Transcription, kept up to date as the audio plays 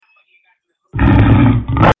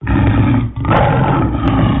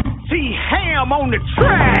on the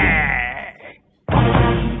track.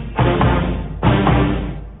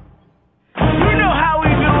 You know how we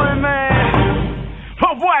do it, man.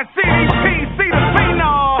 Oh boy, CDP, see the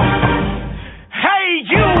phenom. Hey,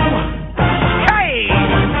 you. Hey.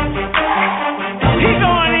 He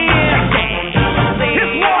going in.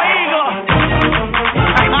 It's War Eagle.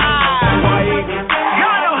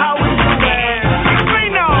 Y'all know how we do, man.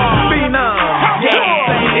 Phenom.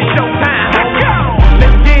 Yeah, it's showtime. Let's go.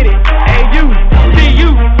 Let's get it.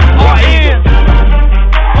 A-U-T-U-R-N.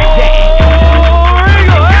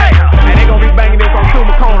 Eagle, hey. And they gonna be banging this on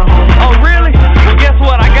Tuma Corner, homie. Oh, really? Well, guess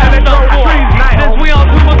what? I got it on for since we on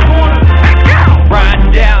Tuma Corner.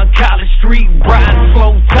 Riding down College Street, riding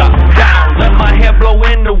slow, top down. Let my hair blow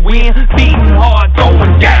in the wind, beating hard,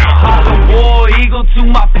 going down. Holla War Eagle to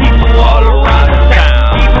my people all around the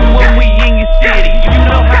town. Even when we in your city, you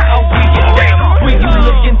know how we get down. When you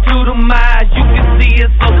look into the eyes, you can see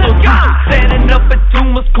it's so true. Standing up at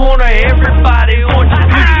Tuma's Corner, everybody on your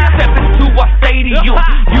feet. Step into our stadium,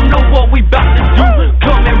 you know what we about to do.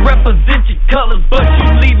 Come and represent your colors, but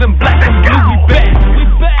you leaving black and blue. We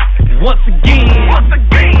back. Once again,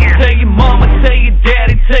 tell your mama, tell your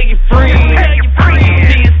daddy, tell your friends,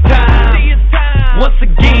 see it's time, once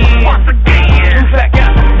again, move back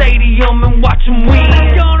out the stadium and watch them win.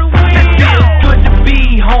 It feels good to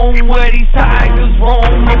be home where these Tigers roam,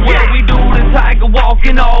 and where we do the Tiger walk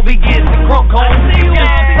and all we get the crunk home. Just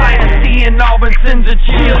a sign of seeing Auburn sends a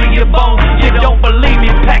chill to your bones. You don't believe me,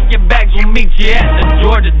 pack your bags, we'll meet you at the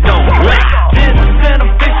Georgia Dome. This is an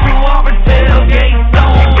official Auburn tailgate zone.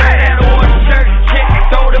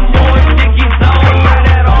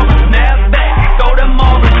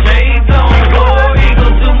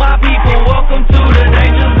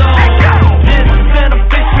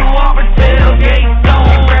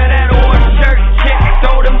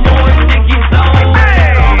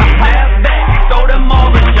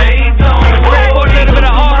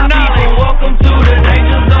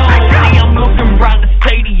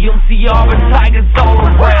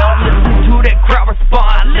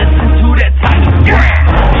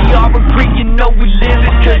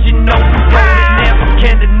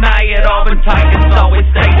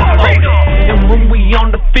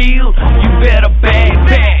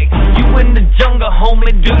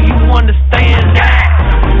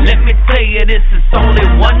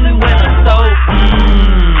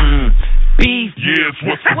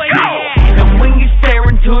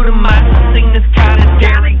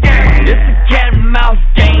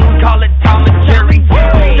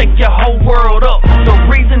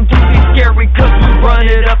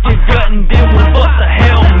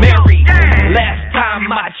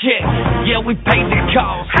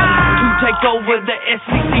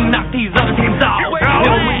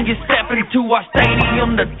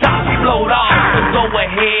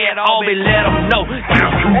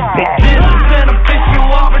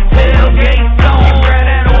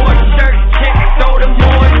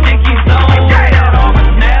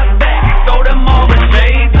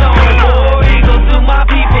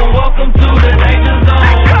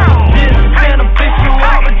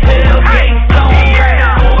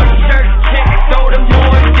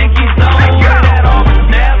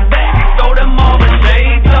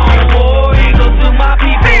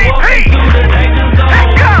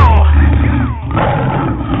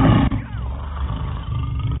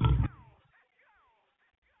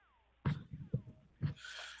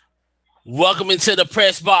 Welcome into the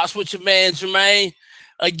press box with your man Jermaine.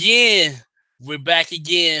 Again, we're back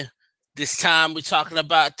again. This time we're talking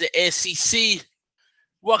about the SEC.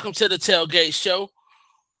 Welcome to the Tailgate Show.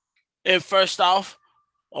 And first off,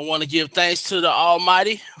 I want to give thanks to the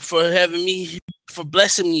Almighty for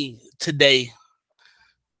blessing me today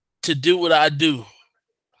to do what I do.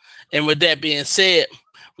 And with that being said,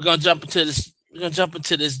 we're gonna jump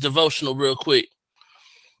into this devotional real quick.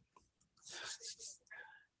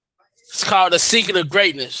 It's called The Secret of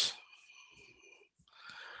Greatness.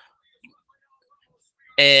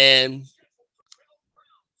 And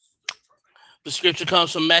the scripture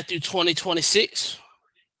comes from Matthew 20:26.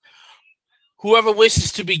 Whoever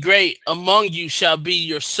wishes to be great among you shall be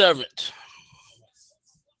your servant.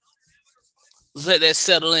 Let's let that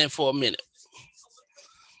settle in for a minute.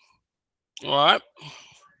 All right.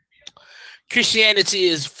 Christianity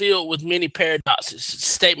is filled with many paradoxes,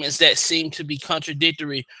 statements that seem to be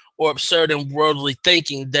contradictory or absurd in worldly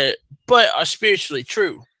thinking, but are spiritually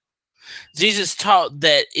true. Jesus taught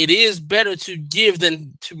that it is better to give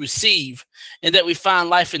than to receive, and that we find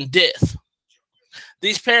life in death.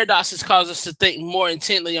 These paradoxes cause us to think more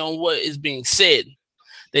intently on what is being said.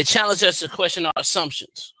 They challenge us to question our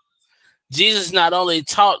assumptions. Jesus not only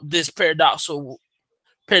taught this paradoxical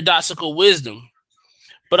wisdom,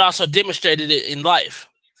 but also demonstrated it in life.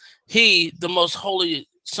 He, the most holy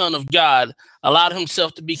Son of God, allowed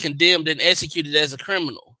himself to be condemned and executed as a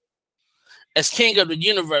criminal. As King of the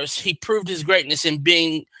universe, he proved his greatness in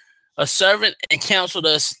being a servant and counseled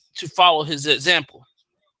us to follow his example.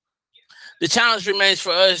 The challenge remains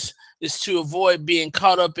for us is to avoid being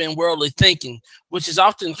caught up in worldly thinking, which is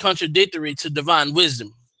often contradictory to divine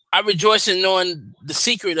wisdom. I rejoice in knowing the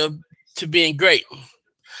secret to being great.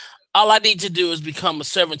 All I need to do is become a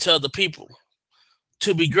servant to other people.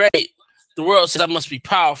 To be great, the world says I must be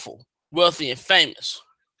powerful, wealthy, and famous.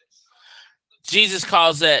 Jesus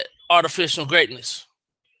calls that artificial greatness.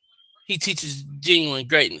 He teaches genuine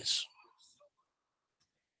greatness.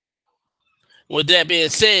 With that being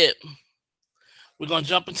said, we're going to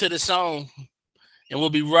jump into the song and we'll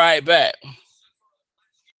be right back.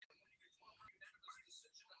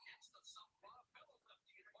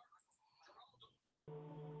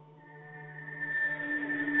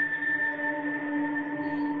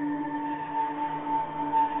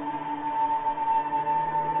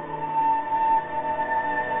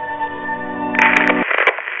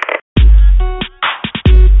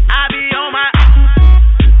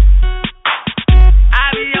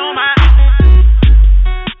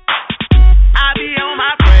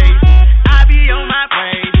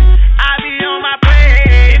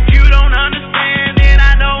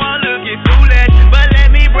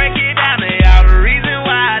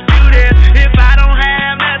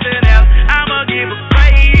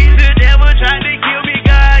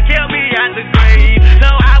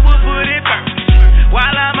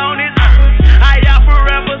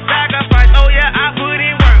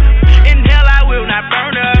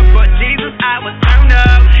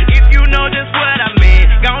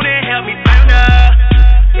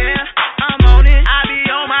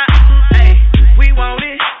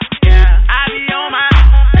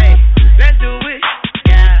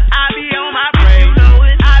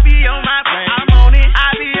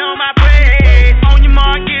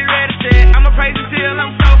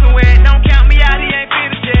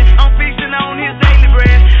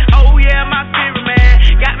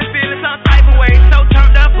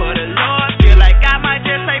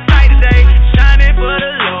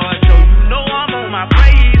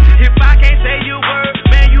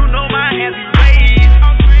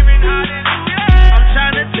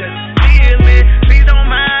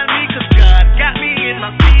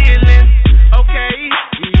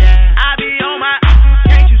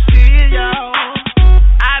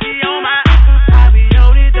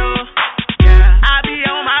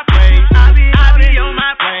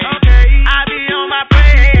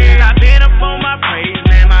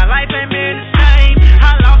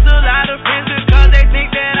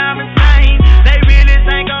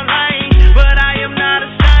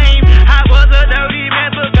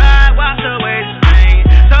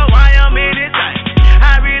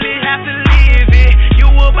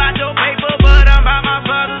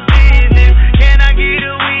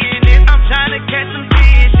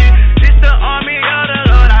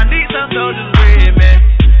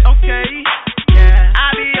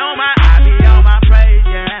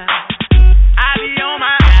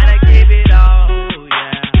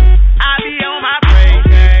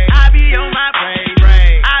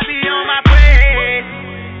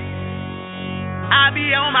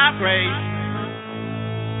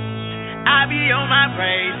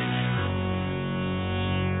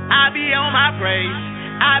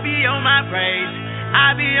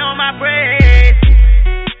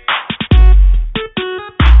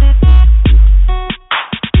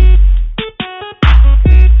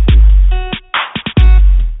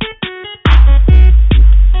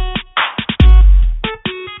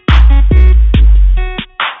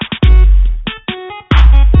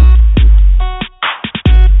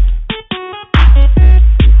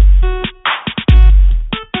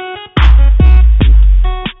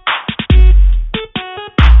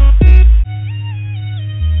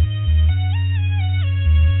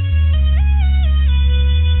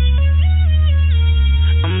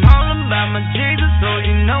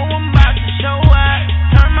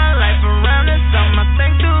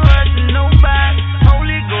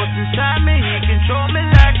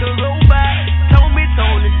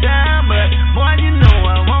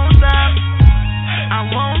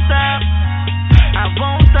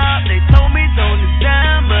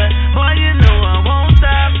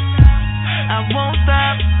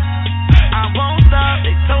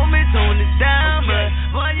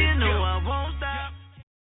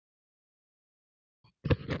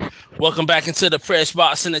 Welcome back into the Press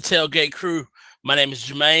Box and the Tailgate crew. My name is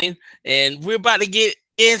Jermaine, and we're about to get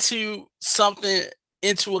into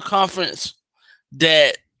a conference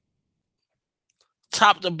that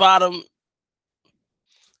top to bottom,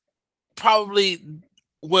 probably,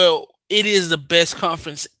 well, it is the best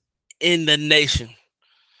conference in the nation.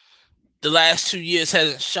 The last 2 years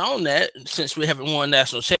hasn't shown that since we haven't won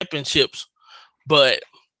national championships, but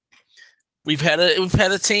we've had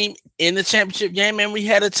a team in the championship game and we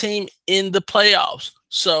had a team in the playoffs.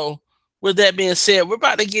 So with that being said, we're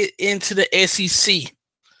about to get into the SEC.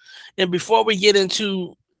 And before we get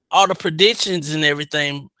into all the predictions and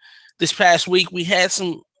everything, this past week we had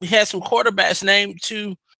some quarterbacks named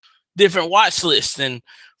to different watch lists, and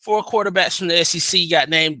 4 quarterbacks from the SEC got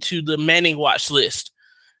named to the Manning watch list.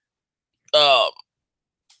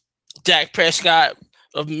 Dak Prescott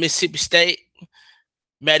of Mississippi State,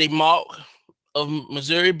 Matty Malk of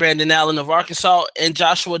Missouri, Brandon Allen of Arkansas, and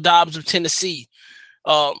Joshua Dobbs of Tennessee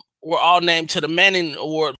were all named to the Manning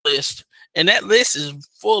Award list. And that list is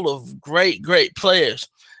full of great, great players.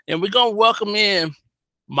 And we're going to welcome in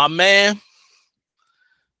my man,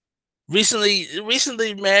 recently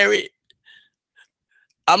married.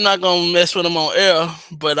 I'm not going to mess with him on air,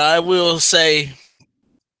 but I will say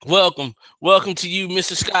welcome to you,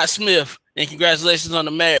 Mr. Scott Smith, and congratulations on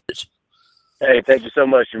the marriage. Hey, thank you so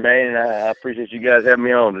much, Jermaine, and I appreciate you guys having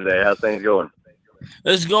me on today. How's things going?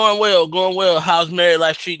 It's going well. How's married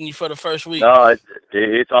life treating you for the first week? No,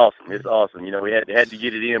 it's awesome. It's awesome. You know, we had to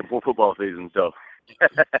get it in before football season, so.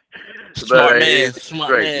 Smart man.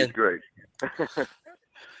 It's great.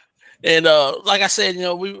 And like I said, you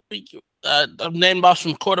know, we I've named off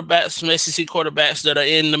some quarterbacks, some SEC quarterbacks that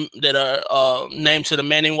are named to the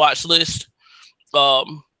Manning watch list.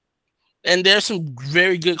 And there's some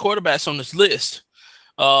very good quarterbacks on this list.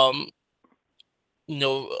 You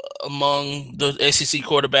know, among the SEC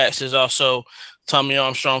quarterbacks, there's also Tommy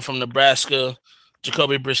Armstrong from Nebraska,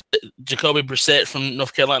 Jacoby Brissett from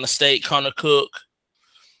North Carolina State, Connor Cook,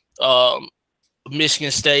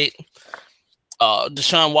 Michigan State,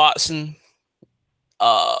 Deshaun Watson,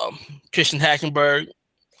 Christian Hackenberg,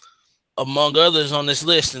 among others on this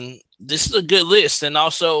list. And this is a good list. And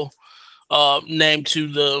also named to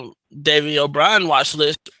the Davey O'Brien watch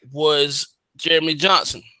list was Jeremy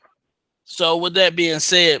Johnson. So with that being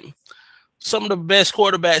said, some of the best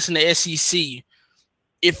quarterbacks in the SEC,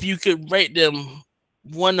 if you could rate them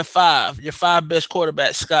 1 to 5, your 5 best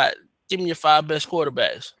quarterbacks, Scott, give me your 5 best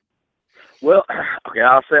quarterbacks. Well, okay,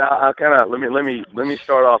 I'll say I kind of let me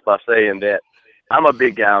start off by saying that I'm a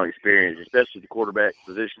big guy on experience, especially the quarterback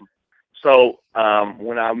position. So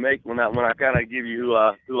when I kind of give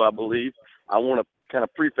you who I believe, I want to kind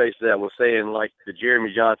of preface that with saying like the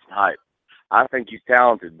Jeremy Johnson hype. I think he's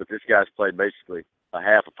talented, but this guy's played basically a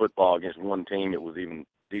half of football against one team that was even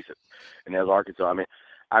decent, and that was Arkansas. I mean,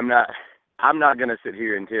 I'm not going to sit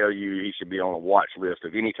here and tell you he should be on a watch list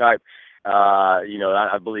of any type. You know,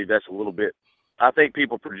 I believe that's a little bit. I think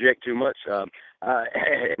people project too much, and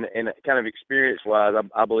kind of experience-wise,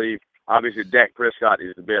 I believe obviously Dak Prescott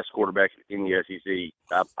is the best quarterback in the SEC.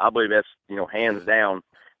 I believe that's, you know, hands down,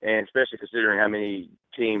 and especially considering how many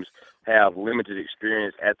teams have limited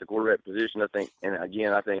experience at the quarterback position. I think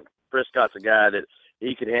Prescott's a guy that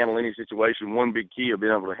he could handle any situation. One big key of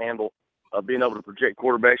being able to project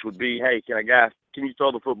quarterbacks would be, hey, can you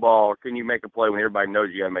throw the football, or can you make a play when everybody knows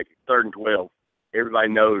you got to make it? 3rd and 12, everybody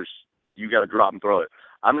knows you got to drop and throw it.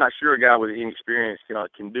 I'm not sure a guy with any experience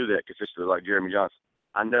can do that consistently like Jeremy Johnson.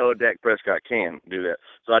 I know Dak Prescott can do that,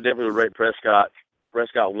 so I definitely would rate Prescott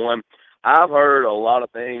 1. I've heard a lot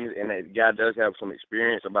of things, and that guy does have some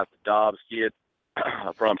experience about the Dobbs kid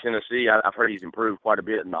from Tennessee. I've heard he's improved quite a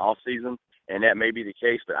bit in the offseason, and that may be the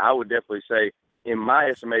case, but I would definitely say, in my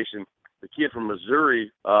estimation, the kid from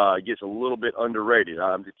Missouri gets a little bit underrated.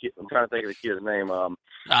 I'm trying to think of the kid's name.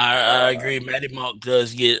 I agree. Matty Malk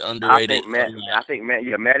does get underrated. I think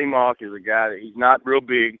Matty Malk is a guy that he's not real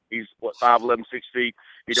big. He's 5'11", 6 feet.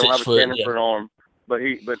 He don't have a cannon for an arm. But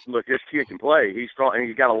look, this kid can play. He's strong, and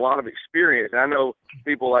he's got a lot of experience. And I know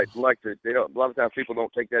people like to. A lot of times people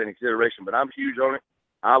don't take that into consideration, but I'm huge on it.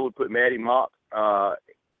 I would put Matty Malk. I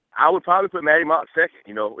would probably put Matty Malk second.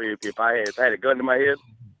 You know, if I had a gun to my head.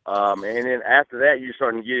 And then after that, you're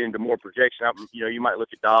starting to get into more projection. You might look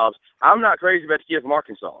at Dobbs. I'm not crazy about the kid from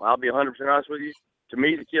Arkansas. I'll be 100% honest with you. To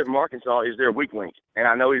me, the kid from Arkansas is their weak link. And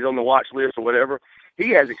I know he's on the watch list or whatever.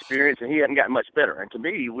 He has experience, and he hasn't gotten much better. And to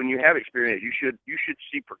me, when you have experience, you should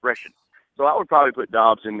see progression. So I would probably put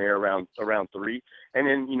Dobbs in there around 3. And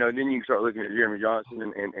then, then you can start looking at Jeremy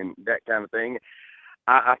Johnson and that kind of thing.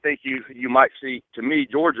 I think you might see, to me,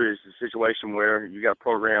 Georgia is a situation where you got a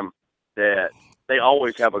program that they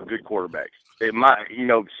always have a good quarterback. They might,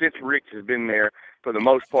 since Rick has been there, for the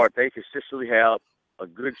most part, they consistently have a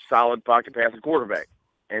good, solid pocket passing quarterback.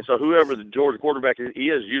 And so whoever the Georgia quarterback is, he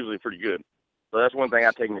is usually pretty good. So that's one thing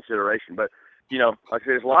I take into consideration. But, like I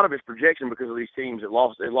said, it's a lot of it's projection because of these teams that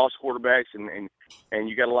lost quarterbacks, and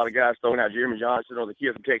you got a lot of guys throwing out Jermaine Houston or the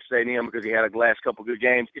kid from Texas A&M because he had a last couple good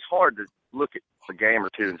games. It's hard to look at a game or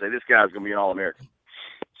two and say this guy's going to be an All-American.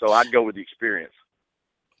 So I'd go with the experience.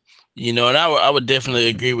 And I would definitely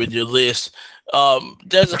agree with your list.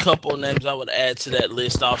 There's a couple of names I would add to that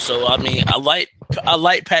list also. I mean, I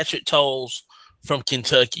like Patrick Tolles from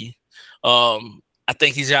Kentucky. I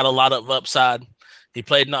think he's got a lot of upside. He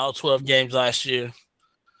played in all 12 games last year.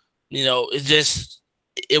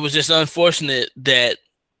 It was just unfortunate that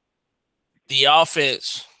the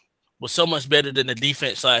offense was so much better than the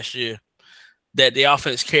defense last year that the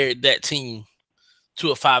offense carried that team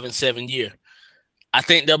to a 5-7 year. I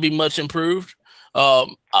think they'll be much improved.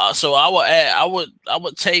 So I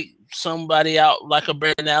would take somebody out like a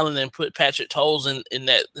Brandon Allen and put Patrick Tolles in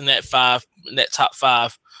that top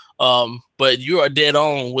five. But you are dead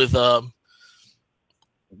on with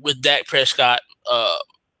Dak Prescott,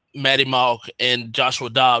 Matty Malk, and Joshua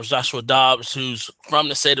Dobbs. Joshua Dobbs, who's from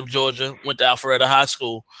the state of Georgia, went to Alpharetta High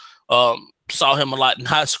School. Saw him a lot in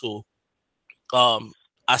high school.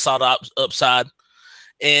 I saw the upside.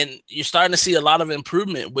 And you're starting to see a lot of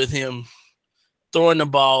improvement with him throwing the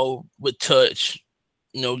ball with touch,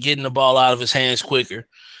 getting the ball out of his hands quicker.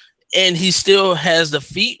 And he still has the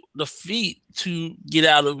feet to get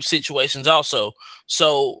out of situations also.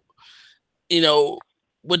 So,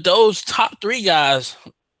 with those top three guys,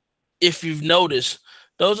 if you've noticed,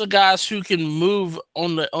 those are guys who can move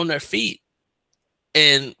on their feet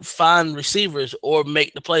and find receivers or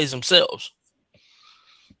make the plays themselves.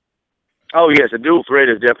 Oh, yes, a dual threat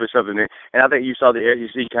is definitely something that, and I think you saw the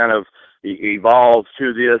SEC kind of evolve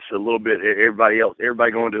to this a little bit.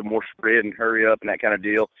 Everybody going to more spread and hurry up and that kind of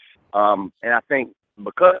deal. And I think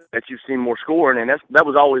because that you've seen more scoring, and that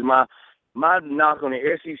was always my knock on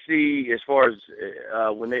the SEC as far as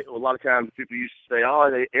when a lot of times people used to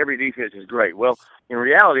say, every defense is great. Well, in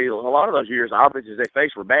reality, a lot of those years, the offenses they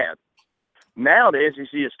faced were bad. Now the SEC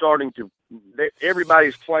is starting to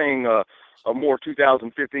everybody's playing a more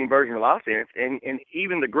 2015 version of offense, and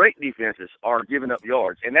even the great defenses are giving up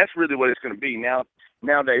yards, and that's really what it's going to be now.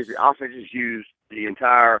 Nowadays, the offenses use the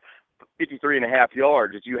entire 53.5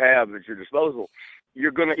 yards that you have at your disposal. You're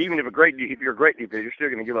going to, even if you're a great defense, you're still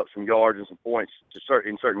going to give up some yards and some points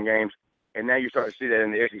in certain games. And now you start to see that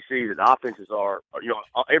in the SEC that the offenses are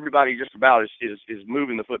everybody just about is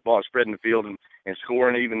moving the football, spreading the field, and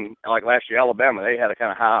scoring. Even like last year, Alabama, they had a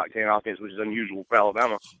kind of high octane offense, which is unusual for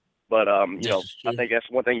Alabama. But, I think that's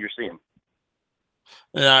one thing you're seeing.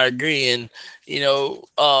 And I agree. And,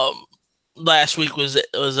 last week was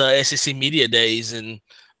SEC Media Days, and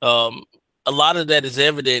a lot of that is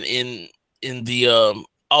evident in the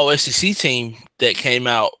All SEC team that came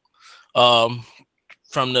out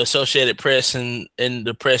from the Associated Press and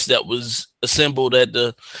the press that was assembled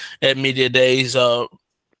at Media Days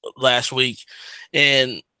last week.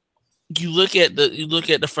 And you look at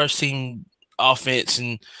the first team offense,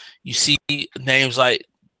 and you see names like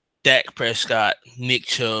Dak Prescott, Nick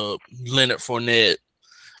Chubb, Leonard Fournette,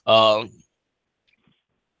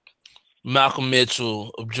 Malcolm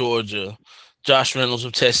Mitchell of Georgia, Josh Reynolds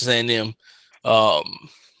of Texas A&M.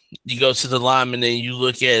 You go to the linemen and you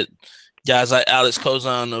look at guys like Alex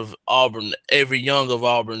Kozan of Auburn, Avery Young of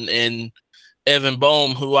Auburn, and Evan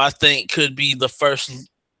Boehm, who I think could be the first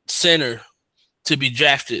center to be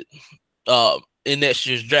drafted in next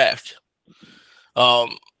year's draft.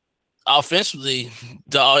 Offensively,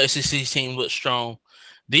 the All-SEC team looks strong.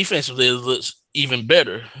 Defensively, it looks even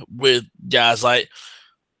better with guys like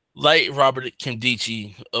Robert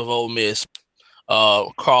Kimdichie of Ole Miss,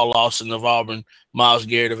 Carl Lawson of Auburn, Myles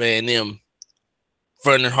Garrett of A&M,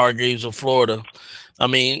 Vernon Hargreaves of Florida. I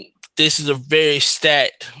mean, this is a very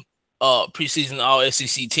stacked preseason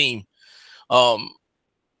All-SEC team. Tell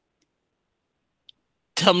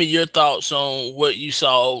me your thoughts on what you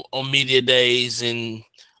saw on Media Days and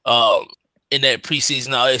in that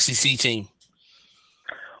preseason All-SEC team.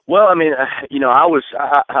 Well, I mean,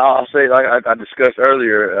 I'll say, like I discussed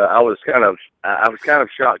earlier, I was kind of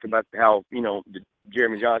shocked about how,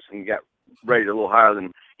 Jeremy Johnson got rated a little higher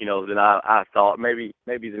than I thought. Maybe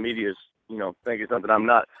the media's, thinking something I'm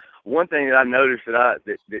not. One thing that I noticed that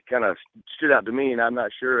kind of stood out to me, and I'm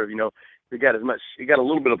not sure of, it got a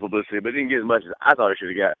little bit of publicity, but it didn't get as much as I thought it should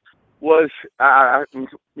have got, was,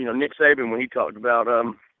 Nick Saban, when he talked about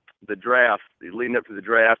the draft, leading up to the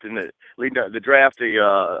draft, and the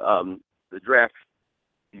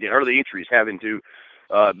early entries having to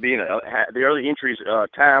the early entries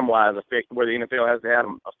time-wise affect where the NFL has to have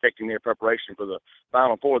them affecting their preparation for the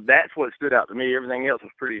Final Four. That's what stood out to me. Everything else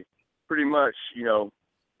was pretty much,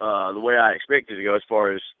 the way I expected to go as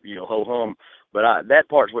far as, ho hum. But that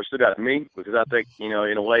part's what stood out to me, because I think, in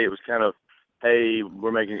a way it was kind of, hey,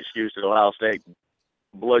 we're making an excuse that Ohio State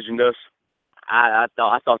bludgeoned us. I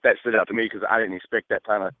thought that stood out to me because I didn't expect that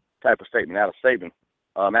type of statement out of Saban.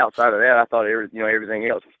 Outside of that, I thought everything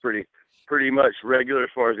else was pretty much regular as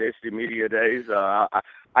far as the SEC media days.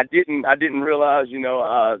 I didn't realize,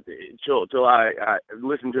 till I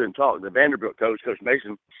listened to him talk, the Vanderbilt coach, Coach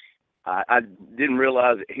Mason. I didn't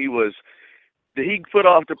realize that he put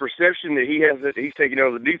off the perception that he's taking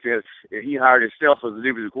over the defense. He hired himself as the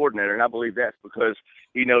defensive coordinator, and I believe that's because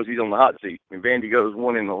he knows he's on the hot seat. And Vandy goes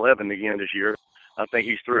 1-11 again this year. I think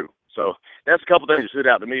he's through. So that's a couple things that stood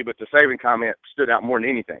out to me, but the Saban comment stood out more than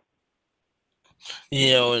anything.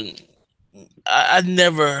 And I've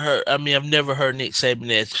never heard Nick Saban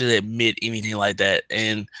actually admit anything like that,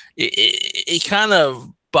 and it kind of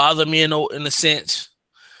bothered me in a sense,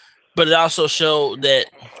 but it also showed that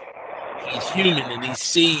he's human and he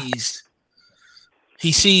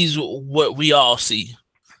sees what we all see,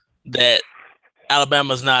 that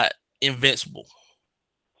Alabama's not invincible,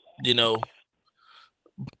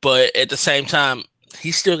 but at the same time,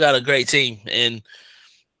 he's still got a great team. And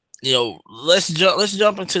let's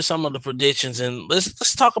jump into some of the predictions, and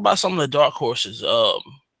let's talk about some of the dark horses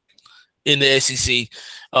in the SEC.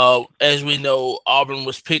 As we know, Auburn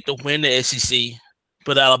was picked to win the SEC,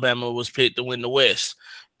 but Alabama was picked to win the West.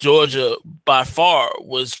 Georgia, by far,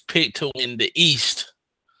 was picked to win the East,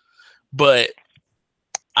 but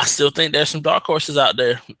I still think there's some dark horses out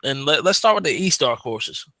there. And let's start with the East dark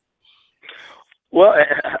horses. Well,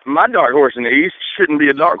 my dark horse in the East shouldn't be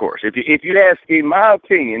a dark horse. If you ask, in my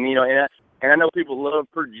opinion, and I know people love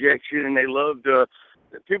projection, and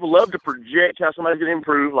people love to project how somebody's going to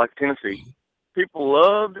improve, like Tennessee. People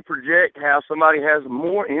love to project how somebody has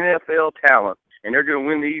more NFL talent, and they're going to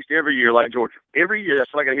win the East every year, like Georgia. Every year,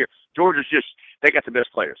 that's what I got to hear. Georgia's they got the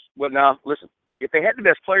best players. Well, now, listen, if they had the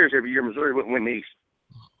best players every year, Missouri wouldn't win the East.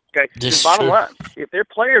 Okay? Just bottom line, if their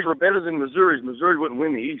players were better than Missouri's, Missouri wouldn't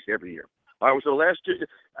win the East every year. All right, so last year,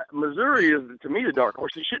 Missouri is, to me, the dark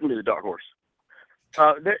horse. It shouldn't be the dark horse.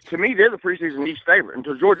 To me, they're the preseason East favorite.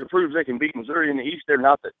 Until Georgia proves they can beat Missouri in the East,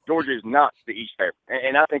 Georgia is not the East favorite.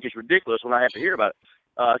 And I think it's ridiculous when I have to hear about it.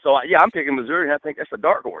 I'm picking Missouri, and I think that's a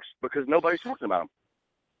dark horse because nobody's talking about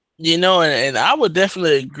them. And I would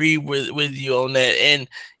definitely agree with you on that. And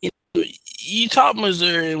you talk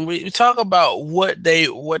Missouri, and we talk about what they're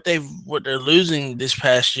losing this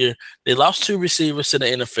past year. They lost 2 receivers to the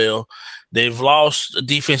NFL. They've lost a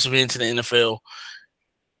defensive end to the NFL.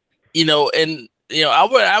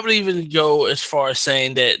 I would even go as far as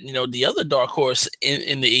saying that the other dark horse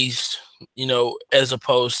in the East, as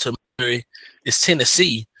opposed to Missouri, is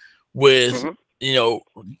Tennessee, with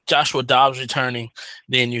Joshua Dobbs returning.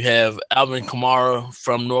 Then you have Alvin Kamara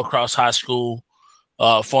from Norcross High School,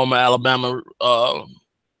 former Alabama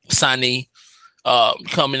signee,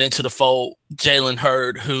 coming into the fold. Jalen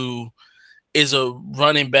Hurd, who is a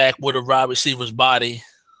running back with a wide receiver's body,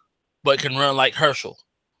 but can run like Herschel.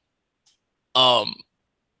 And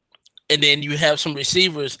then you have some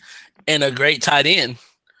receivers and a great tight end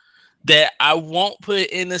that I won't put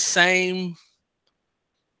in the same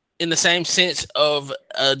sense of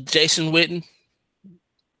Jason Witten,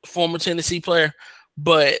 former Tennessee player,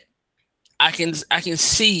 but I can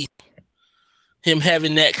see him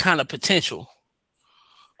having that kind of potential.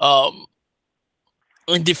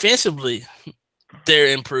 And defensively, they're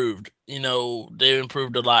improved. They're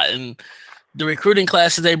improved a lot. And the recruiting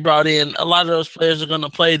classes they brought in, a lot of those players are going to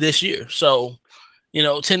play this year. So,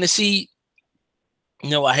 Tennessee,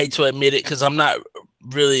 I hate to admit it because I'm not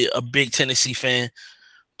really a big Tennessee fan,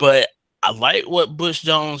 but I like what Bush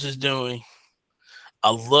Jones is doing. I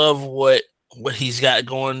love what he's got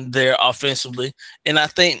going there offensively. And I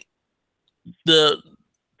think the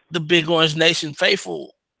Big Orange Nation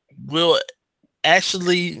faithful will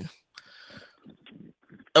actually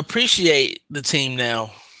appreciate the team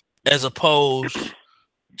now, as opposed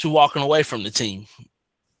to walking away from the team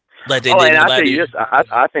like they did. And I tell you this,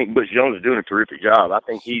 I think Bush Jones is doing a terrific job. I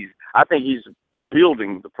think he's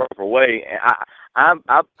building the proper way. And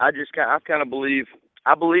I kind of believe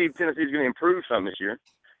Tennessee's going to improve some this year.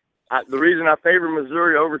 The reason I favor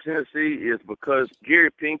Missouri over Tennessee is because Gary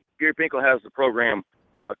Pinkel has the program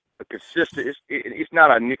a consistent. It's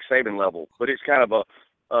not a Nick Saban level, but it's kind of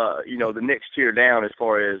the next tier down as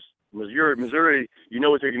far as Missouri. You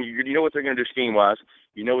know what they're going to do scheme wise.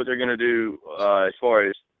 You know what they're going to do as far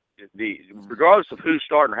as regardless of who's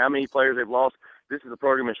starting or how many players they've lost. This is a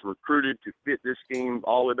program that's recruited to fit this scheme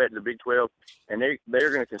all the way back to the Big 12, and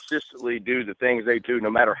they're going to consistently do the things they do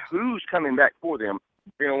no matter who's coming back for them.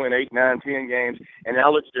 going to win 8, 9, 10 games. And I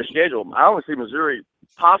look at their schedule. I only see Missouri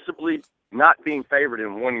possibly not being favored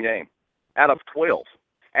in one game out of 12.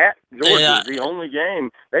 At Georgia is the only game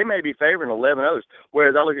they may be favoring 11 others.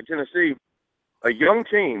 Whereas I look at Tennessee, a young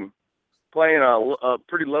team playing a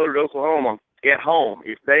pretty loaded Oklahoma at home.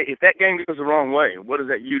 If that game goes the wrong way, what does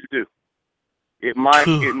that usually do? It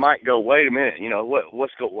might go. Wait a minute,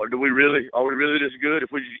 what do we really? Are we really this good?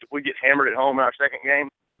 If we get hammered at home in our second game,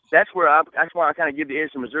 that's why I kind of give the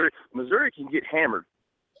edge to Missouri. Missouri can get hammered,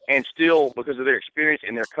 and still, because of their experience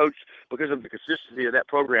and their coach, because of the consistency of that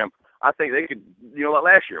program, I think they could. Like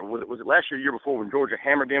last year, was it last year, year before when Georgia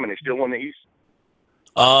hammered them and they still won the East?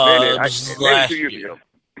 Maybe 2 years ago.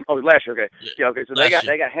 Oh, last year. Okay. Yeah. Okay. So they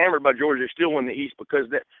got hammered by Georgia. They still won the East because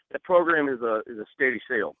that program is a steady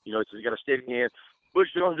sail. It's got a steady hand. Butch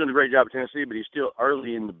Jones is doing a great job at Tennessee, but he's still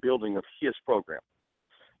early in the building of his program.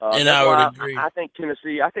 And I would agree. I think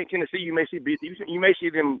Tennessee. You may see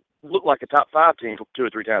them look like a top 5 team 2 or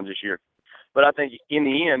 3 times this year, but I think in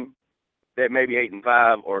the end, that maybe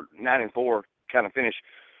 8-5 or 9-4 kind of finish.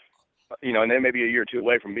 And they may be a year or two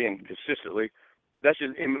away from being consistently. That's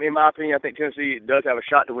just, in my opinion, I think Tennessee does have a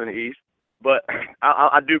shot to win the East, but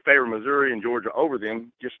I do favor Missouri and Georgia over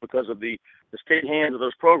them just because of the steady hands of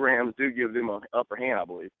those programs do give them an upper hand, I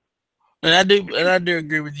believe. And I do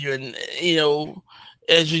agree with you. And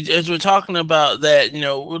as we're talking about that,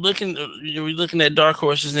 we're looking at dark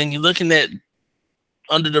horses, and you're looking at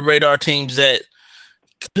under the radar teams that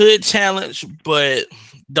could challenge, but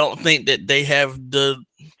don't think that they have the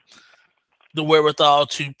wherewithal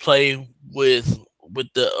to play with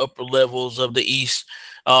the upper levels of the East.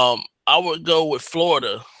 I would go with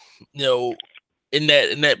Florida, in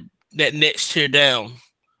that next tier down.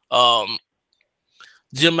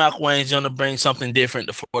 Jim McElwain's going to bring something different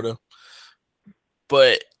to Florida,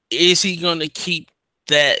 but is he going to keep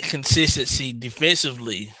that consistency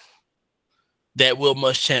defensively that Will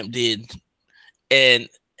Muschamp did and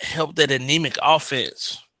help that anemic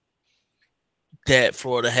offense that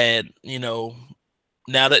Florida had?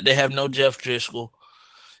 Now that they have no Jeff Driscoll,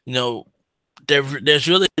 there's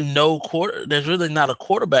really not a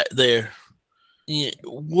quarterback there.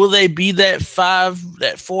 Will they be that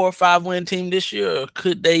 4 or 5 win team this year, or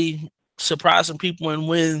could they surprise some people and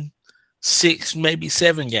win 6, maybe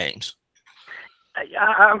 7 games?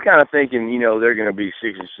 I'm kind of thinking, they're going to be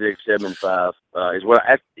 6-6, 7-5. Is what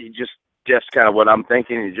just kind of what I'm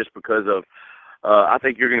thinking. Is just because of I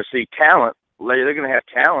think you're going to see talent. They're going to have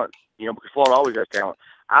talent, because Florida always has talent.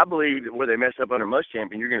 I believe that where they messed up under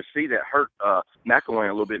Muschamp, and you're going to see that hurt McElwain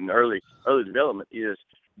a little bit in the early development, is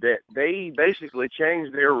that they basically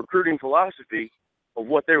changed their recruiting philosophy of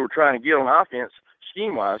what they were trying to get on offense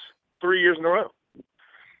scheme-wise 3 years in a row.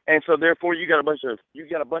 And so therefore you got a bunch of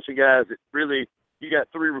guys that really, you got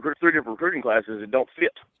three different recruiting classes that don't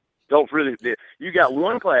fit. You got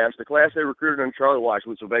one class, the class they recruited on Charlie Weiss,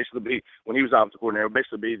 which will basically be, when he was offensive coordinator,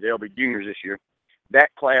 they'll be juniors this year. That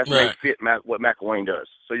class may fit what McElwain does.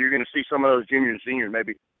 So you're going to see some of those juniors and seniors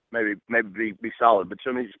maybe be solid, but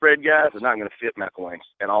some of these spread guys are not going to fit McElwain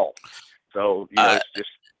at all. So it's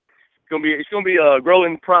going to be a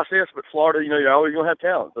growing process. But Florida, you're always going to have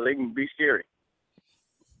talent, so they can be scary.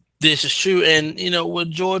 This is true, and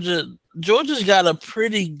with Georgia's got a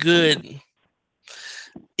pretty good.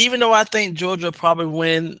 Even though I think Georgia probably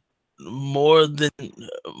win more than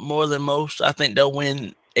most, I think they'll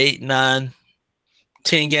win 8, 9,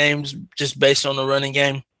 10 games just based on the running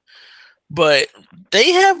game. But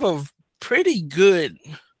they have a pretty good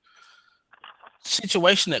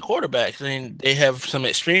situation at quarterback. I mean, they have some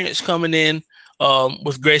experience coming in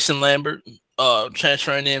with Grayson Lambert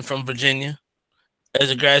transferring in from Virginia as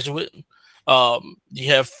a graduate. You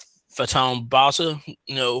have Faton Bassa,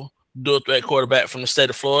 dual threat quarterback from the state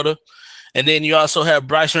of Florida. And then you also have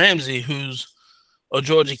Bryce Ramsey, who's a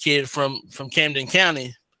Georgia kid from Camden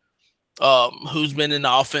County, who's been in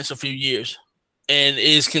the offense a few years and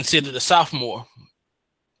is considered a sophomore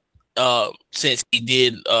since he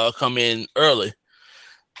did come in early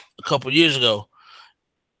a couple years ago.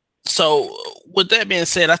 So with that being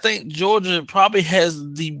said, I think Georgia probably has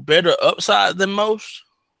the better upside than most.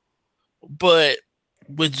 But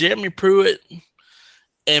with Jeremy Pruitt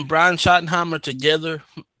and Brian Schottenheimer together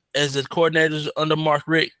as the coordinators under Mark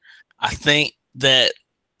Richt, I think that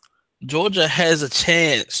Georgia has a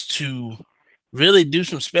chance to really do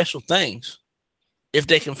some special things if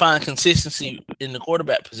they can find consistency in the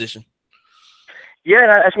quarterback position. Yeah,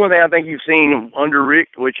 that's one thing I think you've seen under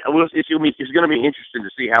Richt, which it's going to be interesting to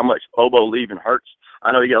see how much Bobo leaving hurts.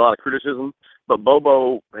 I know you got a lot of criticism, but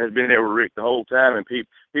Bobo has been there with Richt the whole time, and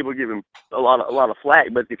people give him a lot of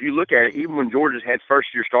flack. But if you look at it, even when Georgia's had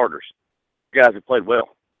first-year starters, guys that played well.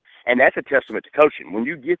 And that's a testament to coaching. When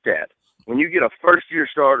you get that, when you get a first-year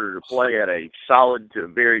starter to play at a solid to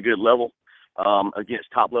very good level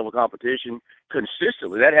against top-level competition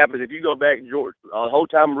consistently, that happens if you go back, George, the whole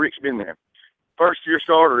time Rick's been there. First-year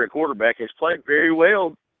starter at quarterback has played very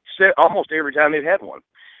well almost every time they've had one.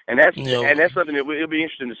 And that's something that it'll be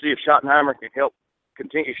interesting to see if Schottenheimer can help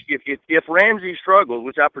continue. If Ramsey struggles,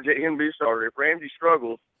 which I project him to be a starter, if Ramsey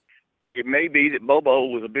struggles, it may be that Bobo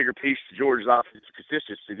was a bigger piece to Georgia's offensive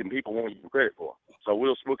consistency than people want to give him credit for. So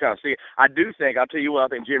we'll kind of see it. I'll tell you what, I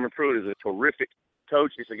think Jeremy Pruitt is a terrific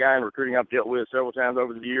coach. He's a guy in recruiting I've dealt with several times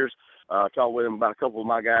over the years. Talked with him about a couple of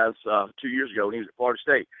my guys 2 years ago when he was at Florida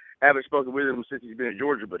State. Haven't spoken with him since he's been at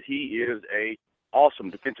Georgia, but he is a awesome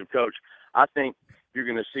defensive coach. I think you're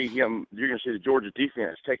going to see the Georgia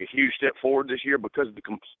defense take a huge step forward this year because of the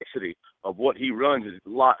complexity of what he runs is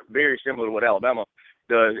very similar to what Alabama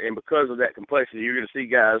does. And because of that complexity, you're going to see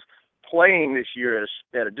guys playing this year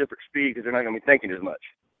at a different speed because they're not going to be thinking as much.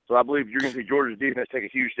 So I believe you're going to see Georgia's defense take a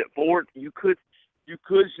huge step forward. You could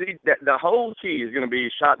see that the whole key is going to be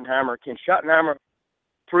Schottenheimer. Can Schottenheimer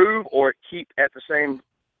prove or keep at the same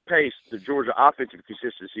pace the Georgia offensive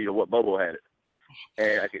consistency of what Bobo had it?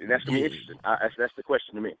 And that's going to be interesting. That's the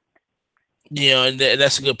question to me. Yeah, and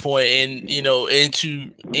that's a good point. And and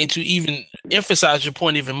to even emphasize your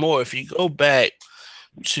point even more, if you go back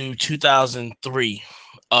to 2003,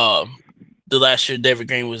 the last year David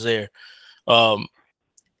Green was there, and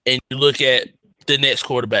you look at the next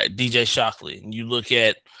quarterback, DJ Shockley, and you look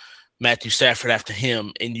at Matthew Stafford after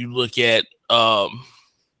him, and you look at Aaron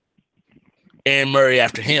Murray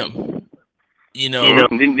after him.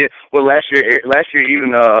 Well, last year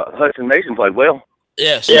even Hudson Mason played well.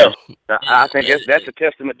 Yes. Yeah. I think that's a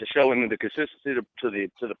testament to showing the consistency to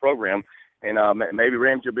the program, and maybe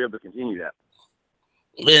Ramsey will be able to continue that.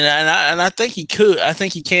 And I think he could. I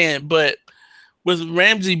think he can. But with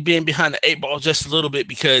Ramsey being behind the 8 ball just a little bit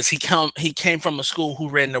because he came from a school who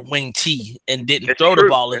ran the wing T and didn't throw the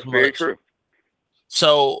ball as much. Very true.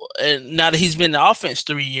 So, and now that he's been in the offense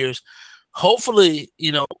 3 years, hopefully,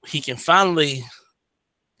 he can finally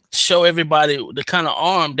show everybody the kind of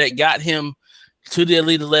arm that got him to the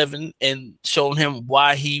Elite 11 and showing him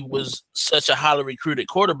why he was such a highly recruited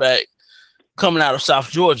quarterback coming out of South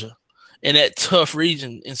Georgia in that tough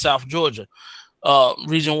region in South Georgia,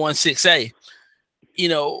 Region 1-6A.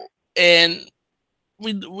 And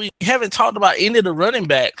we haven't talked about any of the running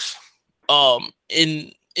backs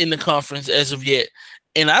in the conference as of yet.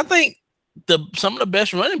 And I think some of the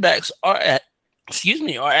best running backs are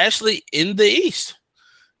actually in the East.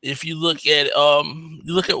 If you look at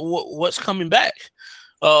what's coming back,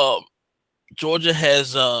 Georgia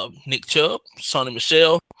has Nick Chubb, Sonny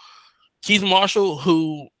Michel, Keith Marshall,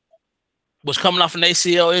 who was coming off an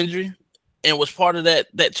ACL injury and was part of that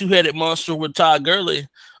two-headed monster with Todd Gurley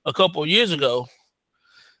a couple of years ago.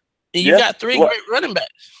 And you got three great running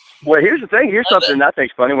backs. Well, here's the thing. Here's something I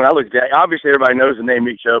think is funny. When I look at that, obviously everybody knows the name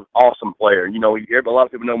Nick Chubb, awesome player. A lot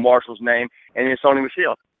of people know Marshall's name, and then Sonny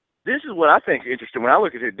Michel. This is what I think is interesting when I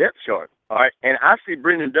look at his depth chart. All right, and I see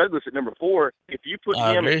Brendan Douglas at number 4. If you put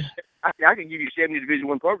him, I can give you 70 Division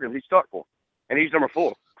I programs he'd start for, and he's number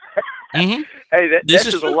 4. Mm-hmm. Hey, that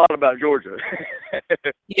says a lot about Georgia.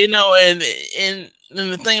 And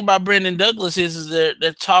the thing about Brendan Douglas is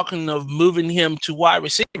they're talking of moving him to wide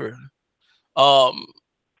receiver.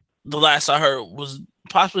 The last I heard was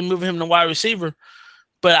possibly moving him to wide receiver,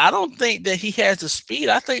 but I don't think that he has the speed.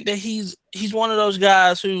 I think that he's one of those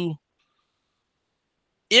guys who,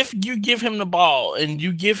 if you give him the ball and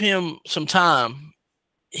you give him some time,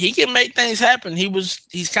 he can make things happen.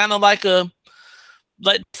 He's kind of like the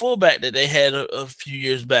fullback that they had a few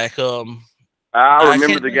years back. I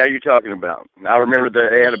remember the guy you're talking about. I remember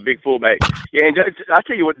that they had a big fullback. Yeah, and I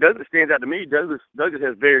tell you what, Douglas stands out to me. Douglas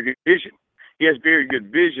has very good vision. He has very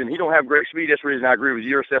good vision. He don't have great speed. That's the reason I agree with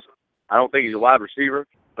your assessment. I don't think he's a wide receiver,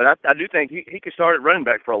 but I do think he could start at running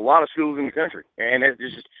back for a lot of schools in the country. And it's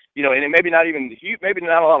just, and it maybe not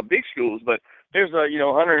a lot of big schools, but there's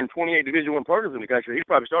 128 Division I programs in the country. He's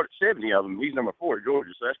probably started 70 of them. He's number 4 at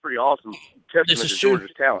Georgia, so that's pretty awesome testament to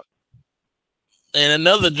Georgia's talent. And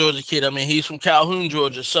another Georgia kid, he's from Calhoun,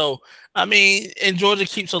 Georgia. So, and Georgia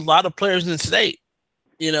keeps a lot of players in state.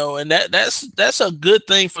 And that's a good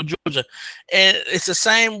thing for Georgia. And it's the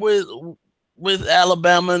same with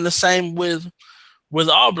Alabama and the same with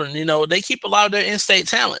Auburn. They keep a lot of their in-state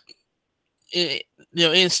talent.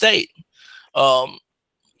 In-state.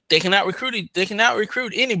 They cannot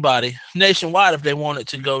recruit anybody nationwide if they wanted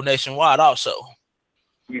to go nationwide also.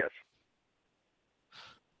 Yes.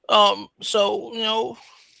 So,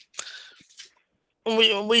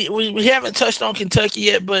 we haven't touched on Kentucky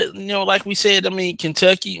yet, but like we said, I mean,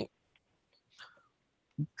 Kentucky,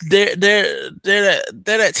 they're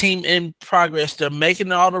that team in progress. They're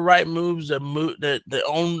making all the right moves. They're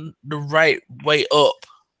on the right way up.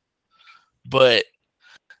 But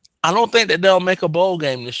I don't think that they'll make a bowl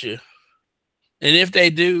game this year. And if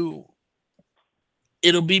they do,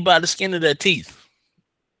 it'll be by the skin of their teeth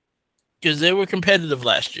because they were competitive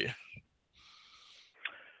last year.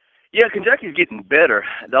 Yeah, Kentucky's getting better.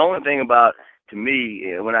 The only thing about, to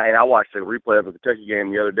me, when I watched the replay of the Kentucky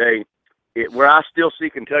game the other day, where I still see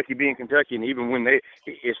Kentucky being Kentucky, and even when when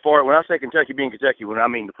I say Kentucky being Kentucky, when I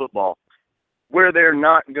mean the football, where they're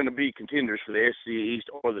not going to be contenders for the SEC East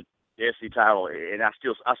or the SEC title, and I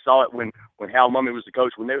saw it when Hal Mumme was the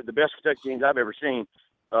coach, when they were the best Kentucky teams I've ever seen.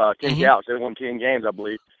 10 counts, they won 10 games, I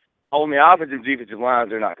believe. On the offensive defensive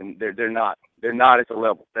lines, they're not at the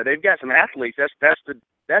level. Now, they've got some athletes. That's the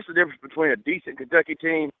difference between a decent Kentucky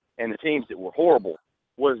team and the teams that were horrible.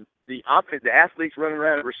 Was the offense, the athletes running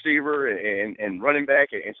around at receiver and running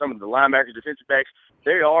back and some of the linebackers, defensive backs,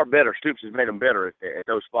 they are better. Stoops has made them better at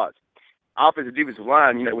those spots. Offensive defensive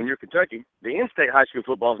line, when you're Kentucky, the in-state high school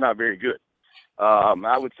football is not very good.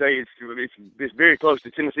 I would say it's very close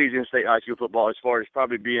to Tennessee's in-state high school football as far as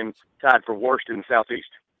probably being tied for worst in the Southeast.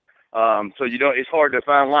 So it's hard to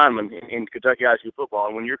find linemen in Kentucky high school football.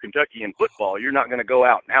 And when you're Kentucky in football, you're not going to go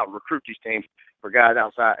out and recruit these teams for guys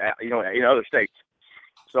outside, in other states.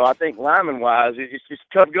 So I think lineman-wise, it's just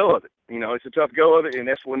a tough go of it. It's a tough go of it, and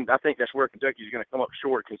I think that's where Kentucky is going to come up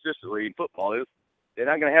short consistently in football. They're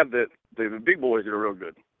not going to have the big boys that are real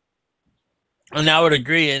good. And I would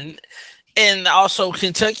agree, and also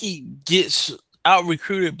Kentucky gets out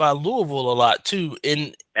recruited by Louisville a lot too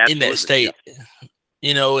in that state. Yeah.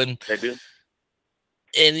 And they do.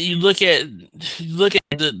 And you look at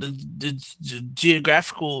the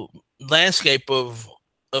geographical landscape of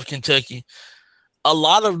Kentucky. A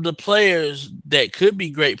lot of the players that could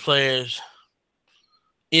be great players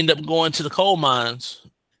end up going to the coal mines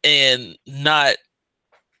and not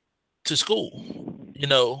to school,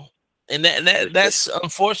 and that's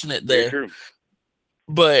unfortunate there. True.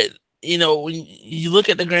 But when you look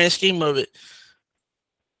at the grand scheme of it,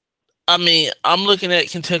 I mean, I'm looking at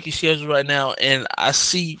Kentucky's schedule right now, and I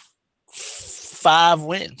see 5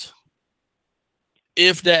 wins,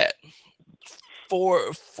 if that.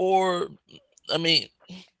 Four. I mean,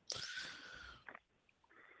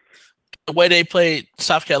 the way they played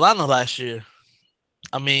South Carolina last year,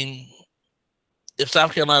 I mean, if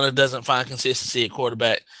South Carolina doesn't find consistency at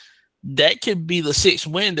quarterback, that could be the 6th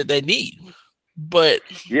win that they need. But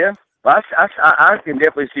yeah, I can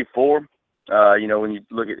definitely see 4. When you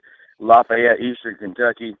look at Lafayette, Eastern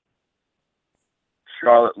Kentucky,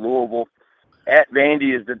 Charlotte, Louisville, at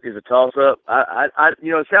Vandy is a toss-up.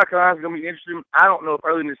 South Carolina's going to be interesting. I don't know if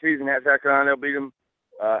early in the season at South Carolina they'll beat them.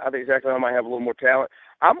 I think South Carolina might have a little more talent.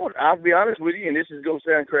 I'll be honest with you, and this is going to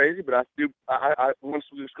sound crazy, but I went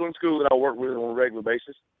to the school that I work with on a regular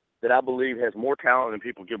basis that I believe has more talent than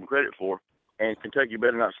people give them credit for, and Kentucky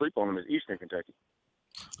better not sleep on them is Eastern Kentucky.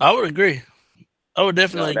 I would agree. I would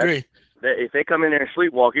definitely agree. If they come in there and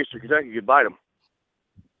sleepwalk, Eastern Kentucky could bite them.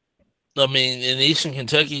 I mean, in Eastern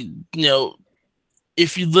Kentucky,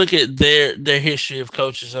 if you look at their history of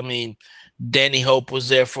coaches, I mean, Danny Hope was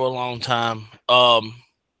there for a long time. I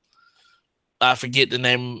forget the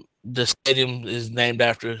name. The stadium is named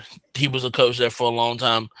after. He was a coach there for a long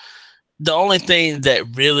time. The only thing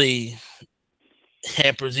that really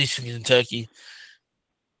hampers Eastern Kentucky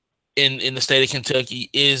in the state of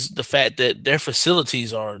Kentucky is the fact that their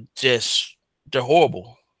facilities are they're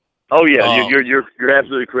horrible. Oh yeah, you're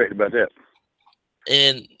absolutely correct about that.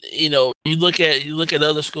 And you look at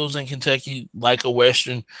other schools in Kentucky like a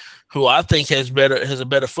Western, who I think has a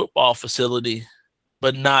better football facility,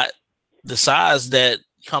 but not the size that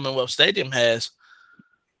Commonwealth Stadium has.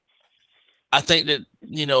 I think that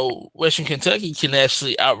Western Kentucky can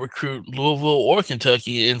actually out recruit Louisville or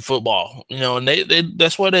Kentucky in football. And they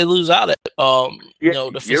that's where they lose out at. The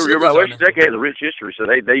you're right. Western Kentucky has a rich history, so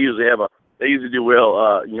they usually do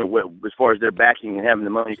well. As far as their backing and having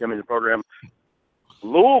the money come in the program.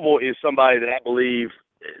 Louisville is somebody that I believe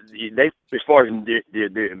as far as the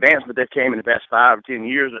advancement that came in the past 5 or 10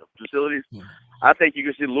 years of facilities, I think you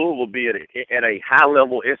can see Louisville be at a high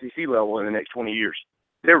level SEC level in the next 20 years.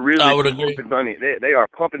 They're really pumping money. They are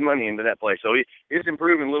pumping money into that place. So it's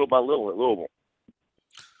improving little by little at Louisville.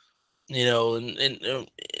 I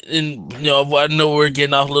know we're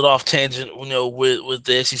getting off a little off tangent, with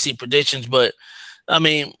the SEC predictions, but I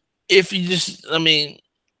mean,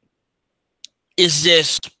 it's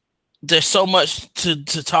just there's so much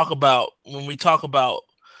to talk about when we talk about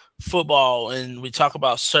football and we talk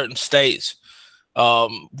about certain states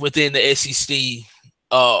within the SEC,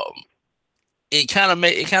 it kind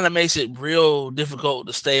of makes it real difficult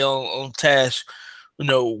to stay on task,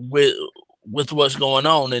 with what's going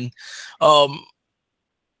on. And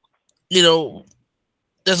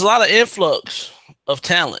there's a lot of influx of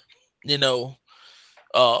talent, and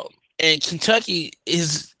Kentucky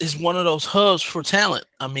is one of those hubs for talent.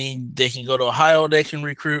 I mean, they can go to Ohio, they can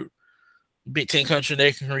recruit. Big Ten country,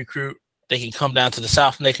 they can recruit. They can come down to the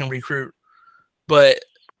South and they can recruit. But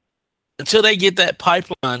until they get that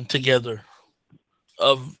pipeline together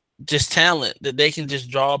of just talent that they can just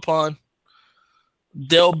draw upon,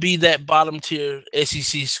 they'll be that bottom tier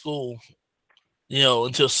SEC school,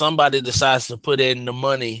 until somebody decides to put in the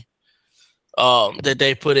money that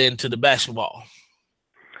they put into the basketball.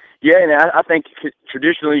 Yeah, and I think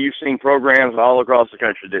traditionally you've seen programs all across the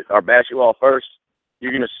country that are basketball first.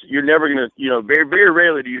 You're never gonna, very, very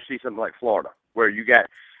rarely do you see something like Florida, where you got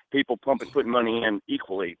people putting money in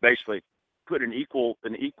equally, basically put an equal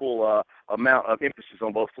amount of emphasis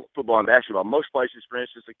on both football and basketball. Most places, for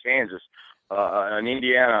instance, in Kansas, in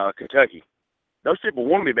Indiana, Kentucky, those people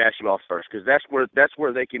want to be basketball first because that's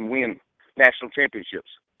where they can win national championships.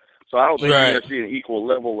 So I don't think you're going to see an equal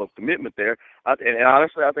level of commitment there. And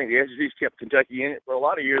honestly, I think the SEC's kept Kentucky in it for a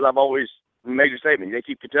lot of years. I've always made a statement. They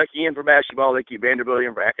keep Kentucky in for basketball. They keep Vanderbilt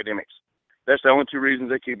in for academics. That's the only two reasons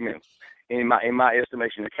they keep them in my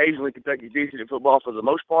estimation. Occasionally, Kentucky's decent at football for the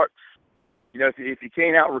most part. If you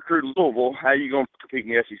can't out-recruit Louisville, how are you going to compete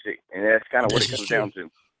in the SEC? And that's kind of what it comes down to.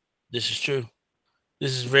 This is true.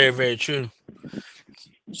 This is very, very true.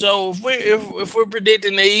 So if we're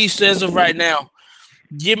predicting the East as of right now,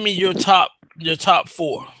 give me your top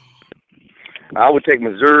four. I would take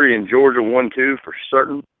Missouri and Georgia 1-2 for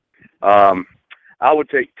certain. I would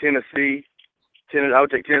take Tennessee. I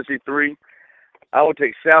would take Tennessee 3. I would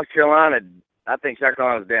take South Carolina. I think South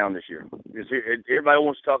Carolina's down this year. Everybody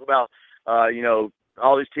wants to talk about,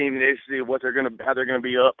 all these teams in the SEC, how they're gonna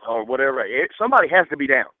be up or whatever. Somebody has to be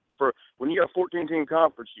down. For when you have a 14-team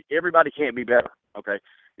conference, everybody can't be better. Okay,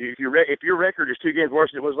 if your record is 2 games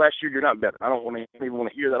worse than it was last year, you're not better. I don't even want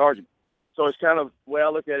to hear that argument. So it's kind of I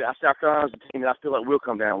look at it. South Carolina's a team that I feel like will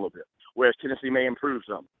come down a little bit, whereas Tennessee may improve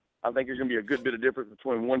some. I think there's going to be a good bit of difference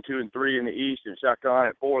between 1, 2, and 3 in the East and South Carolina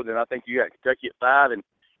at 4. Then I think you got Kentucky at 5, and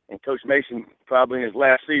Coach Mason probably in his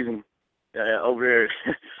last season over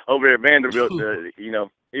there at Vanderbilt.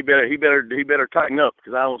 He better tighten up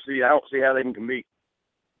because I don't see how they can compete.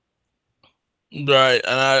 Right,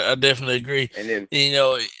 and I definitely agree. And then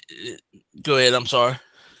go ahead. I'm sorry.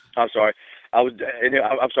 I'm sorry. I'm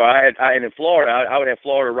sorry. I had in Florida. I would have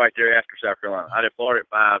Florida right there after South Carolina. I'd have Florida at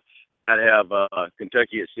 5. I'd have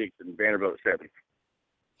Kentucky at 6 and Vanderbilt at 7.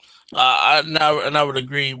 I would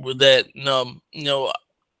agree with that.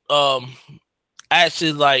 I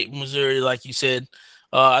actually like Missouri, like you said.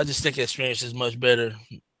 I just think experience is much better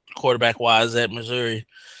quarterback-wise at Missouri.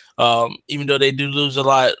 Even though they do lose a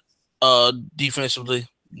lot defensively,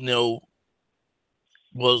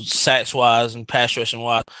 sacks-wise and pass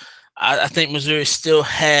rushing-wise, I think Missouri still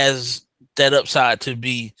has that upside to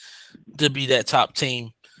be that top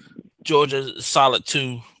team. Georgia's solid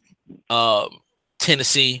too.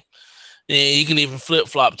 Tennessee, you can even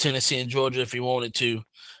flip-flop Tennessee and Georgia if you wanted to.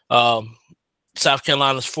 South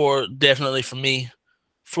Carolina's 4, definitely for me.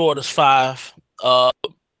 Florida's 5.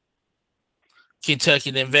 Kentucky,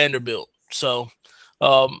 then Vanderbilt. So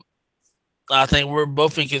I think we're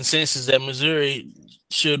both in consensus that Missouri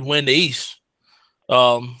should win the East.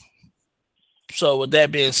 So with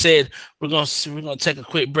that being said, we're gonna take a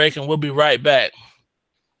quick break and we'll be right back.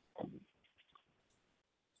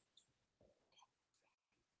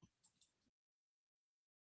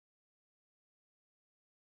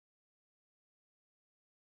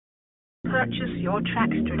 Purchase your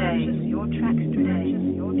tracks today.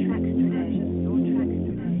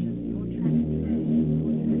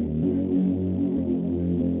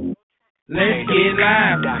 Let's get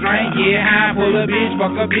live, drink, get high, pull a bitch,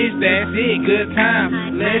 fuck a bitch, that's it, good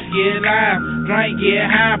time. Let's get live, drink, get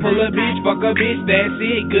high, pull a bitch, fuck a bitch, that's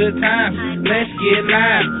it, good time. Let's get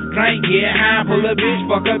live, drink, get high, pull a bitch,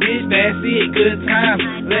 fuck a bitch, that's it, good time.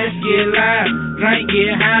 Let's get live, drink,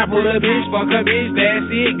 get high, pull a bitch, fuck a bitch, that's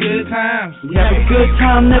it, good times. We have a good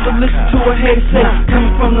time, never listen to a hater say.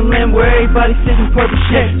 Coming from the land where everybody sitting purple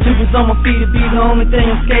shit. Supers on my feet to be the only thing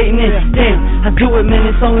I'm skating in. Damn, I do it, man,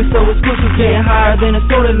 it's only so exclusive. Getting higher than a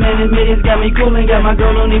soda, man, admittance got me coolin'. Got my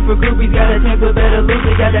girl, no need for groupies. Got that temper, better lose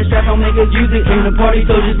it. Got that strap on, niggas use it. Came to party,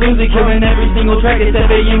 so just lose it. Killing every single track, it's 7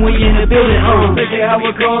 AM, we in the building. Look at how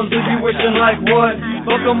it goes, if you wishing like what?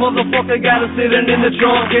 Fuck a motherfucker, got him sitting in the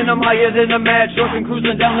trunk, and I'm higher than a match truck and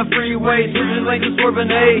cruising down the freeway, switching lanes and swerving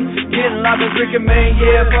A, getting live with Rick and May,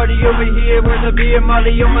 yeah, party over here, where's the beer,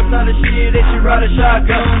 Molly on my side of shit, they should ride a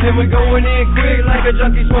shotgun, and we're going in quick like a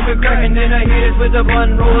junkie smoking crack, and then I hit it with a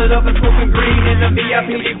blunt, roll it up and smoking green, and the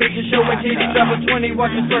VIP bitches showing titties, drop a 20,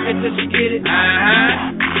 watch her suck it till she get it.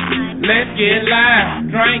 Let's get live,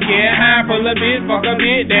 drink, get high, pull a bitch, fuck a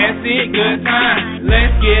bitch, that's it, good time.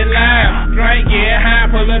 Let's get live, drink, get high,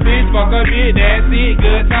 pull a bitch, fuck a bitch, that's it,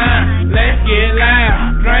 good time. Let's get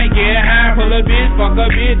live, drink, get high, pull a bitch, fuck a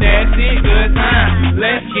bitch, that's it, good time.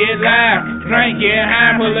 Let's get live, drink, get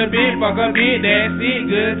high, pull a bitch, fuck a bitch, that's it,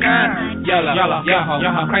 good time. Yalla,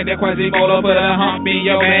 crank that Quasimodo, put a hump in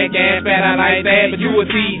your back, ass fat, I like that, but you will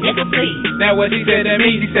see. That's what she said to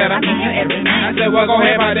me, she said, I'm in here every night. I said, well, go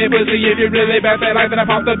ahead, about that pussy. If you really about that life, then I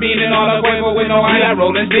pop the bean and all the Quavo with no eye. I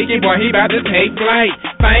rollin' sticky, boy, he about to take flight.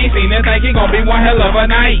 I ain't seen this, think he gon' be one hell of a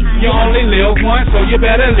night. You only live once, so you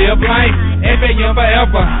better live life. F.A.M.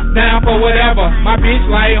 forever, down for whatever. My bitch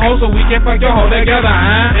like hoe, so we can fuck your hoe together,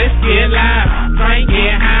 huh? Let's get live, drink,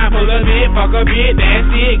 get high, pull a bit, fuck a bit, that's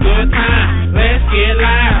it, good time. Let's get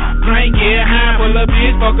live, drink, get high, pull a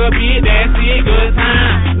bitch, fuck a bit, that's it, good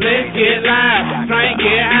time. Let's get live, drink,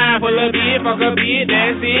 get high, pull a bit, fuck a bit,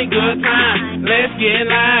 that's it, good time. Let's get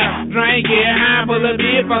live, drink, get high, pull a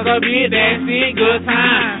bit, fuck a bit, that's it, good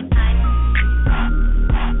time.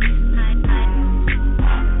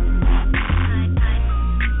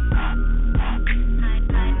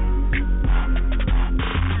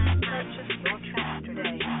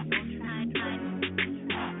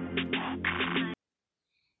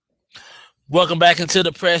 Welcome back into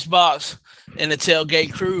the press box and the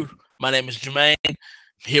tailgate crew. My name is Jermaine. I'm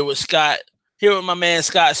here with Scott. Here with my man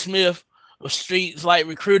Scott Smith of Streets Light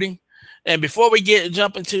Recruiting. And before we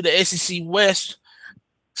jump into the SEC West,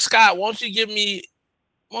 Scott, why don't you give me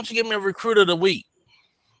a recruit of the week?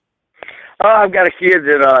 I've got a kid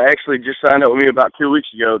that actually just signed up with me about 2 weeks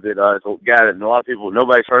ago. That is a guy that a lot of people,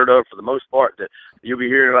 nobody's heard of for the most part. That you'll be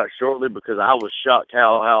hearing about shortly, because I was shocked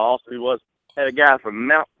how awesome he was. Had a guy from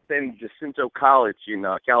Mount San Jacinto College in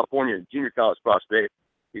California, junior college prospect.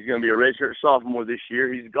 He's going to be a redshirt sophomore this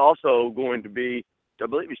year. He's also going to be, I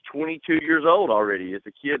believe he's 22 years old already. It's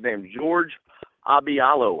a kid named George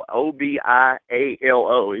Obialo,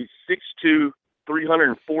 Obialo. He's 6'2",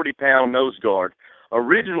 340-pound nose guard,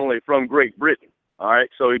 originally from Great Britain. All right,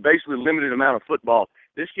 so he basically limited amount of football.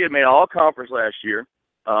 This kid made all conference last year.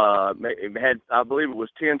 Had, I believe it was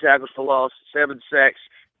 10 tackles for loss, 7 sacks,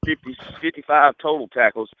 55 total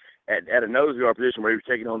tackles at a nose guard position where he was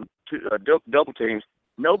taking on double teams.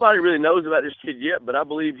 Nobody really knows about this kid yet, but I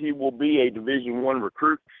believe he will be a Division I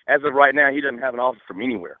recruit. As of right now, he doesn't have an offer from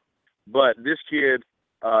anywhere. But this kid,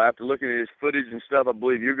 after looking at his footage and stuff, I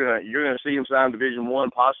believe you're gonna see him sign Division I,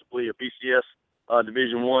 possibly a BCS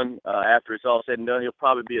Division I. After it's all said and done, he'll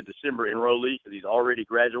probably be a December enrollee because he's already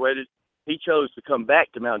graduated. He chose to come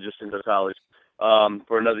back to Mount Jacinto College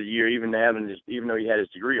for another year, even though he had his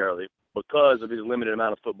degree early, because of his limited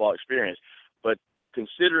amount of football experience. But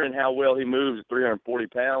considering how well he moves at 340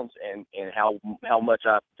 pounds and how much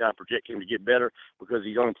I project him to get better, because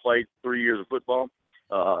he's only played 3 years of football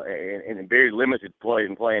and very limited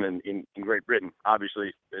playing in Great Britain,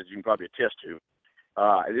 obviously, as you can probably attest to.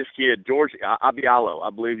 This kid, George Obialo, I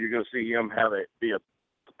believe you're going to see him be a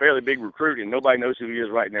fairly big recruit, and nobody knows who he is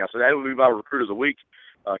right now. So that will be my recruit of the week.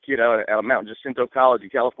 Kid out of Mount Jacinto College in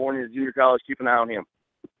California, junior college. Keep an eye on him.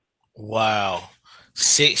 Wow.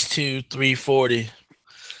 6'2", 340.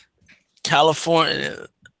 California,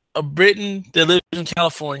 a Briton that lives in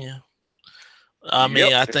California. I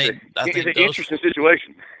mean, I think it's an interesting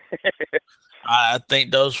situation. I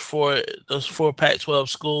think those four Pac-12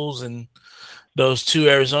 schools and those 2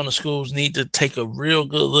 Arizona schools need to take a real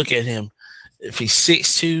good look at him. If he's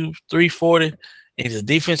 6'2", 340, and he's a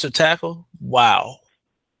defensive tackle, wow.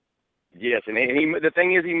 Yes, and the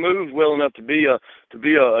thing is, he moves well enough to be a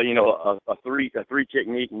three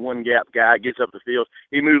technique, 1 gap guy. Gets up the field.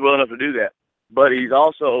 He moves well enough to do that. But he's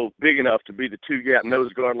also big enough to be the 2 gap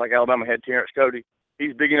nose guard like Alabama had Terrence Cody.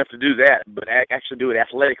 He's big enough to do that, but actually do it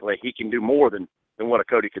athletically. He can do more than what a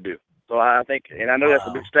Cody could do. So I think, and I know that's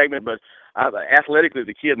a big statement, but athletically,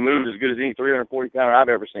 the kid moves as good as any 340-pounder I've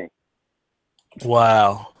ever seen.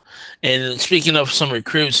 Wow. And speaking of some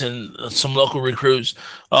recruits and some local recruits,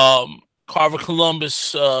 Carver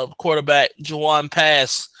Columbus quarterback Jawan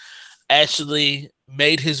Pass actually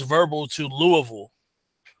made his verbal to Louisville,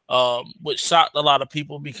 which shocked a lot of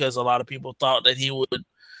people because a lot of people thought that he would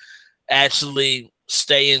actually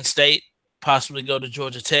stay in state, possibly go to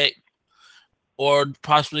Georgia Tech, or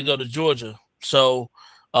possibly go to Georgia. So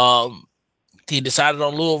he decided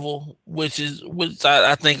on Louisville, which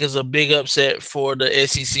I think is a big upset for the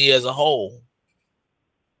SEC as a whole.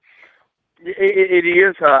 It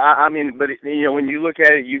is. I mean, but when you look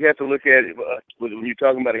at it, you have to look at it when you're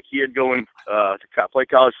talking about a kid going to play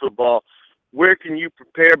college football. Where can you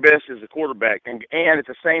prepare best as a quarterback, and at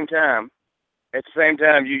the same time,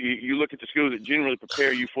 you look at the schools that generally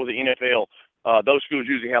prepare you for the NFL. Those schools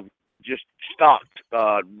usually have just stocked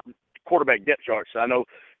quarterback depth charts. I know,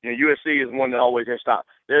 USC is one that always has stocked.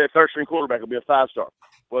 Their third-string quarterback will be a 5-star.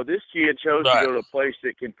 Well, this kid chose to go to a place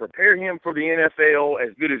that can prepare him for the NFL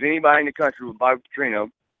as good as anybody in the country with Bobby Petrino,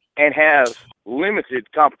 and has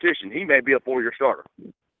limited competition. He may be a 4-year starter.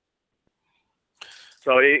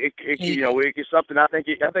 So it's something. I think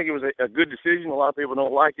it was a good decision. A lot of people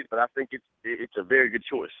don't like it, but I think it's a very good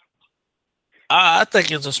choice. I think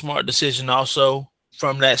it's a smart decision also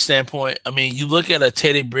from that standpoint. I mean, you look at a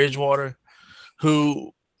Teddy Bridgewater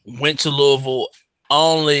who went to Louisville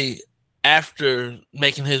only after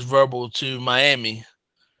making his verbal to Miami.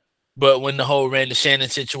 But when the whole Randy Shannon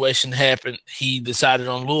situation happened, he decided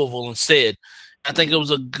on Louisville instead. I think it was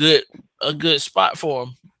a good spot for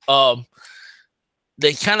him.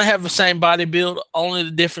 They kind of have the same body build. Only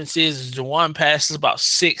the difference is Juwan passes about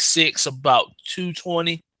 6'6", about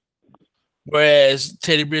 220, whereas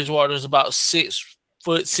Teddy Bridgewater is about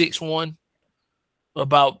 6'6",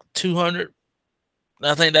 about 200.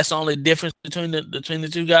 I think that's the only difference between the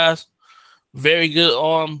two guys. Very good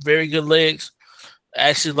arm, very good legs. I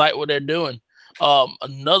actually like what they're doing.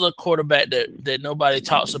 Another quarterback that nobody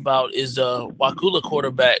talks about is the Wakula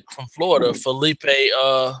quarterback from Florida, Felipe.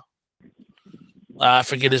 I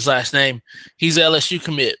forget his last name. He's an LSU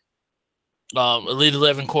commit, Elite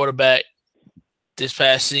 11 quarterback this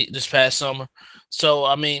past summer. So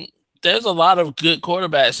I mean, there's a lot of good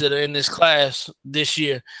quarterbacks that are in this class this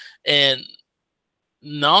year, and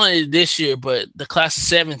not only this year, but the class of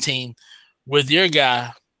 17 with your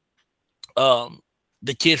guy,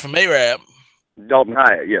 the kid from Arab, Dalton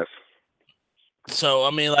Hyatt. Yes. So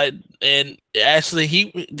I mean, and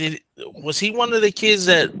actually, was he one of the kids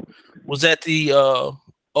that was at the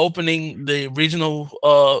opening the regional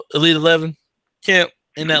Elite 11 camp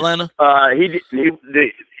in Atlanta?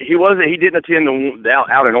 He wasn't. He didn't attend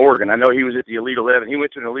out in Oregon. I know he was at the Elite 11. He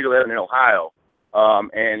went to an Elite 11 in Ohio.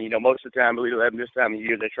 And most of the time, Elite 11 this time of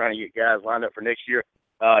year, they're trying to get guys lined up for next year.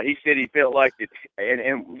 He said he felt like it,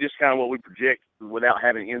 and just kind of what we project without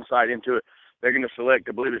having insight into it. They're going to select,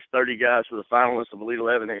 I believe it's 30 guys for the finalists of Elite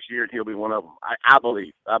 11 next year, and he'll be one of them. I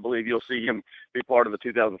believe you'll see him be part of the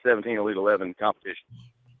 2017 Elite 11 competition.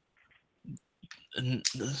 And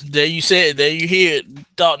there you hear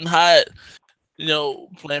it. Dalton Hyatt,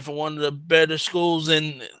 playing for one of the better schools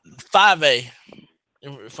in 5A,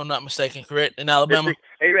 if I'm not mistaken, correct, in Alabama.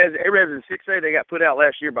 A-Res in 6A, they got put out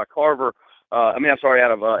last year by Carver. They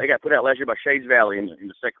got put out last year by Shades Valley in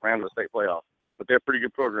the second round of the state playoff. But they're a pretty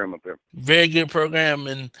good program up there. Very good program,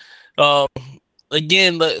 and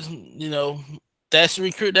again,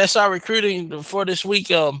 that's our recruiting for this week.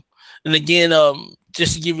 And again,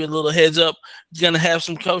 just to give you a little heads up, you're gonna have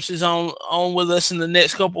some coaches on with us in the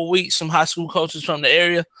next couple of weeks. Some high school coaches from the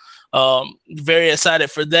area. Very excited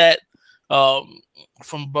for that.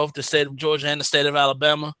 From both the state of Georgia and the state of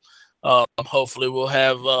Alabama. Hopefully, we'll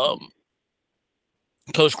have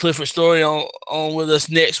Coach Clifford Story on with us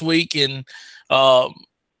next week, and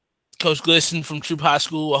Coach Glisson from Troop High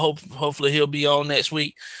School. Hopefully he'll be on next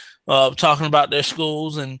week talking about their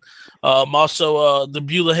schools, and also the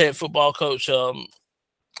Beulah head football coach.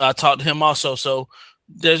 I talked to him also. So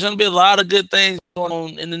there's going to be a lot of good things going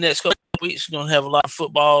on in the next couple of weeks. We're going to have a lot of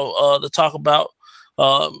football to talk about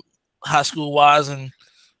high school wise, and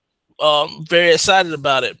very excited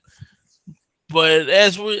about it. But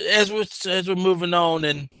as we're moving on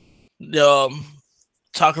and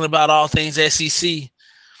talking about all things SEC,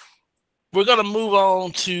 we're going to move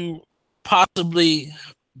on to possibly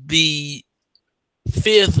the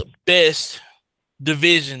 5th best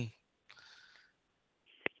division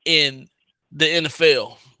in the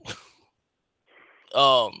NFL.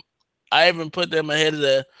 I even put them ahead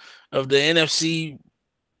of the NFC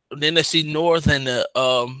North and the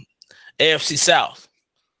AFC South.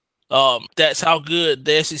 That's how good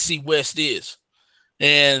the SEC West is.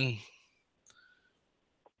 And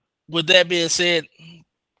with that being said,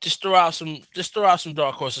 just throw out some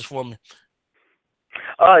dark horses for me.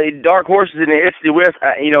 Dark horses in the SEC West.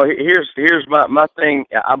 Here's my thing.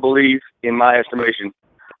 I believe, in my estimation,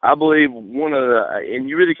 one of the and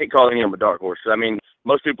you really can't call any of them a dark horse. I mean,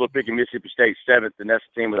 most people are picking Mississippi State 7th, and that's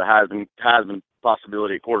the team with a Heisman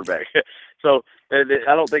possibility at quarterback. So I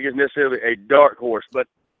don't think it's necessarily a dark horse, but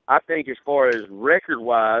I think as far as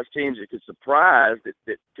record-wise, teams that could surprise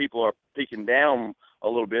that people are peeking down a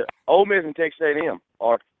little bit, Ole Miss and Texas A&M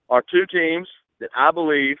are two teams that I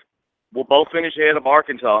believe will both finish ahead of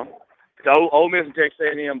Arkansas. So Ole Miss and Texas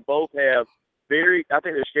A&M both have I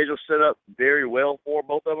think their schedule's set up very well for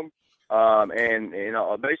both of them. And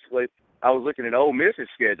basically, I was looking at Ole Miss's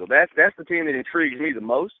schedule. That's the team that intrigues me the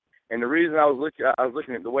most. And the reason I was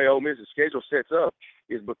looking at the way Ole Miss's schedule sets up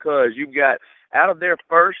is because you've got out of their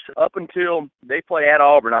first up until they play at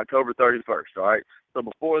Auburn October 31st. All right. So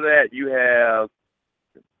before that, you have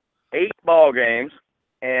 8 ball games,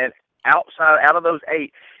 and out of those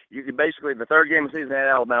 8, you could basically the third game of the season at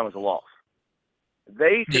Alabama is a loss.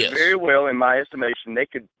 They could very well, in my estimation,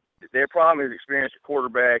 their problem is experience at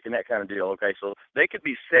quarterback and that kind of deal. Okay, so they could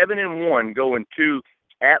be 7-1 going to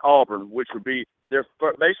at Auburn, which would be their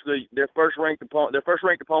first ranked opponent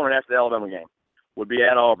after the Alabama game would be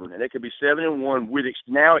at Auburn, and they could be 7-1 with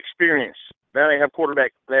now experience. Now they have a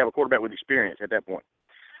quarterback with experience at that point.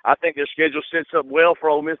 I think their schedule sets up well for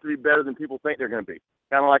Ole Miss to be better than people think they're going to be.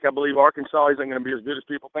 Kind of like I believe Arkansas isn't going to be as good as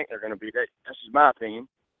people think they're going to be. That's just my opinion.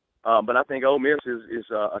 But I think Ole Miss is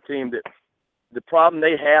a team that the problem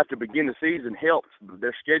they have to begin the season helps.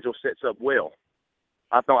 Their schedule sets up well.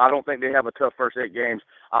 I don't think they have a tough first 8 games.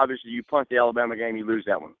 Obviously, you punt the Alabama game, you lose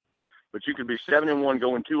that one. But you could be 7-1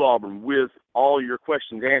 going to Auburn with all your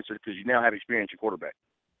questions answered because you now have experience at quarterback.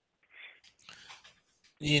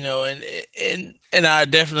 And I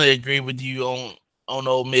definitely agree with you on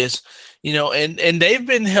Ole Miss. And they've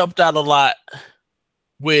been helped out a lot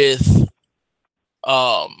with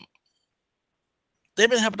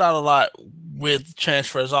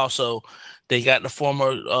transfers also. They got the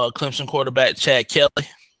former Clemson quarterback Chad Kelly.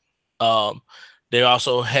 They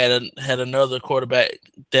also had another quarterback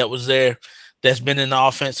that was there that's been in the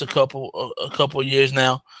offense a couple years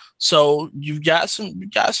now. So you've got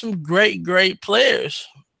some great players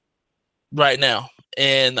right now,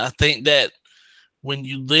 and I think that when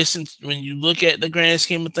you look at the grand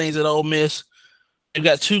scheme of things at Ole Miss, they've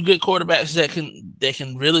got 2 good quarterbacks that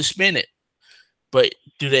can really spin it. But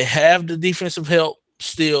do they have the defensive help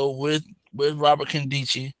still with Robert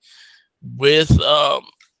Kondichi, with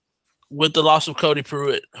the loss of Cody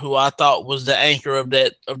Pruitt, who I thought was the anchor of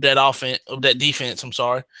that defense? I'm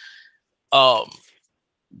sorry.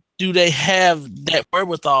 Do they have that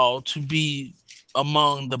wherewithal to be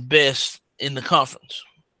among the best in the conference?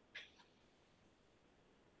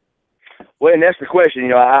 Well, and that's the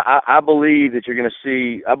question. I believe that you're going to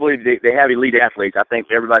see. I believe they have elite athletes. I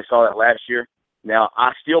think everybody saw that last year. Now,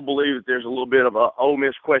 I still believe that there's a little bit of a Ole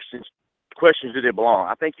Miss questions. Do they belong?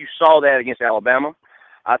 I think you saw that against Alabama.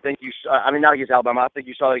 Not against Alabama. I think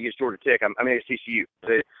you saw that against Georgia Tech. Against TCU.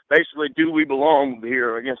 Basically, do we belong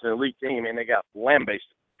here against an elite team? And they got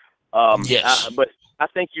lambasted. Yes. But I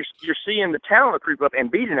think you're seeing the talent creep up and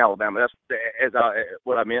beating Alabama. That's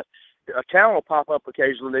what I meant. A talent will pop up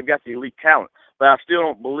occasionally. They've got the elite talent, but I still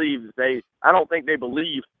don't believe I don't think they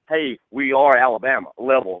believe, hey, we are Alabama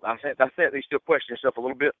level. I said they still question themselves a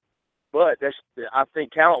little bit, but I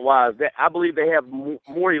think talent-wise, I believe they have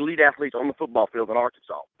more elite athletes on the football field than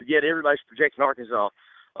Arkansas. But yet everybody's projecting Arkansas.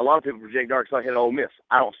 A lot of people project Arkansas ahead of Ole Miss.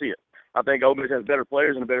 I don't see it. I think Ole Miss has better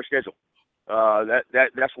players and a better schedule.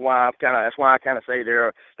 That's why I kind of say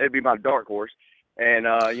they'd be my dark horse. And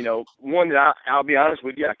one that I'll be honest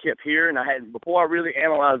with you, I kept hearing. Before I really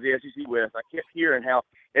analyzed the SEC West, I kept hearing how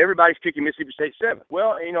everybody's picking Mississippi State 7.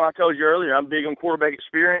 Well, I told you earlier I'm big on quarterback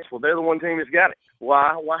experience. Well, they're the one team that's got it.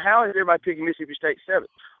 Why? How is everybody picking Mississippi State 7?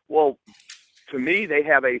 Well, to me, they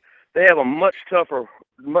have a much tougher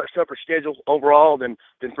schedule overall than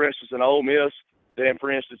for instance an Ole Miss. Than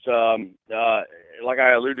for instance, like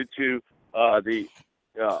I alluded to,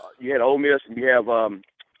 you had Ole Miss and you have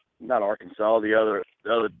not Arkansas. The other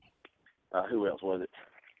who else was it?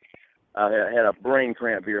 I had a brain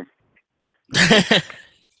cramp here.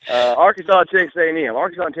 Arkansas, Texas A&M.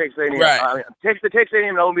 Right. Texas A&M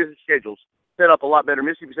and Ole Miss schedules set up a lot better.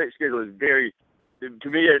 Mississippi State schedule is to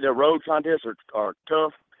me, their road contests are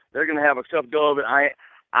tough. They're going to have a tough go of it.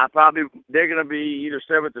 They're going to be either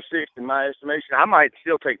 7th or 6th in my estimation. I might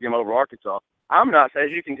still take them over Arkansas. I'm not,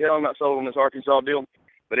 as you can tell, I'm not sold on this Arkansas deal,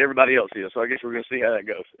 but everybody else is. So I guess we're going to see how that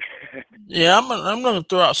goes. Yeah, I'm going to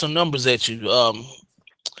throw out some numbers at you.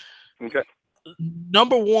 Okay.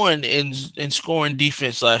 Number 1 in scoring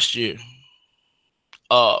defense last year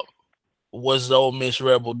was the Ole Miss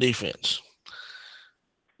Rebel defense.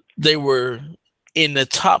 They were in the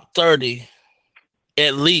top 30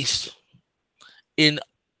 at least in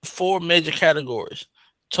 4 major categories.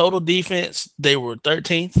 Total defense, they were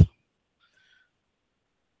 13th.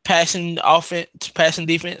 Passing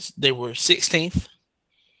defense, they were 16th.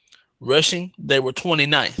 Rushing, they were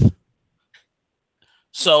 29th.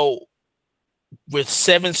 So with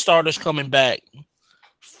 7 starters coming back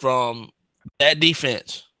from that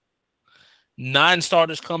defense, 9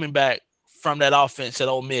 starters coming back from that offense at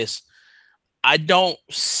Ole Miss, I don't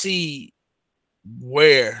see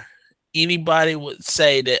where anybody would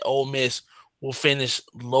say that Ole Miss will finish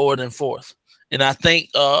lower than 4th. And I think,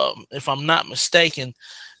 if I'm not mistaken,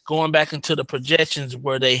 going back into the projections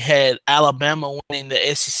where they had Alabama winning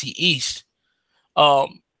the SEC East,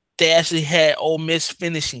 they actually had Ole Miss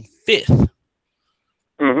finishing 5th.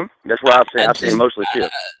 That's what I've seen mostly 5th.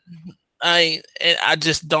 I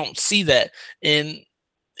just don't see that. And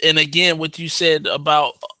again, what you said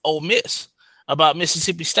about Ole Miss, about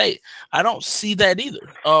Mississippi State, I don't see that either.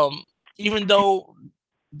 Even though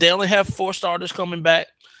they only have 4 starters coming back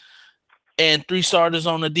and 3 starters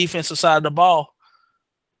on the defensive side of the ball,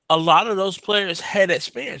 a lot of those players had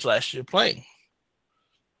experience last year playing.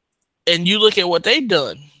 And you look at what they've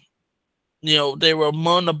done. You know, they were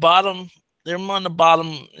among the bottom. They're among the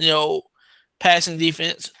bottom, passing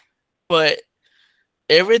defense. But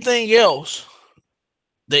everything else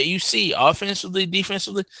that you see, offensively,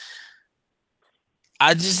 defensively,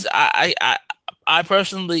 I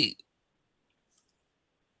personally,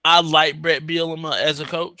 I like Brett Bielema as a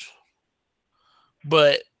coach,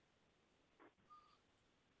 but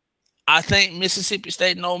I think Mississippi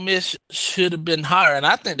State and Ole Miss should have been higher, and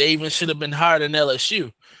I think they even should have been higher than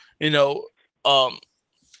LSU.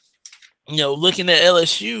 Looking at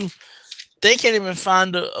LSU, they can't even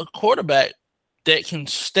find a quarterback that can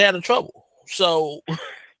stay out of trouble. So,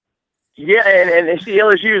 yeah, and see,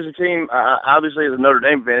 LSU is a team. Obviously, as a Notre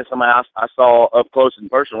Dame fan, somebody I saw up close and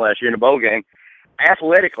personal last year in a bowl game.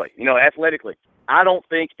 Athletically, I don't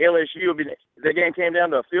think LSU. The game came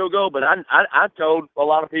down to a field goal, but I told a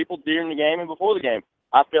lot of people during the game and before the game,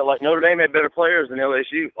 I felt like Notre Dame had better players than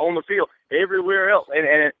LSU on the field. Everywhere else,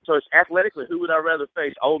 and so it's athletically, who would I rather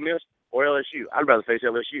face, Ole Miss or LSU? I'd rather face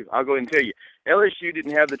LSU. I'll go ahead and tell you, LSU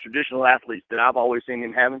didn't have the traditional athletes that I've always seen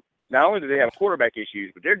them having. Not only do they have quarterback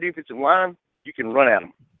issues, but their defensive line, you can run at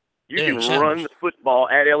them. You can run the football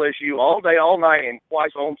at LSU all day, all night, and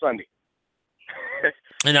twice on Sunday.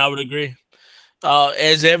 And I would agree.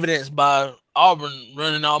 As evidenced by Auburn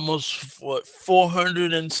running almost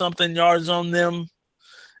 400 and something yards on them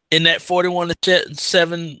in that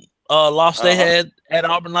 41-7 loss they had at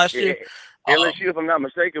Auburn last year. LSU, if I'm not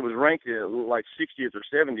mistaken, was ranked like 60th or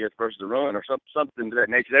 70th versus the run or something to that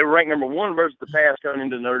nature. They were ranked number 1 versus the pass coming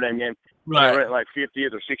into the Notre Dame game. Right. They were ranked like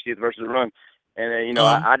 50th or 60th versus the run. And,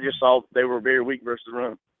 I just saw they were very weak versus the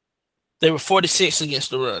run. They were 46 against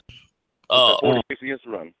the run. 46 against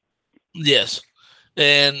the run. Yes.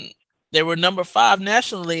 And they were number 5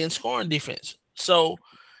 nationally in scoring defense. So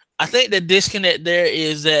I think the disconnect there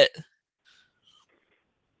is that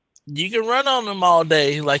you can run on them all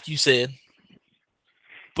day, like you said.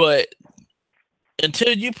 But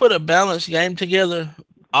until you put a balanced game together,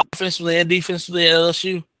 offensively and defensively at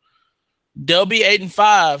LSU, they'll be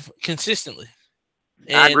 8-5 consistently.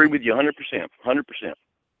 And, I agree with you 100%. 100%.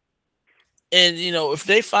 And, if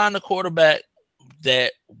they find a quarterback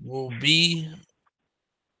that will be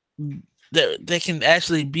that they can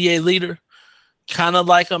actually be a leader, kind of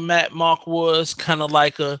like a Matt Mock was, kind of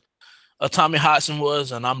like a Tommy Hodson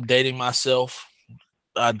was, and I'm dating myself.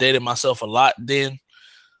 I dated myself a lot then.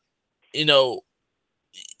 To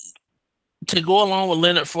go along with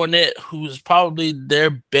Leonard Fournette, who is probably their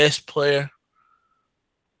best player,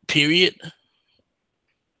 period.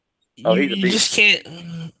 He's a beast. You just can't.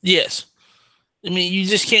 Yes. I mean, you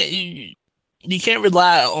just can't. You can't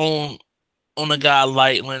rely on a guy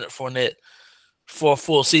like Leonard Fournette for a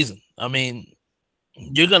full season. I mean,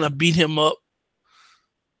 you're gonna beat him up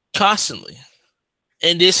constantly,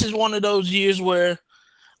 and this is one of those years where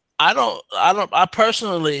I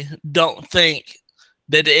personally don't think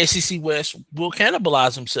that the SEC West will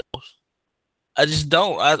cannibalize themselves. I just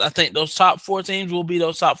don't. I think those top 4 teams will be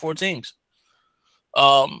those top 4 teams.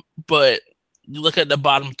 But you look at the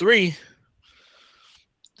bottom 3.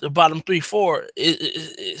 The bottom 3-4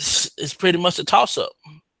 is pretty much a toss-up.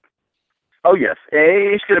 Oh yes,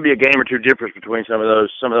 it's going to be a game or two difference between some of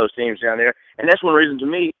those teams down there, and that's one reason to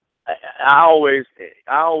me. I always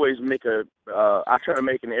make I try to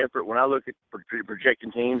make an effort when I look at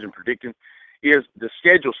projecting teams and predicting is the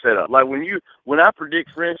schedule set up. Like when I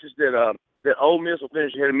predict, for instance, that Ole Miss will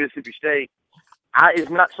finish ahead of Mississippi State, it's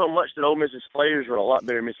not so much that Ole Miss's players are a lot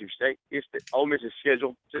better than Mississippi State. It's that Ole Miss's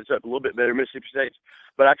schedule sets up a little bit better than Mississippi State's.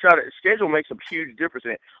 But schedule makes a huge difference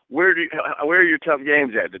in it. Where are your tough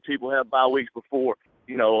games at? Do people have bye weeks before?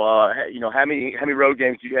 how many road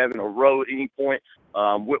games do you have in a row at any point?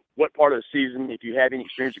 What part of the season, if you have any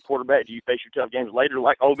experience at quarterback, do you face your tough games later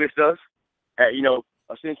like Ole Miss does?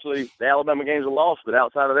 Essentially the Alabama games are lost, but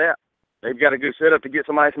outside of that, they've got a good setup to get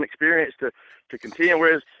somebody some experience to continue.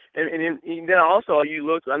 Whereas, and then also you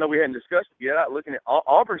look, I know we hadn't discussed it yet, looking at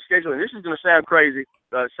Auburn's schedule, and this is going to sound crazy.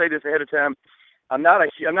 Say this ahead of time. I'm not an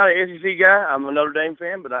SEC guy. I'm a Notre Dame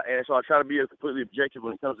fan, and so I try to be completely objective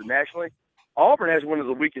when it comes to nationally. Auburn has one of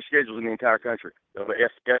the weakest schedules in the entire country of an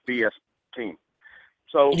FBS team.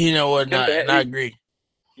 So you know what? I agree.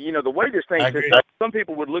 The way this thing sits up, some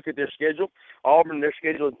people would look at their schedule. Auburn, their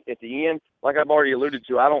schedule at the end, like I've already alluded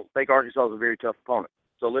to, I don't think Arkansas is a very tough opponent.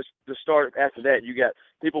 So let's just start after that. You got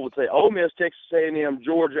people would say Ole Miss, Texas A&M,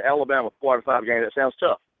 Georgia, Alabama, 4 out of 5 games. That sounds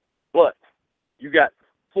tough, but you got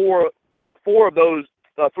three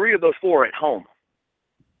of those 4 at home.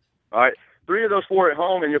 All right, 3 of those 4 at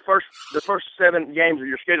home, and the first 7 games of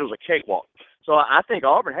your schedule is a cakewalk. So I think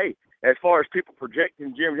Auburn, hey, as far as people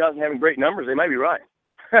projecting Jermaine Houston having great numbers, they may be right.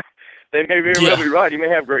 They may very well be right. He may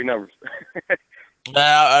have great numbers. And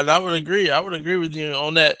I would agree. I would agree with you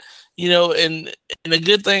on that. And the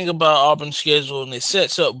good thing about Auburn's schedule, and it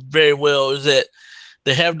sets up very well, is that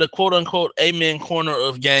they have the quote-unquote amen corner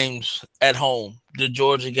of games at home, the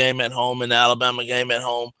Georgia game at home and the Alabama game at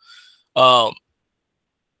home. And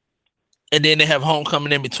then they have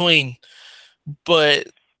homecoming in between. But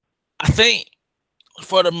I think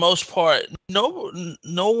for the most part, no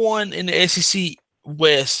one in the SEC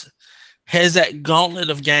West has that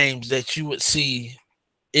gauntlet of games that you would see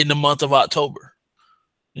in the month of October.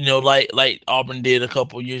 Like Auburn did a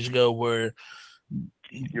couple years ago, where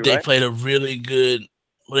they played a really good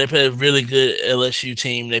LSU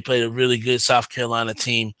team. They played a really good South Carolina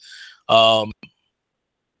team.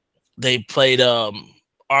 They played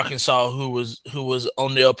Arkansas, who was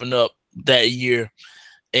on the up and up that year,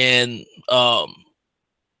 and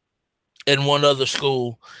one other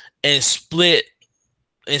school, and split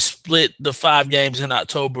the 5 games in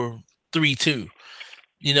October 3-2.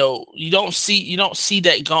 You don't see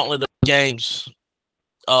that gauntlet of games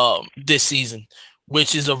this season,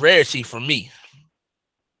 which is a rarity for me.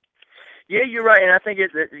 Yeah, you're right, and I think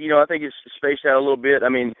it's spaced out a little bit.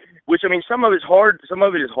 Some of it's hard. Some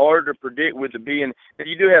of it is hard to predict with it being.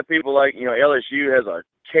 You do have people like LSU has a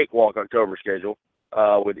cakewalk October schedule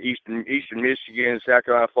with Eastern Michigan, South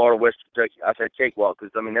Carolina, Florida, West Kentucky. I said cakewalk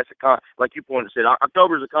because that's like you pointed said.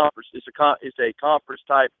 October is a conference. It's a conference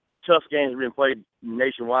type tough games being played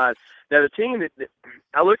nationwide. Now the team that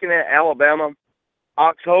I'm looking at, Alabama,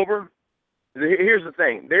 October. Here's the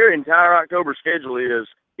thing: their entire October schedule is.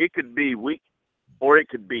 It could be weak or it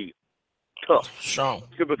could be tough. Strong.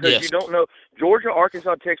 Because you don't know. Georgia,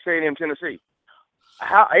 Arkansas, Texas A&M, Tennessee.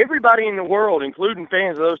 Everybody in the world, including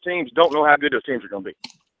fans of those teams, don't know how good those teams are going to be.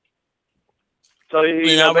 So,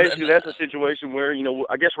 basically that's a situation where,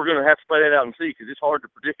 I guess we're going to have to play that out and see because it's hard to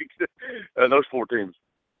predict those 4 teams.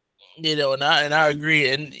 And I agree.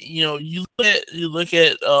 And, you look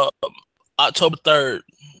at October 3rd,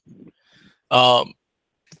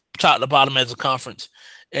 top to bottom as a conference.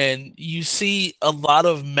 And you see a lot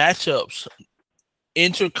of matchups,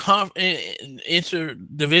 interdivisional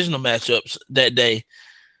matchups that day.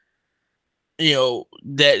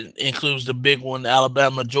 That includes the big one,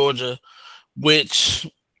 Alabama, Georgia, which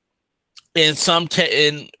on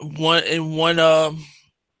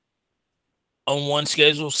one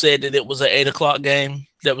schedule said that it was an 8:00 game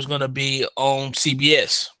that was going to be on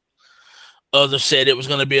CBS. Others said it was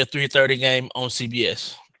going to be a 3:30 game on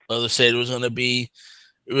CBS. Others said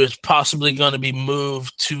it was possibly going to be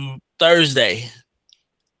moved to Thursday.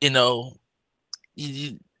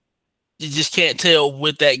 You just can't tell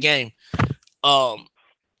with that game. I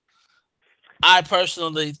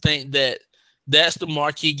personally think that that's the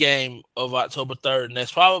marquee game of October 3rd, and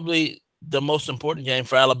that's probably the most important game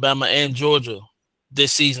for Alabama and Georgia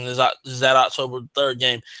this season is that October 3rd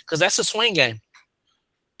game, because that's a swing game.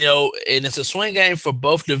 And it's a swing game for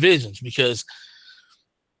both divisions because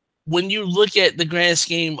when you look at the grand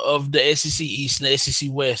scheme of the SEC East and the SEC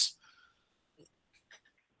West,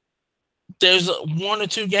 there's 1 or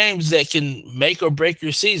 2 games that can make or break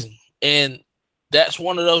your season, and that's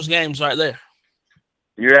one of those games right there.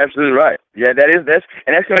 You're absolutely right. Yeah, that's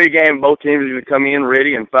going to be a game both teams are going to come in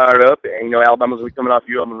ready and fired up. And, Alabama's going to be coming off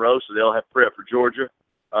UL Monroe, so they'll have prep for Georgia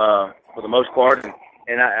for the most part.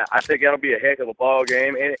 And I think that'll be a heck of a ball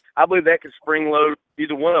game. And I believe that could spring load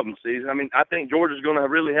either one of them season. I think Georgia's going to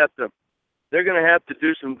really have to – they're going to have to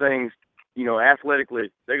do some things,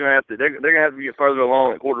 athletically. They're going to have to get further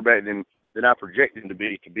along at quarterback than I projected them to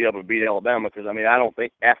be able to beat Alabama because, I don't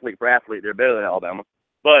think athlete for athlete they're better than Alabama.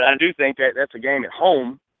 But I do think that that's a game at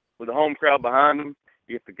home with a home crowd behind them.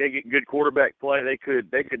 If they get good quarterback play, they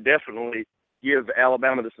could definitely give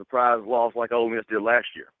Alabama the surprise loss like Ole Miss did last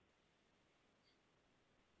year.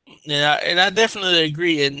 Yeah, and I definitely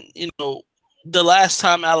agree. And the last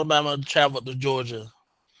time Alabama traveled to Georgia,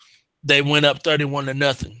 they went up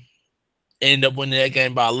 31-0, ended up winning that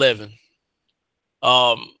game by 11.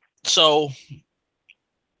 So,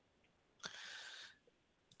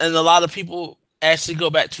 and a lot of people actually go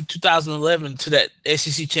back to 2011 to that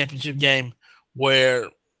SEC championship game where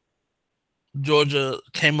Georgia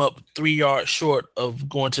came up 3 yards short of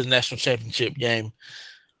going to the national championship game,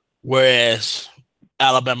 whereas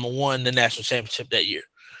Alabama won the national championship that year.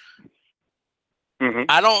 Mm-hmm.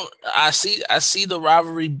 I see the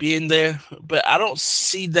rivalry being there, but I don't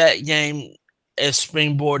see that game as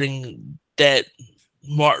springboarding that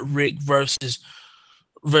Mark Richt versus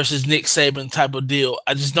Nick Saban type of deal.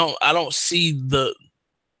 I don't see the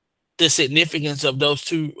significance of those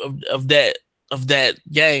two of that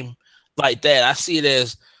game like that. I see it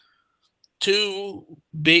as two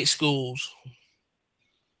big schools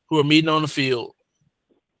who are meeting on the field,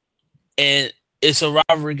 and it's a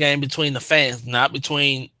rivalry game between the fans, not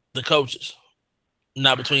between the coaches,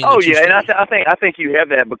 not between. Oh yeah, and I think you have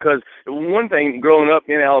that because one thing growing up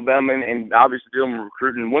in Alabama and obviously dealing with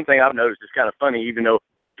recruiting, one thing I've noticed is kind of funny. Even though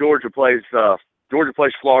Georgia plays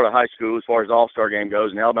Florida high school as far as the All-Star game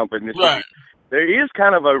goes, and Alabama plays Mississippi, right. There is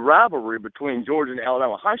kind of a rivalry between Georgia and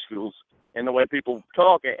Alabama high schools and the way people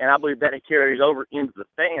talk, and I believe that it carries over into the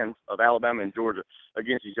fans of Alabama and Georgia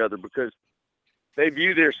against each other because they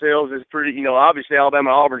view themselves as pretty, obviously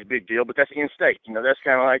Alabama and Auburn's a big deal, but that's in-state. That's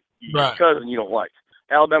kind of like your cousin you don't like.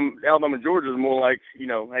 Alabama and Georgia is more like,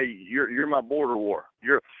 hey, you're my border war.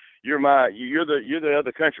 You're the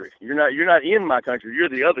other country. You're not in my country. You're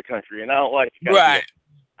the other country, and I don't like it. Right.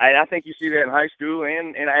 I think you see that in high school,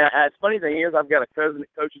 and the funny thing is, I've got a cousin that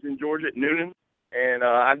coaches in Georgia at Noonan, and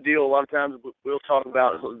I deal a lot of times. We'll talk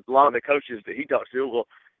about a lot of the coaches that he talks to. Well,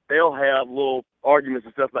 they'll have little arguments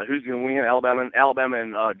and stuff about who's going to win Alabama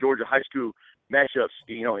and Georgia high school matchups,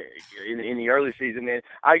 in the early season. And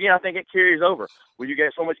again, I think it carries over. When you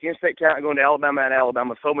get so much in-state talent going to Alabama and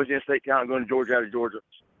Alabama, so much in-state talent going to Georgia out of Georgia,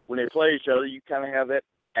 when they play each other, you kind of have that.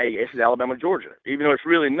 Hey, this is Alabama, Georgia. Even though it's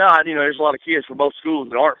really not, there's a lot of kids from both schools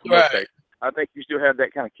that aren't from that state. I think you still have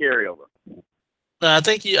that kind of carryover. I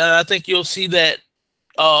think you'll see that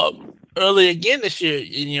early again this year.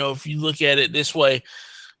 If you look at it this way,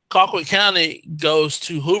 Colquitt County goes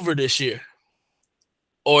to Hoover this year,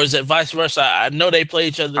 or is it vice versa? I know they play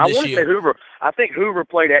each other this year. I want to say Hoover. I think Hoover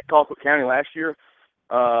played at Colquitt County last year.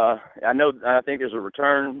 I think there's a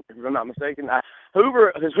return, if I'm not mistaken.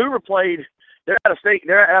 Hoover played. They're out of state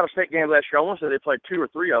game last year. I want to say they played 2 or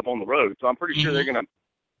 3 of them on the road. So I'm pretty sure they're gonna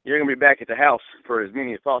be back at the house for as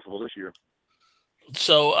many as possible this year.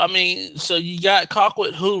 So so you got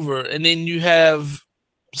Colquitt, Hoover, and then you have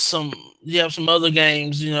some other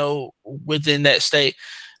games, within that state.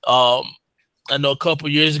 I know a couple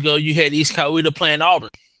years ago you had East Coweta playing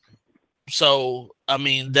Auburn. So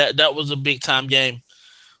that was a big time game.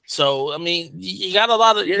 So you got a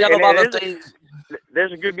lot of things.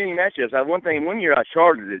 There's a good many matchups. One year I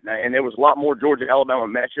charted it, and there was a lot more Georgia-Alabama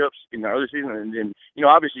matchups in the early season. And then,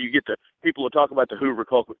 obviously you get the people who talk about the Hoover,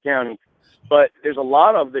 Colquitt County, but there's a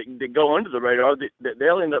lot of that go under the radar that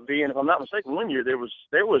they'll end up being. If I'm not mistaken, one year there was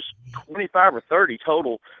 25 or 30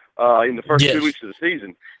 total in the first 2 weeks of the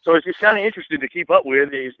season. So it's kind of interesting to keep up with.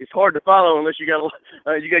 It's hard to follow unless you got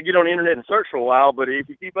to get on the internet and search for a while. But if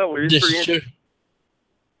you keep up with it, it's pretty interesting.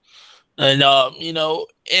 And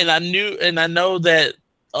and I know that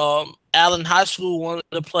Allen High School wanted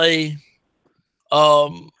to play.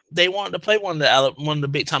 They wanted to play one of the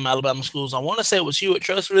big time Alabama schools. I want to say it was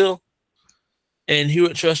Hewitt-Trussville, and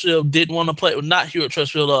Hewitt-Trussville didn't want to play. Not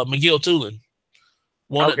Hewitt-Trussville, McGill-Tulane.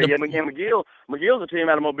 McGill's a team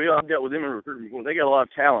out of Mobile. I've dealt with them in recruiting before. They got a lot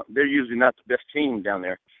of talent. They're usually not the best team down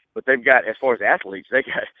there, but they've got, as far as athletes, they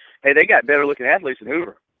got better looking athletes than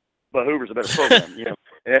Hoover. But Hoover's a better program,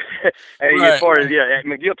 As far as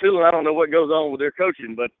McGill-Tulane, I don't know what goes on with their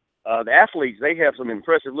coaching, but the athletes, they have some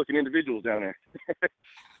impressive looking individuals down there.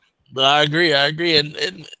 I agree, and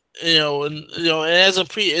as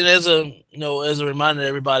a reminder to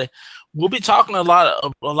everybody, we'll be talking a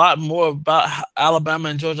lot more about Alabama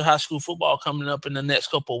and Georgia high school football coming up in the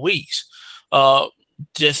next couple of weeks.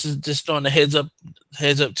 Just throwing the heads up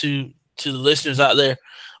to the listeners out there.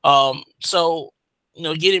 So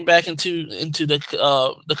getting back into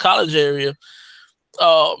the college area,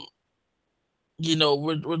 we're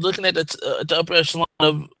looking at the upper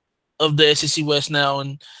echelon of the SEC West now,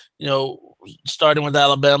 and starting with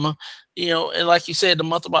Alabama. And like you said, the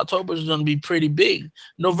month of October is going to be pretty big.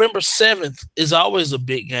 November 7th is always a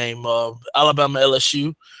big game. Alabama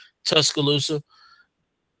LSU, Tuscaloosa.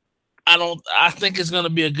 I think it's going to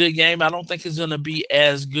be a good game. I don't think it's going to be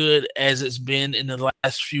as good as it's been in the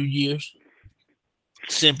last few years,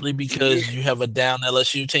 simply because you have a down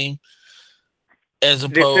LSU team as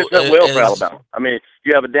opposed. It sets up well for Alabama. I mean,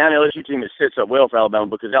 you have a down LSU team that sets up well for Alabama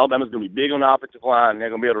because Alabama's going to be big on the offensive line and they're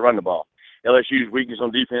going to be able to run the ball. LSU's weakness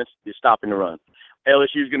on defense is stopping the run.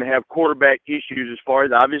 LSU's going to have quarterback issues as far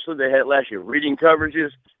as obviously they had last year, reading coverages,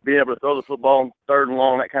 being able to throw the football on third and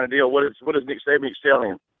long, that kind of deal. What does Nick Saban excel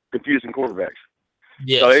in? Confusing quarterbacks.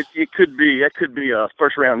 Yes. So it could be a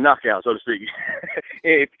first round knockout, so to speak.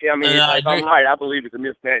 if I'm right, I believe it's a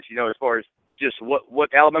mismatch. As far as just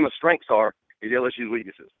what Alabama's strengths are is LSU's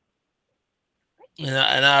weaknesses.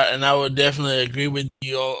 And I would definitely agree with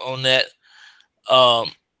you on that.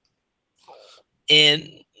 And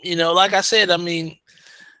like I said, I mean,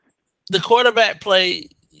 the quarterback play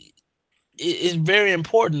is very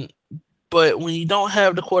important. But when you don't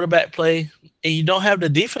have the quarterback play and you don't have the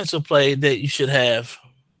defensive play that you should have,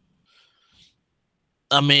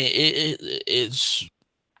 I mean, it's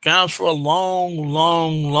grounds for a long,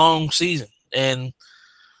 long, long season. And,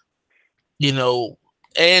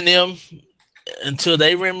 A&M, until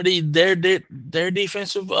they remedy their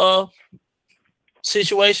defensive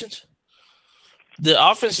situations, the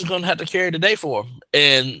offense is going to have to carry the day for them.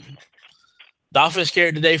 And the offense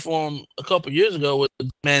carried the day for them a couple years ago with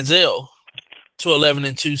Manziel to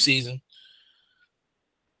 11-2 season.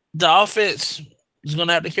 The offense is going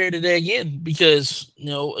to have to carry the day again because,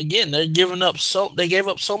 again, they gave up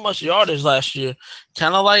so much yardage last year,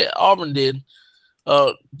 kind of like Auburn did,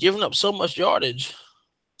 giving up so much yardage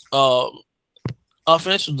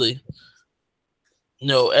offensively.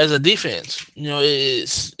 As a defense,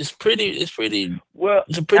 it's pretty well.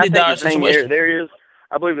 It's a pretty dire situation.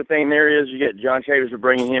 I believe the thing there is you get John Chambers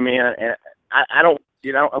bringing him in, and I don't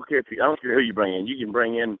care who you bring in. You can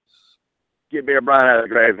bring in, get Bear Bryant out of the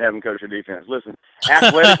grave and have him coach the defense. Listen,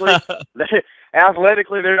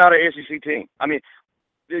 athletically, they're not an SEC team. I mean,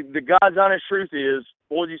 the God's honest truth is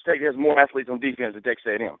Boise State has more athletes on defense than Texas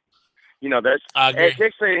A&M.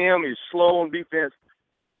 Texas A&M is slow on defense.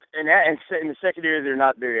 And in the secondary, they're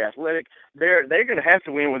not very athletic. They're going to have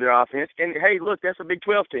to win with their offense. And, hey, look, that's a Big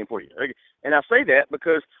 12 team for you. And I say that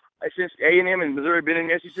because since A&M and Missouri have been in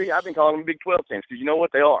the SEC, I've been calling them Big 12 teams because you know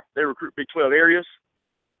what they are. They recruit Big 12 areas.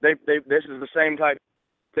 This is the same type.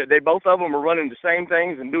 They both of them are running the same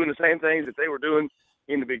things and doing the same things that they were doing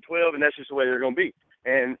in the Big 12, and that's just the way they're going to be.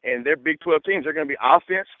 And their Big 12 teams are going to be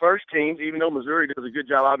offense first teams, even though Missouri does a good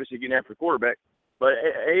job, obviously, getting after the quarterback. But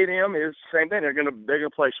A&M is the same thing. They're gonna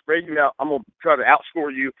play spread you out. I'm gonna try to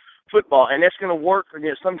outscore you football, and that's gonna work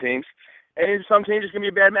against some teams. And some teams it's gonna be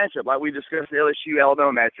a bad matchup, like we discussed the LSU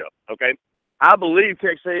Alabama matchup. Okay, I believe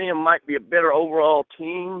Texas A&M might be a better overall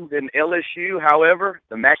team than LSU. However,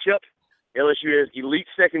 the matchup, LSU has elite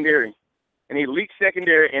secondary, and the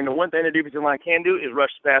one thing the defensive line can do is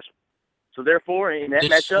rush the passer. So therefore, in that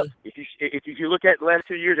matchup, if you look at the last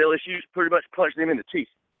 2 years, LSU's pretty much punched them in the teeth.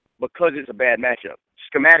 Because it's a bad matchup.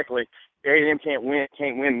 Schematically, A&M can't win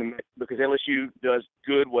because LSU does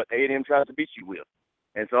good what A&M tries to beat you with.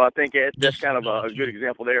 And so I think that's kind of a good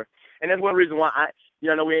example there. And that's one reason why I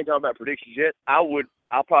know we ain't talking about predictions yet. I'll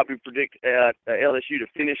probably predict LSU to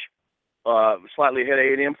finish slightly ahead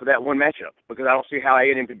of A&M for that one matchup because I don't see how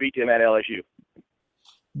A&M can beat them at LSU.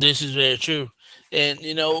 This is very true. And,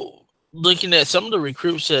 looking at some of the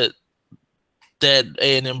recruits that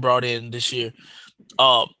A&M brought in this year,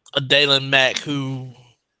 a Dalen Mack, who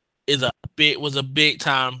was a big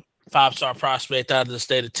time 5-star prospect out of the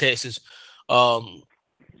state of Texas, out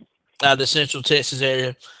of the Central Texas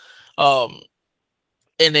area. And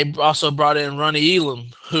they also brought in Ronnie Elam,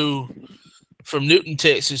 who from Newton,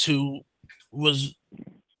 Texas, who was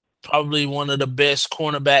probably one of the best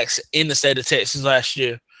cornerbacks in the state of Texas last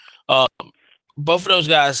year. Both of those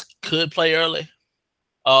guys could play early,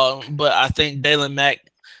 but I think Dalen Mack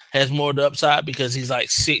has more the upside because he's like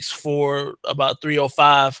 6'4", about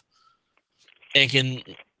 305, and can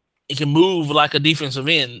move like a defensive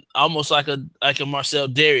end, almost like a Marcel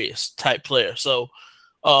Darius type player. So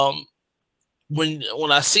when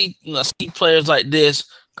I see players like this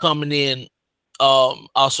coming in,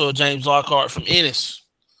 also James Lockhart from Ennis,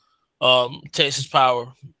 Texas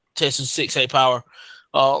Power, Texas 6A Power,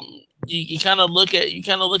 you kind of look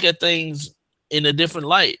at things in a different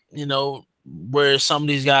light, where some of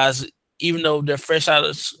these guys, even though they're fresh out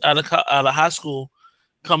of high school,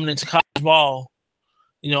 coming into college ball,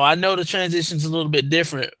 I know the transition's a little bit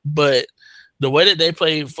different, but the way that they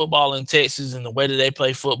play football in Texas and the way that they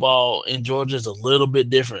play football in Georgia is a little bit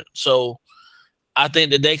different. So I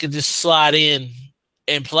think that they could just slide in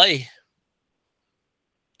and play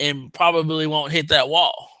and probably won't hit that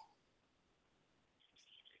wall.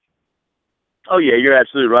 Oh yeah, you're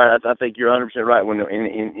absolutely right. I think you're 100% right when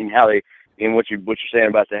in how they in what you're saying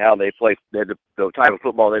about how they play, the type of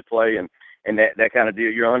football they play, and that kind of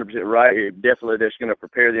deal. You're 100% right. Definitely, that's going to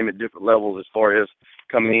prepare them at different levels as far as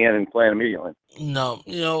coming in and playing immediately. No,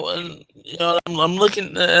 I'm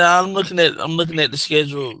looking at the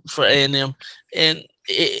schedule for A&M, and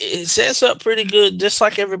it sets up pretty good, just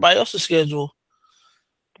like everybody else's schedule.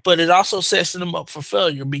 But it also sets them up for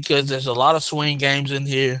failure because there's a lot of swing games in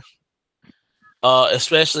here,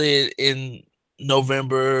 especially in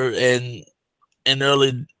November and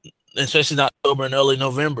early, especially in October and early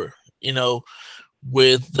November.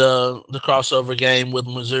 With the crossover game with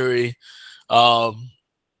Missouri,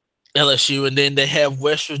 LSU, and then they have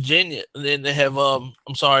West Virginia, and then they have the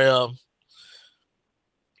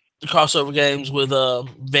crossover games with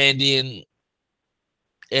Vandy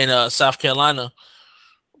and South Carolina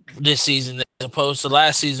this season, as opposed to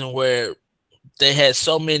last season where they had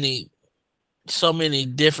so many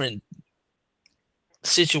different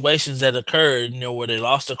situations that occurred, where they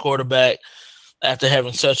lost a quarterback after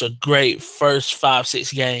having such a great first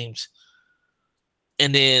 5-6 games,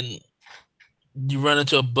 and then you run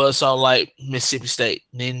into a buzzsaw like Mississippi State,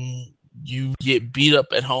 and then you get beat up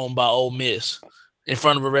at home by Ole Miss in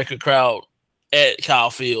front of a record crowd at Kyle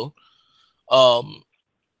Field.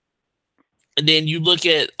 And then you look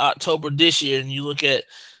at October this year, and you look at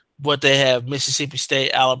what they have: Mississippi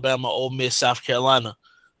State, Alabama, Ole Miss, South Carolina.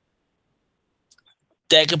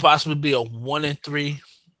 That could possibly be a 1-3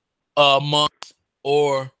 month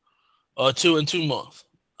or a 2-2 month.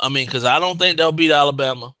 I mean, because I don't think they'll beat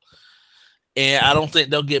Alabama, and I don't think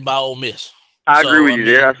they'll get by Ole Miss. I agree with you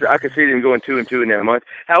there. I can see them going 2-2 in that month.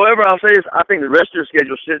 However, I'll say this: I think the rest of their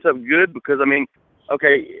schedule sets up good because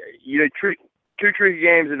two tricky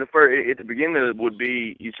games in the first at the beginning would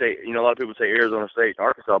be, a lot of people say Arizona State,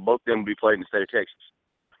 Arkansas. Both of them will be played in the state of Texas.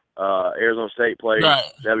 Arizona State plays. Right.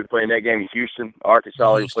 They'll be playing that game in Houston.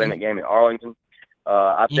 Arkansas will be playing that game in Arlington.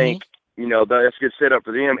 I think that's a good setup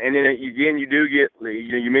for them. And then again, you do get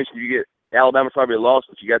you mentioned you get Alabama's probably a loss,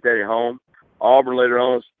 but you got that at home. Auburn later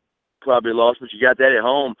on is probably a loss, but you got that at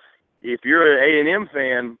home. If you're an A&M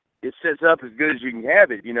fan, it sets up as good as you can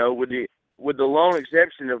have it. With the lone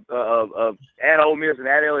exception of at Ole Miss and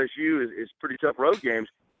at LSU is pretty tough road games.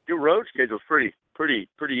 Your road schedule is pretty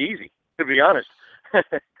easy, to be honest.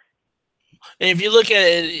 And if you look at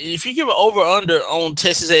it, if you give an over/under on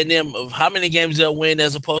Texas A&M of how many games they'll win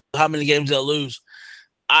as opposed to how many games they'll lose,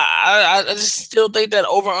 I just still think that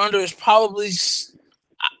over/under is probably,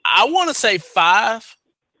 I want to say 5,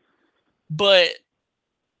 but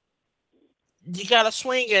you got a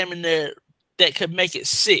swing game in there that could make it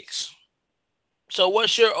 6. So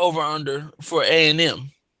what's your over/under for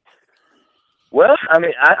A&M? Well, I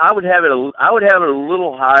mean, I would have it a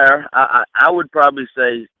little higher. I would probably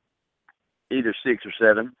say either 6 or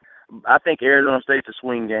 7. I think Arizona State's a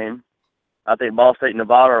swing game. I think Ball State and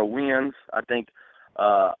Nevada are wins. I think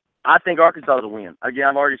Arkansas is a win. Again,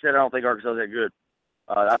 I've already said I don't think Arkansas is that good.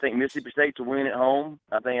 I think Mississippi State's a win at home.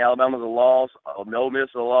 I think Alabama's a loss. Ole Miss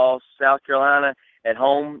is a loss. South Carolina at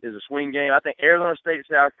home is a swing game. I think Arizona State,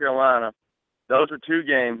 South Carolina, those are 2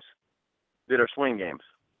 games that are swing games.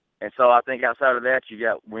 And so I think outside of that, you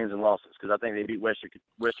got wins and losses because I think they beat Western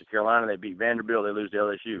Carolina, they beat Vanderbilt, they lose to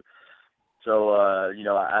LSU. So,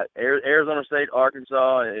 Arizona State,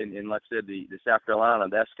 Arkansas, and like I said, the South Carolina,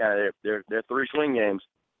 that's kind of their 3 swing games.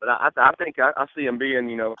 But I think I see them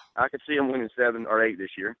being, I could see them winning 7 or 8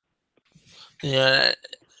 this year. Yeah.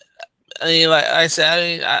 I mean, like I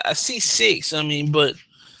said, I see 6. But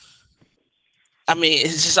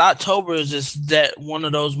it's just October is just that one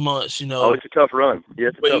of those months, Oh, it's a tough run. Yeah,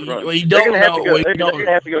 it's a tough run. Well, they're going to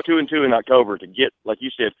have to go 2-2 in October to get, like you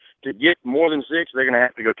said, to get more than 6. They're going to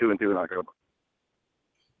have to go 2-2 in October.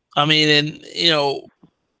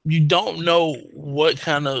 You don't know what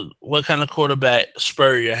kind of quarterback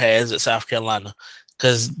Spurrier has at South Carolina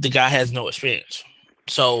because the guy has no experience.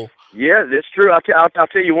 So yeah, that's true. I'll tell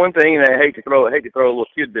you one thing, and I hate to throw a little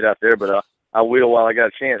tidbit out there, but I will while I got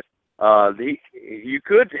a chance. You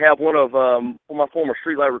could have one of my former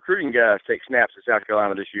Streetlight recruiting guys take snaps at South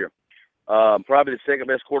Carolina this year. Probably the second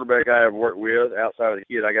best quarterback I ever worked with outside of the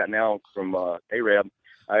kid I got now from Arab.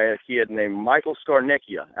 I had a kid named Michael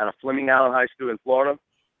Scarnecchia out of Fleming Island High School in Florida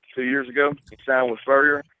 2 years ago. He signed with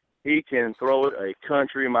Spurrier. He can throw it a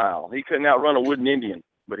country mile. He couldn't outrun a wooden Indian,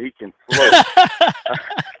 but he can throw it.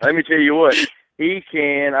 Let me tell you what. he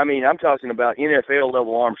can. I mean, I'm talking about NFL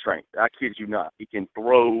level arm strength. I kid you not. He can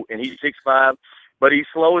throw, and he's 6'5", but he's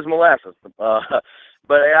slow as molasses.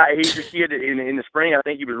 But he's a kid in the spring. I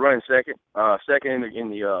think he was running second in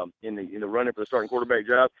the running for the starting quarterback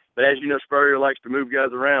job. But as you know, Spurrier likes to move guys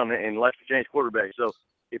around and likes to change quarterbacks. So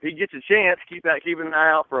if he gets a chance, keep an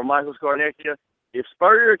eye out for a Michael Scarnecchia. If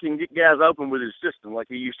Spurrier can get guys open with his system like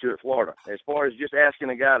he used to at Florida, as far as just asking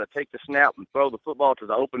a guy to take the snap and throw the football to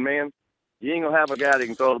the open man, you ain't gonna have a guy that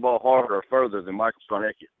can throw the ball harder or further than Michael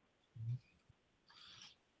Scarnecchia.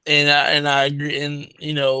 And I agree, and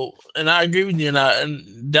I agree with you.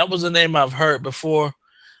 And that was a name I've heard before.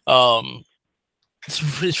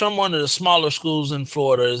 He's from one of the smaller schools in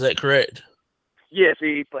Florida. Is that correct? Yes,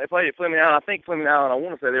 he played at Fleming Island. I think Fleming Island. I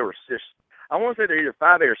want to say they were six. I want to say they're either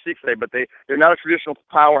 5A or 6A, but they're not a traditional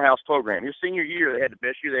powerhouse program. His senior year, they had the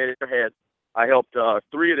best year they ever had. I helped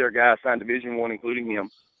 3 of their guys sign Division I, including him,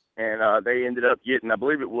 and they ended up getting, I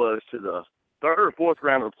believe it was, to the 3rd or 4th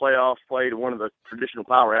round of the playoffs, played one of the traditional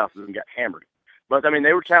powerhouses and got hammered. But, I mean,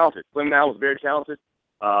 they were talented. Fleming Island was very talented.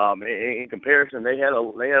 In comparison, they had a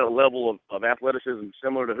level of athleticism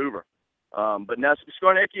similar to Hoover. But now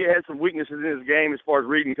Scarnecchia had some weaknesses in his game as far as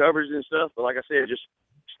reading coverage and stuff. But like I said, just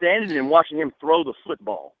standing and watching him throw the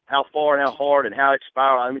football, how far and how hard and how it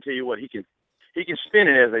spirals. Let me tell you what, he can spin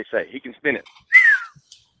it, as they say. He can spin it.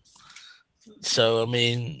 So I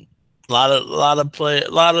mean, a lot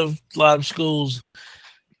of schools,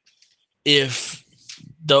 if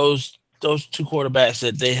those 2 quarterbacks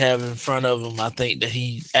that they have in front of him, I think that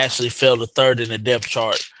he actually fell to 3rd in the depth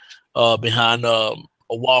chart, behind a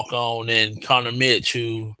walk-on and Connor Mitch,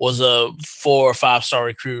 who was a 4 or 5-star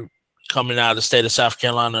recruit coming out of the state of South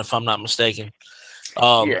Carolina, if I'm not mistaken.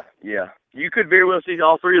 Yeah. You could very well see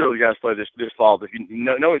all 3 of those guys play this fall. If you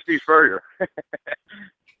know Steve Spurrier.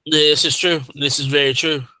 This is true. This is very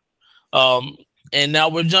true. And now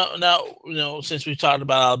since we talked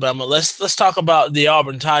about Alabama, let's talk about the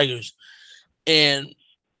Auburn Tigers. And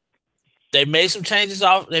they made some changes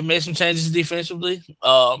defensively.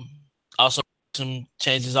 Also some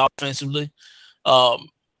changes offensively.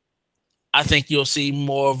 I think you'll see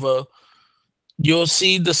you'll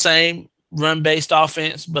see the same run-based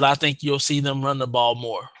offense, but I think you'll see them run the ball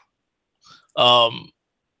more.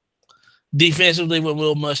 Defensively, with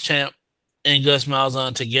Will Muschamp and Gus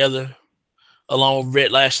Malzahn together, along with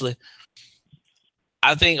Rhett Lashley,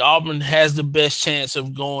 I think Auburn has the best chance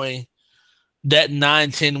of going that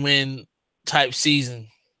 9-10 win type season,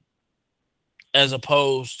 as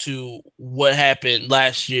opposed to what happened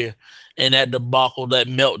last year and that debacle, that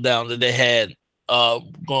meltdown that they had,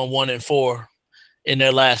 going 1-4 in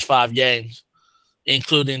their last 5 games,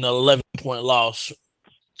 including an 11-point loss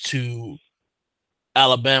to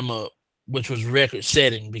Alabama, which was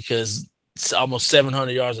record-setting because it's almost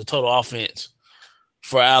 700 yards of total offense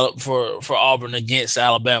for Auburn against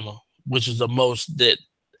Alabama, which is the most that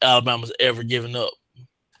Alabama's ever given up.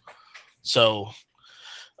 So,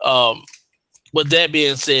 with that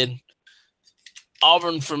being said,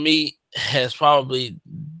 Auburn for me has probably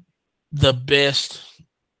the best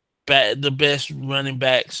running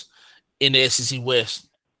backs in the SEC West.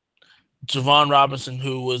 Javon Robinson,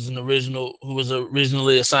 who was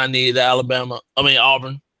originally a signee to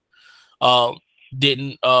Auburn,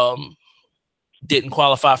 didn't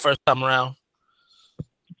qualify first time around.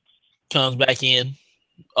 Comes back in.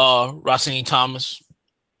 Racine Thomas,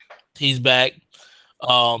 he's back.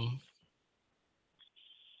 And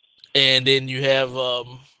then you have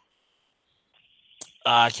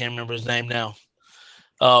I can't remember his name now.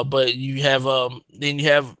 But you have then you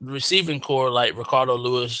have receiving core like Ricardo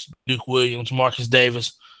Lewis, Duke Williams, Marcus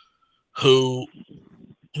Davis,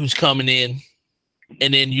 who's coming in,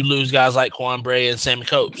 and then you lose guys like Quan Bray and Sammy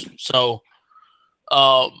Copes. So,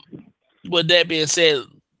 with that being said,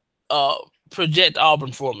 project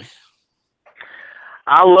Auburn for me.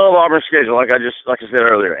 I love Auburn's schedule, like I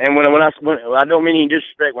said earlier. And when I don't mean any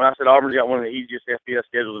disrespect when I said Auburn's got one of the easiest FBS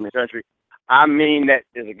schedules in the country. I mean that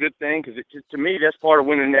is a good thing because to me that's part of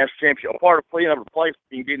winning the national championship. Part of playing up a place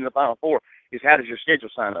and getting the Final Four is how does your schedule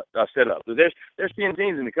set up. So there's 10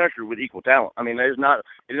 teams in the country with equal talent. I mean, it's not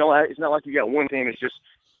like you got one team. It's just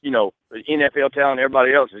NFL talent.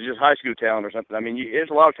 Everybody else is just high school talent or something. I mean, there's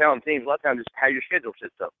a lot of talented teams. A lot of times it's how your schedule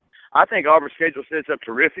sets up. I think Auburn's schedule sets up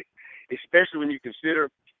terrific, especially when you consider.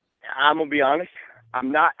 I'm gonna be honest.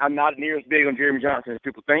 I'm not near as big on Jeremy Johnson as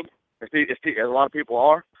people think. As a lot of people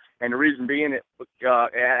are. And the reason being that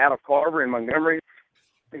out of Carver and Montgomery,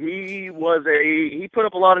 he put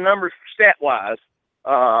up a lot of numbers stat wise.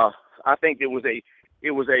 I think it was a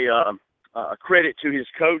a credit to his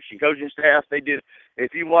coach and coaching staff. They did.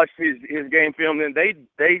 If you watch his game film, then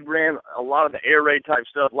they ran a lot of the air raid type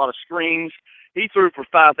stuff, a lot of screens. He threw for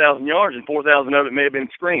 5,000 yards, and 4,000 of it may have been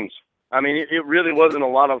screens. I mean, it really wasn't a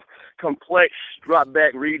lot of complex drop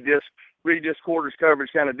back, read this quarters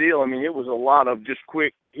coverage kind of deal. I mean, it was a lot of just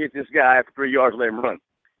quick hit this guy after 3 yards, let him run.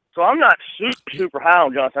 So I'm not super high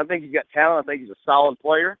on Johnson. I think he's got talent. I think he's a solid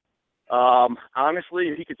player. Honestly,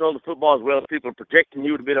 if he could throw the football as well as people are projecting,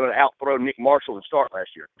 he would have been able to out-throw Nick Marshall to start last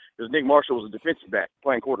year, because Nick Marshall was a defensive back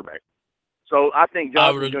playing quarterback. So I think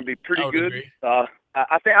Johnson's going to be pretty good.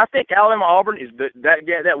 I think Alabama-Auburn is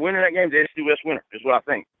that winner of that game is the SEC West winner, is what I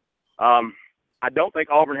think. I don't think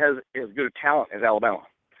Auburn has as good a talent as Alabama.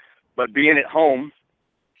 But being at home,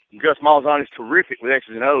 Gus Malzahn is terrific with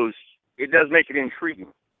X's and O's. It does make it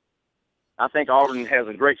intriguing. I think Auburn has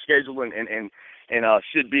a great schedule and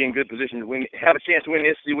should be in good position to have a chance to win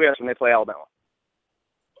the SEC West when they play Alabama.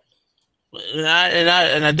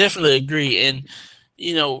 And I definitely agree. And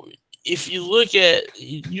if you look at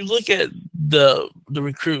the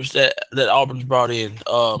recruits that Auburn's brought in,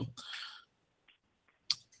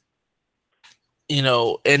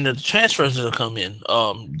 and the transfers that have come in,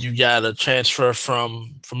 you got a transfer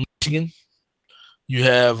from Michigan. You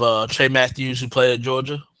have Trey Matthews, who played at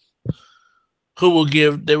Georgia, who will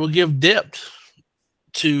give depth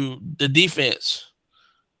to the defense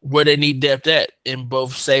where they need depth at in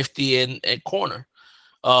both safety and corner.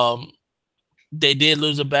 They did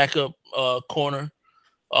lose a backup corner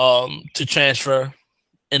to transfer,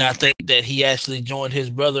 and I think that he actually joined his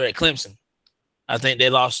brother at Clemson. I think they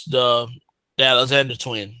lost the Alexander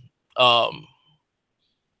twin. I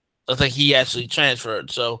think he actually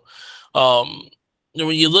transferred. So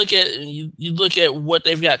when you look at what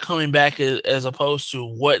they've got coming back as opposed to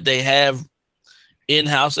what they have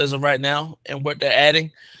in-house as of right now and what they're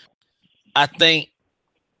adding, I think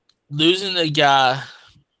losing guys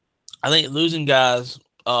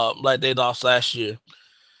like they lost last year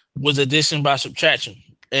was addition by subtraction.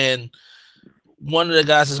 And one of the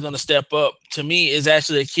guys that's going to step up to me is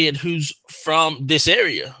actually a kid who's from this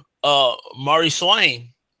area, Mari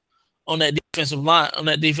Swain, on that defensive line.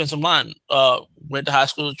 Went to high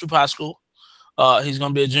school, Troop High School. He's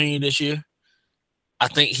going to be a junior this year. I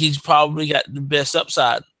think he's probably got the best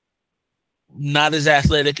upside. Not as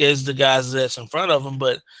athletic as the guys that's in front of him,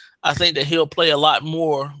 but I think that he'll play a lot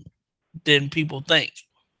more than people think.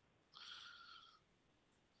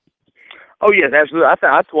 Oh yes, absolutely.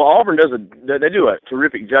 Auburn they do a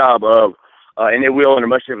terrific job of, and they will under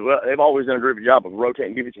much. They've always done a terrific job of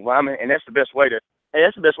rotating defensive linemen, and that's the best way to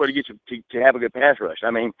get you to have a good pass rush. I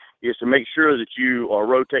mean, is to make sure that you are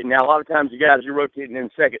rotating. Now, a lot of times the guys you're rotating in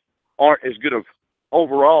second aren't as good of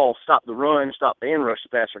overall stop the run, stop the end rush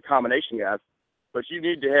pass or combination guys. But you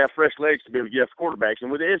need to have fresh legs to be able to get after quarterbacks. And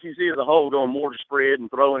with the SEC as a whole going more to spread and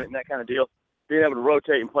throwing it and that kind of deal, being able to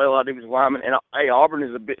rotate and play a lot of defensive linemen. And hey,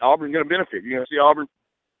 Auburn's going to benefit. You're going to see Auburn.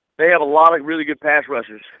 They have a lot of really good pass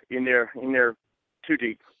rushers in their two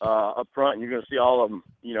deep up front, and you're going to see all of them,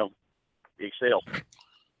 excel.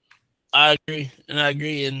 I agree.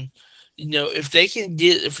 And if they can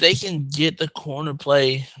get the corner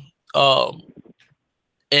play,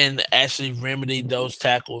 and actually remedy those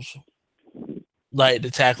tackles, like the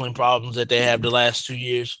tackling problems that they have the last 2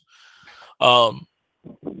 years, along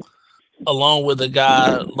with a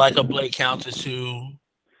guy like a Blake Countess who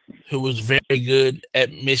was very good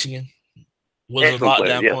at Michigan, was a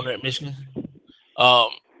lockdown corner at Michigan.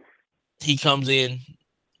 He comes in,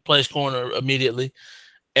 plays corner immediately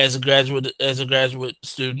as a graduate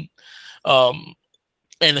student, and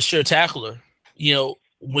a sure tackler.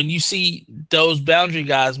 When you see those boundary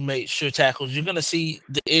guys make sure tackles, you're going to see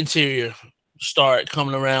the interior start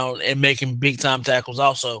coming around and making big time tackles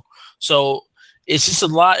also. So it's just a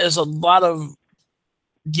lot of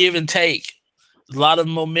give and take, a lot of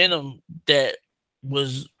momentum that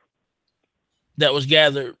was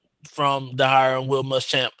gathered from the hire of Will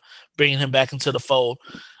Muschamp, bringing him back into the fold.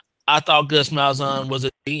 I thought Gus Malzahn was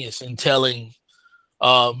a genius in telling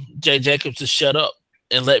Jay Jacobs to shut up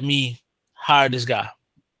and let me hire this guy.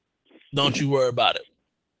 Don't you worry about it.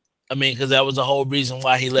 I mean, because that was the whole reason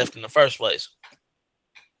why he left in the first place.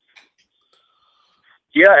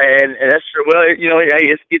 Yeah, and that's true. Well,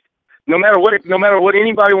 hey, it's no matter what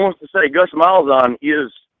anybody wants to say, Gus Malzahn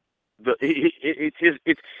is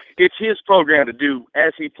it's his program to do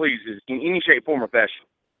as he pleases in any shape, form, or fashion.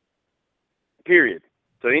 Period.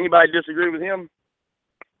 So anybody disagree with him?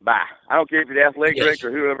 Bye. I don't care if you're the athletic director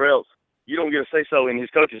or whoever else. You don't get a say-so in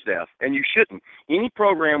his coaching staff, and you shouldn't. Any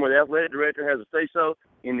program where the athletic director has a say-so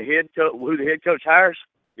in who the head coach hires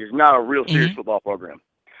is not a real serious football program.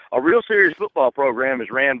 A real serious football program is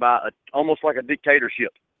ran by almost like a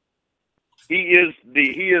dictatorship. He is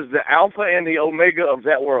the alpha and the omega of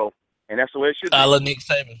that world, and that's the way it should be. I love Nick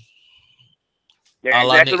Saban. Yeah,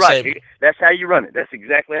 exactly right. That's how you run it. That's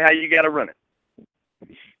exactly how you got to run it.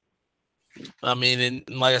 I mean, and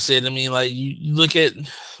like I said, I mean, like you look at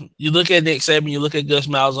Nick Saban, you look at Gus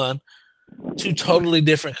Malzahn, two totally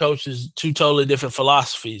different coaches, two totally different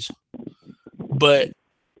philosophies, but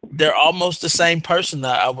they're almost the same person.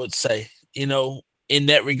 I would say, you know, in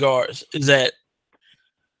that regards, is that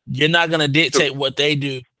you're not going to dictate what they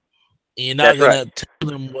do. You're not going to tell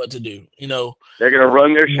them what to do. You know, they're going to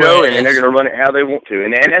run their show, and they're going to run it how they want to,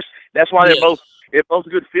 and that's why they're both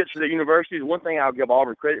good fits for the universities. One thing I'll give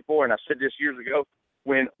Auburn credit for, and I said this years ago,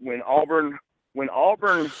 when Auburn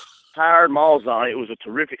hired Malzahn, it was a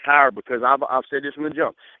terrific hire because I've said this from the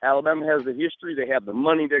jump. Alabama has the history, they have the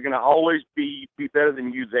money, they're going to always be better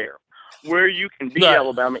than you there. Where you can beat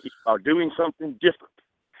Alabama is by doing something different.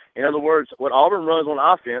 In other words, what Auburn runs on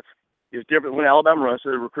offense is different when Alabama runs, so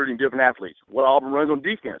they're recruiting different athletes. What Auburn runs on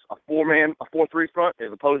defense, a 4-3 front,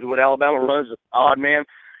 as opposed to what Alabama runs, an odd man.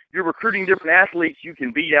 You're recruiting different athletes. You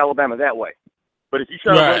can beat Alabama that way. But if you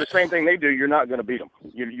try to run the same thing they do, you're not going to beat them.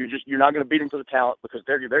 You're not going to beat them for the talent because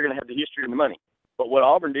they're going to have the history and the money. But what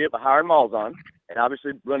Auburn did by hiring Malzahn and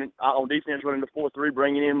obviously running on defense, running the 4-3,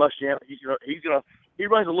 bringing in Muschamp, he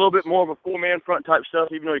runs a little bit more of a 4-man front type stuff.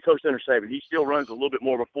 Even though he coached under Saban, he still runs a little bit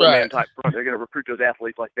more of a 4-man type front. They're going to recruit those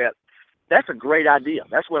athletes like that. That's a great idea.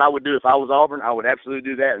 That's what I would do if I was Auburn. I would absolutely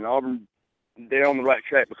do that. And Auburn, they're on the right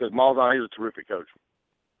track because Malzahn is a terrific coach.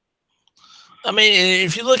 I mean,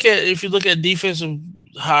 if you look at defensive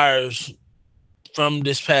hires from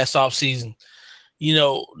this past offseason, you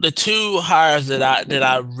know, the two hires that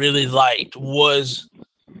I really liked was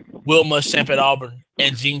Will Muschamp at Auburn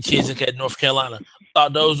and Gene Chizik at North Carolina. I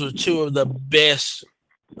thought those were two of the best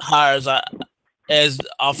hires as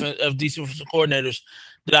defensive coordinators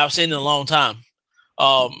that I've seen in a long time.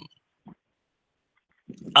 I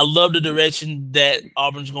love the direction that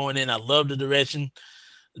Auburn's going in. I love the direction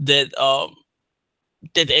that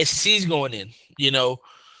that the SEC is going in, you know.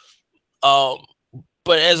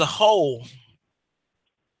 But as a whole,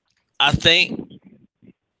 I think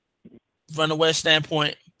from the West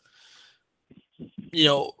standpoint, you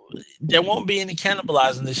know, there won't be any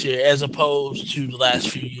cannibalizing this year as opposed to the last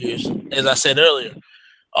few years. As I said earlier,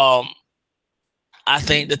 I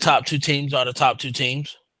think the top two teams are the top two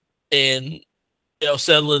teams, and they'll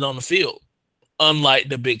settle it on the field, unlike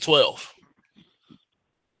the Big 12.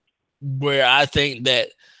 Where I think that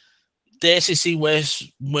the SEC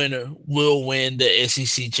West winner will win the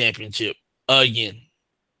SEC championship again.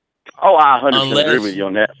 Oh, I 100% agree with you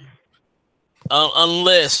on that.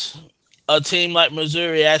 Unless a team like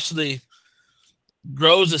Missouri actually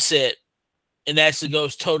grows a set and actually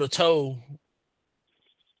goes toe-to-toe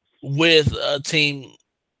with a team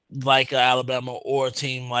like Alabama or a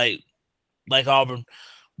team like Auburn,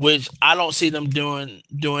 which I don't see them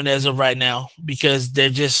doing as of right now because they're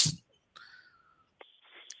just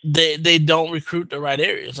they don't recruit the right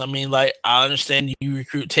areas. I mean, like, I understand you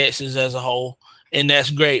recruit Texas as a whole, and that's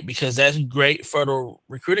great because that's great fertile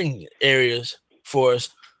recruiting areas for us,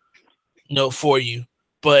 you know, for you.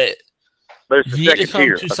 But it's the second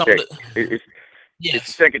tier. It's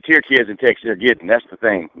the second tier kids in Texas are getting. That's the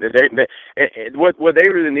thing. What they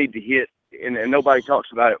really need to hit, and nobody talks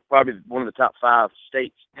about it. Probably one of the top 5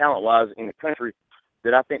 states talent wise in the country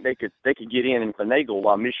that I think they could get in and finagle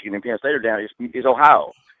while Michigan and Penn State are down is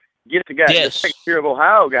Ohio. Get the guys. The second tier of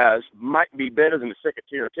Ohio guys might be better than the second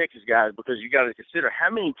tier of Texas guys because you got to consider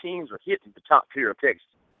how many teams are hitting the top tier of Texas.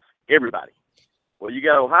 Everybody. Well, you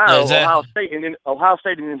got Ohio, Ohio State, and then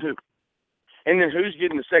who? And then who's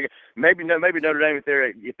getting the second? Maybe Notre Dame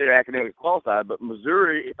if they're academically qualified, but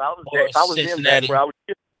Missouri, if I was them, that's where I would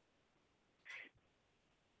get.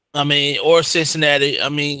 I mean, or Cincinnati. I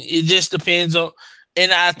mean, it just depends on.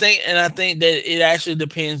 And I think that it actually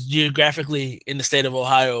depends geographically in the state of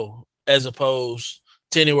Ohio as opposed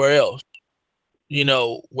to anywhere else. You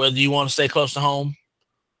know, whether you want to stay close to home,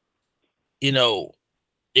 you know,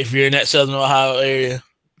 if you're in that Southern Ohio area,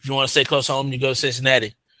 if you want to stay close to home, you go to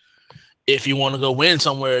Cincinnati. If you want to go win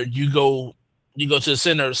somewhere, you go to the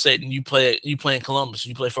center of the state and you play in Columbus.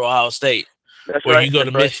 You play for Ohio State. That's or right. You go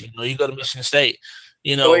to Michigan, or you go to Michigan State.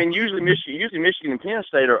 You know, and usually Michigan and Penn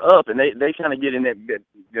State are up, and they kind of get in that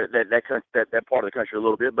part of the country a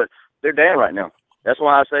little bit, but they're down right now. That's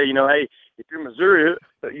why I say, you know, hey, if you're Missouri,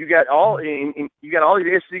 you got all these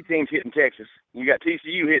SEC teams hitting Texas. You got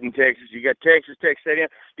TCU hitting Texas. You got Texas A&M.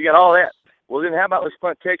 You got all that. Well, then how about let's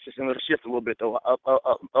punt Texas and let's shift a little bit to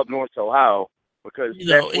up north to Ohio, because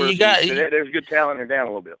that's where there's good talent and down a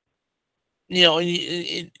little bit.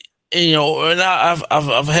 And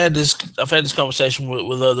I've had this conversation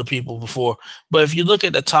with other people before. But if you look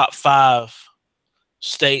at the top 5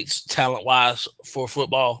 states talent wise for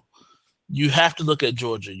football, you have to look at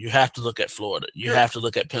Georgia, you have to look at Florida, you have to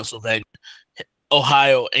look at Pennsylvania,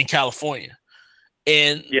 Ohio, and California.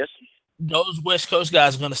 And yes, those West Coast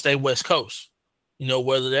guys are going to stay West Coast.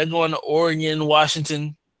 Whether they're going to Oregon,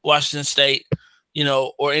 Washington State,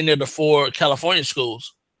 or any of the 4 California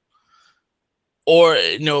schools, or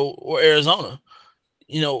Arizona.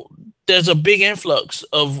 There's a big influx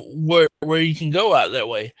of where you can go out that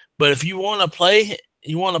way. But if you want to play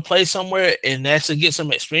somewhere and actually get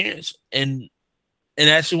some experience and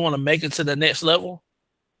actually want to make it to the next level,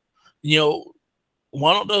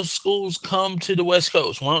 why don't those schools come to the West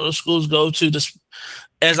Coast? Why don't those schools go to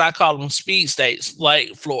as I call them, speed states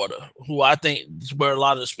like Florida, who I think is where a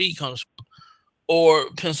lot of the speed comes from,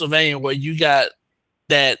 or Pennsylvania, where you got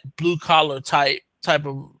that blue collar type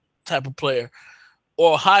of player,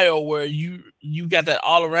 or Ohio, where you got that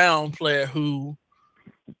all around player who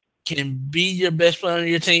can be your best player on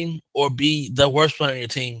your team or be the worst player on your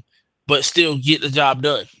team, but still get the job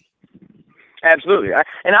done. Absolutely.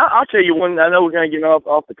 I'll tell you one. I know we're going to get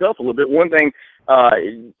off the cuff a little bit. One thing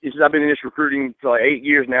is I've been in this recruiting for like 8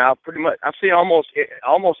 years now. Pretty much, I've seen almost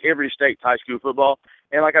every state's high school football.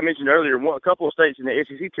 And like I mentioned earlier, a couple of states in the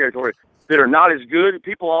SEC territory that are not as good.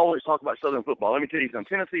 People always talk about Southern football. Let me tell you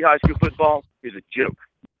something. Tennessee high school football is a joke.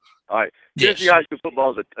 All right. Yes. Tennessee high school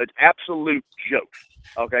football is an absolute joke.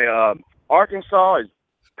 Okay. Arkansas is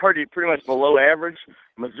pretty much below average.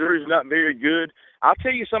 Missouri's not very good. I'll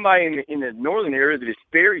tell you somebody in the northern area that is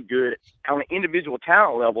very good on an individual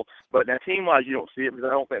talent level, but now team-wise you don't see it because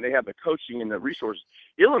I don't think they have the coaching and the resources.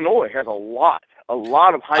 Illinois has a lot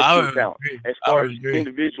of high school talent as far as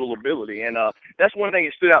individual ability, and that's one thing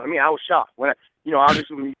that stood out to me. I was shocked when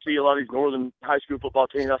obviously when you see a lot of these northern high school football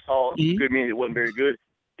teams, I saw good meaning it wasn't very good.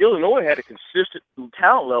 Illinois had a consistent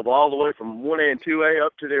talent level all the way from 1A and 2A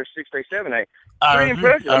up to their 6A, 7A. Pretty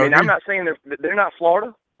impressive. I mean, I'm not saying they're not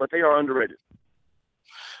Florida, but they are underrated.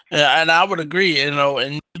 Yeah, and I would agree. And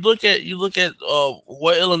you look at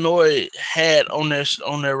what Illinois had on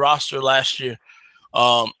their roster last year,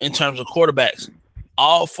 in terms of quarterbacks.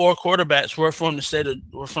 All 4 quarterbacks were from the state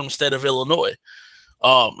of Illinois,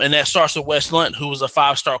 and that starts with Wes Lunt, who was a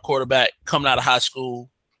 5-star quarterback coming out of high school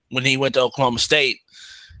when he went to Oklahoma State.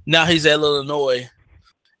 Now he's at Illinois,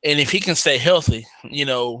 and if he can stay healthy,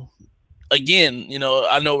 again,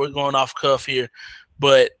 I know we're going off cuff here,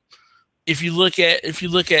 but if you look at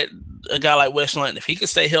a guy like Wes Lunt, if he could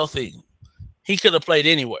stay healthy, he could have played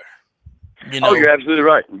anywhere. Oh, you're absolutely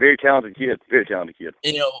right. Very talented kid. Very talented kid.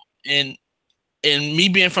 And me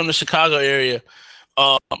being from the Chicago area,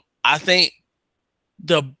 I think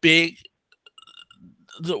one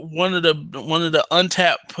of the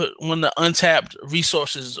untapped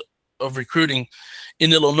resources of recruiting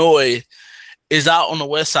in Illinois is out on the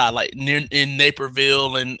west side, like in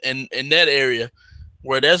Naperville and that area,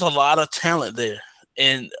 where there's a lot of talent there.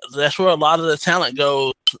 And that's where a lot of the talent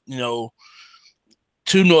goes,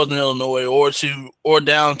 to Northern Illinois or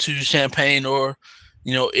down to Champaign, or,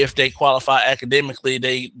 if they qualify academically,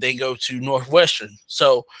 they go to Northwestern.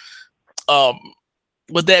 So,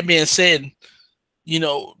 with that being said,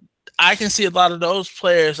 I can see a lot of those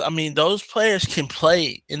players. I mean, those players can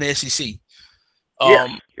play in the SEC.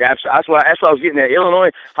 Yeah, that's what I was getting at. Illinois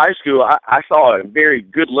high school, I saw a very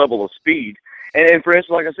good level of speed. And for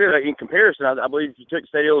instance, like I said, in comparison, I believe if you took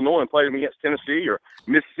state Illinois and played them against Tennessee or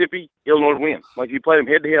Mississippi, Illinois would win. Like if you played them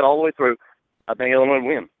head-to-head all the way through, I think Illinois would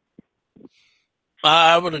win.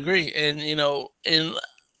 I would agree. And, and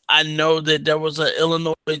I know that there was an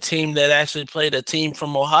Illinois team that actually played a team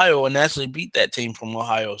from Ohio and actually beat that team from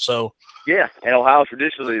Ohio. So yeah, and Ohio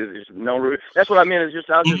traditionally is known. That's what I meant. I was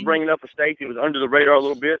just bringing up a state that was under the radar a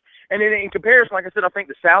little bit. And then in comparison, like I said, I think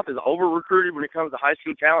the South is over-recruited when it comes to high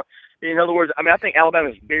school talent. In other words, I think Alabama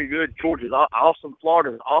is very good. Georgia's awesome.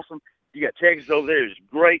 Florida is awesome. You got Texas over there is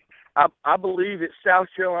great. I believe that South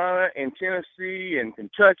Carolina and Tennessee and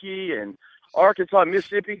Kentucky and Arkansas,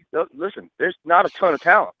 Mississippi, listen, there's not a ton of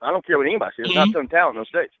talent. I don't care what anybody says. There's not a ton of talent in those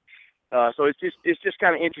states. So it's just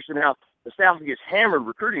kind of interesting how the South gets hammered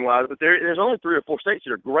recruiting-wise, but there's only 3 or 4 states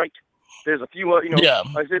that are great. There's a few, like I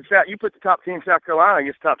said, you put the top team South Carolina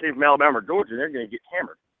against the top team from Alabama or Georgia, they're going to get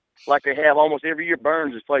hammered. Like they have almost every year.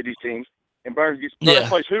 Burns has played these teams, and Burns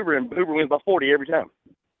plays Hoover, and Hoover wins by 40 every time.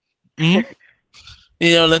 Mm-hmm.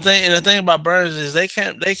 The thing about Burns is they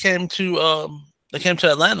came to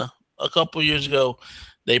Atlanta a couple years ago.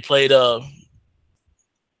 They played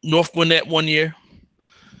North Gwinnett one year,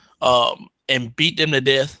 and beat them to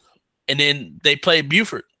death, and then they played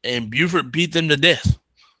Buford, and Buford beat them to death.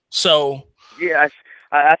 So yeah,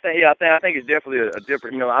 I think it's definitely a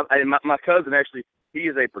different. My cousin actually, he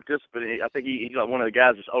is a participant. I think he's like one of the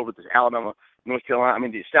guys that's over at the Alabama, North Carolina. I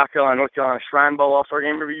mean, the South Carolina, North Carolina Shrine Bowl All-Star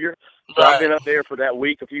game every year. So I've been up there for that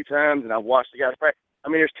week a few times, and I've watched the guys practice. I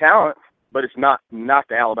mean, there's talent, but it's not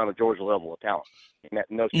the Alabama Georgia level of talent.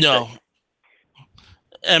 No.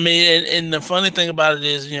 I mean, and the funny thing about it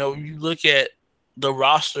is, you look at the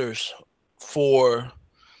rosters for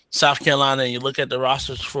South Carolina, and you look at the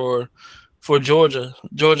rosters for Georgia,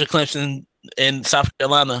 Clemson, and South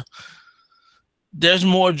Carolina. There's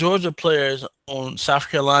more Georgia players on South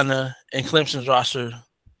Carolina and Clemson's roster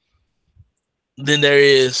than there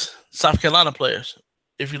is South Carolina players,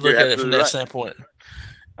 if you look at it from that standpoint.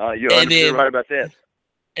 You're 100% right about that.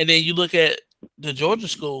 And then you look at the Georgia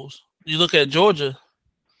schools. You look at Georgia,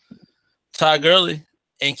 Ty Gurley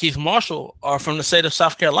and Keith Marshall are from the state of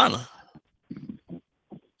South Carolina.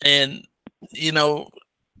 And,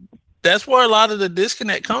 that's where a lot of the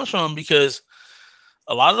disconnect comes from, because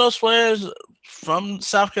a lot of those players from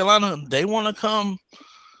South Carolina, they want to come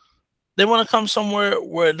somewhere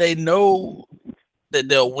where they know that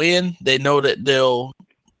they'll win. They know that they'll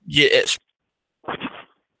get at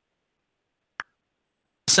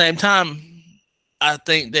the same time. I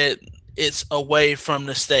think that it's away from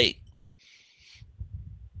the state.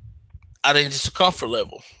 I think it's a comfort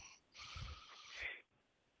level.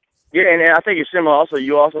 Yeah, and I think it's similar. Also,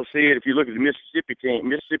 you also see it if you look at the Mississippi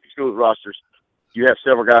schools rosters. You have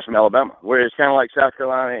several guys from Alabama, where it's kind of like South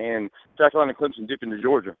Carolina and Clemson dip into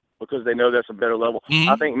Georgia because they know that's a better level. Mm-hmm.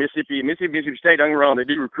 I think Mississippi State, don't get me wrong, they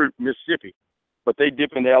do recruit Mississippi, but they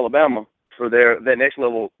dip into Alabama for that next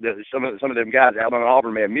level. Some of them guys, Alabama and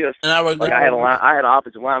Auburn, may have missed. And I had an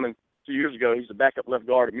offensive lineman 2 years ago. He's the backup left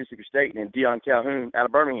guard at Mississippi State, and Deion Calhoun out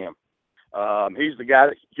of Birmingham. He's the guy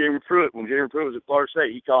that Jermaine Pruitt, when Jermaine Pruitt was at Florida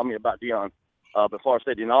State, he called me about Deion, but Florida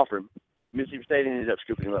State didn't offer him. Mississippi State ended up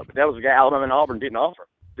scooping him up, but that was a guy Alabama and Auburn didn't offer.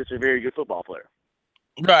 This is a very good football player.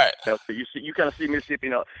 Right. So you kind of see Mississippi.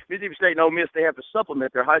 Mississippi State and Ole Miss, they have to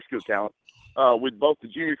supplement their high school talent with both the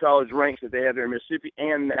junior college ranks that they have there in Mississippi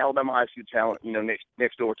and the Alabama high school talent,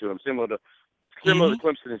 next door to them. Similar to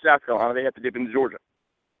Clemson and South Carolina, they have to dip into Georgia.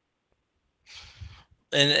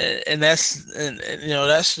 And that's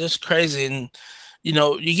that's just crazy. And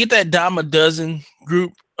you get that dime a dozen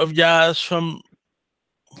group of guys from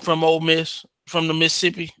Ole Miss, from the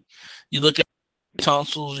Mississippi. You look at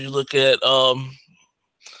Tonsils, you look at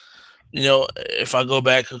if I go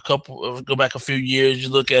back a few years, you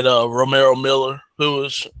look at Romero Miller, who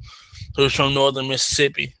was from northern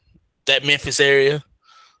Mississippi, that Memphis area.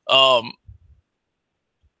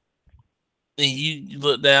 And you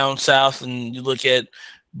look down south and you look at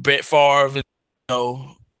Brett Favre,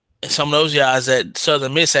 and some of those guys that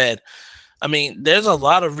Southern Miss had. I mean, there's a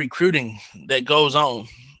lot of recruiting that goes on.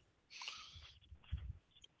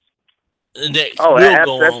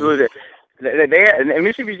 Absolutely. And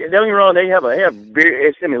Mississippi, don't get me wrong, they have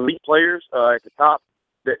some elite players at the top.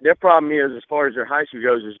 Their problem is, as far as their high school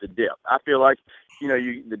goes, is the depth. I feel like,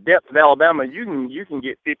 the depth of Alabama, you can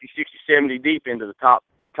get 50, 60, 70 deep into the top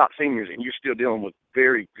seniors, and you're still dealing with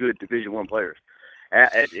very good Division I players.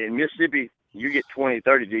 In Mississippi, you get 20,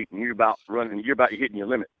 30 deep, and you're about hitting your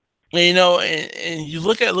limit. And you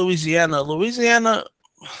look at Louisiana.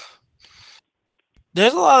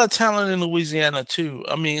 There's a lot of talent in Louisiana too.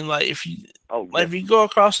 I mean, like if you go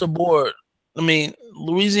across the board, I mean,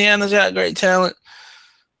 Louisiana's got great talent,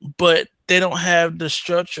 but they don't have the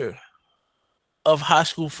structure of high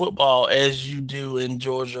school football as you do in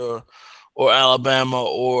Georgia or Alabama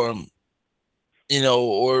or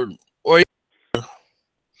You're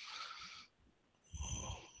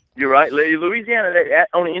right. Louisiana,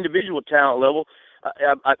 on an individual talent level,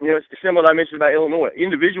 it's similar to what I mentioned about Illinois.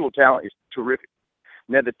 Individual talent is terrific.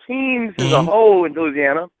 Now, the teams as a whole in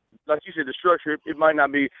Louisiana, like you said, the structure, it might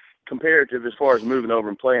not be comparative as far as moving over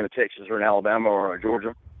and playing a Texas or an Alabama or a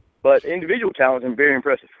Georgia, but individual talent is very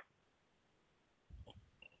impressive.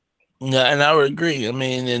 Yeah, and I would agree. I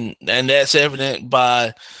mean, and that's evident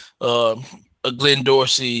by a Glenn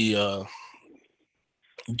Dorsey,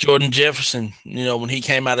 Jordan Jefferson, when he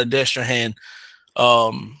came out of Destrehan.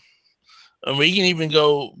 And we can even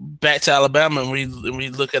go back to Alabama and we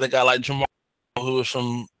look at a guy like Jamal, who was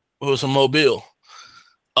from Mobile.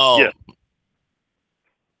 The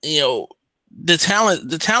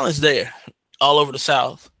talent's there all over the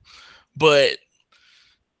South, but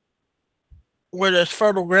where there's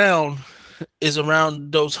fertile ground is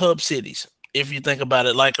around those hub cities. If you think about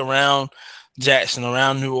it, like around Jackson,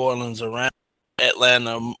 around New Orleans, around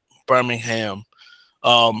Atlanta, Birmingham,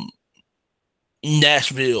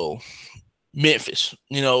 Nashville, Memphis.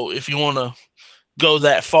 If you want to go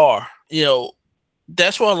that far,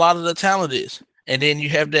 that's where a lot of the talent is. And then you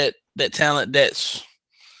have that talent that's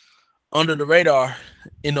under the radar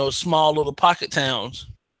in those small little pocket towns,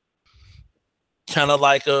 kind of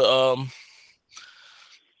like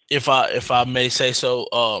if I may say so,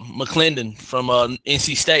 McClendon from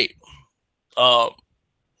NC State,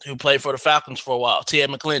 who played for the Falcons for a while, T.A.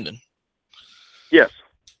 McClendon. Yes.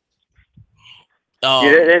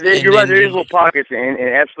 You're right. There is little pockets, and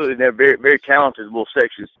absolutely, they're very, very talented little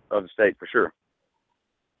sections of the state for sure.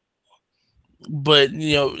 But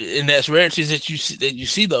and that's rarities that you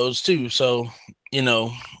see those too. So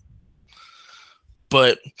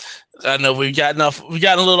but I know we got a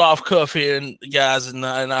little off cuff here, guys, and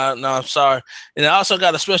I'm sorry. And I also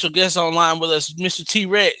got a special guest online with us, Mr.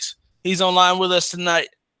 T-Rex. He's online with us tonight.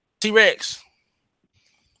 T-Rex.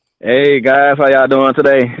 Hey guys, how y'all doing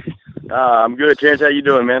today? I'm good, Terrence. How you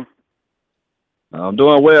doing, man? I'm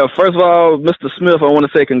doing well. First of all, Mr. Smith, I want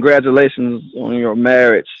to say congratulations on your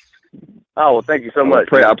marriage. Oh, well, thank you so much.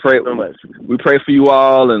 I pray so much. We pray for you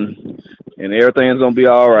all, and everything's gonna be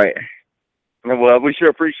all right. Well, we sure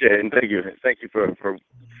appreciate it, and thank you for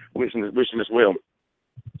wishing us well.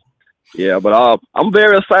 Yeah, but I'm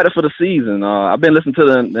very excited for the season. I've been listening to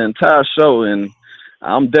the entire show, and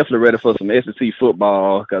I'm definitely ready for some SEC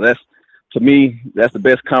football, because to me that's the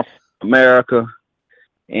best conference in America,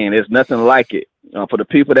 and there's nothing like it. For the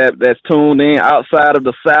people that's tuned in outside of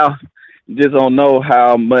the South, you just don't know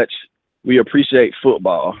how much we appreciate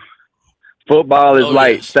football. Football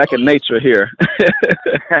is second nature here.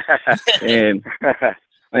 and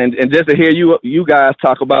just to hear you guys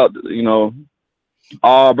talk about,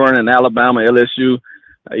 Auburn and Alabama, LSU,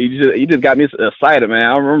 you just got me excited, man.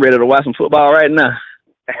 I'm ready to watch some football right now.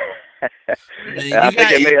 I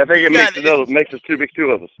think it makes us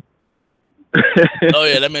two of us. Oh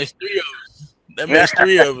yeah, that makes three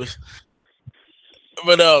of us.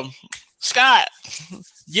 But Scott,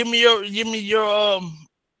 give me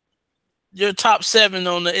your top 7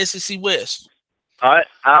 on the SEC West. All right,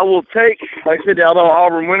 I will take, like I said, the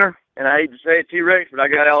Auburn winner, and I hate to say it, T-Rex, but I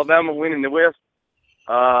got Alabama winning the West.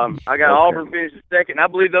 I got Auburn finishing second. I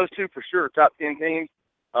believe those two for sure, top 10 teams.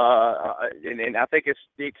 And I think it's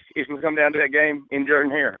going to come down to that game in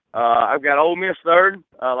Jordan-Hare. I've got Ole Miss third.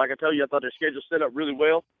 Like I told you, I thought their schedule set up really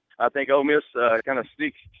well. I think Ole Miss kind of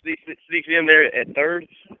sneaks in there at third.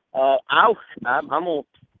 I'm gonna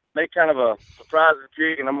make kind of a surprise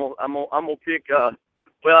pick, and I'm gonna pick.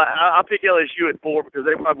 I'll pick LSU at 4 because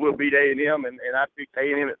they probably will beat A&M, and I pick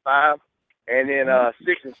A&M at 5, and then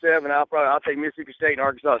 6 and 7. I'll take Mississippi State and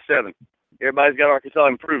Arkansas at 7. Everybody's got Arkansas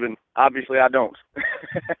improving. Obviously, I don't.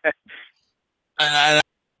 I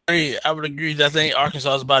would agree. I think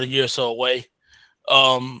Arkansas is about a year or so away.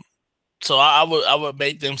 So I would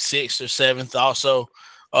make them 6th or 7th. Also,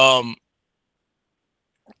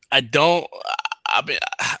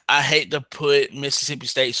 I hate to put Mississippi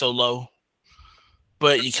State so low,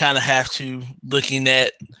 but you kind of have to, looking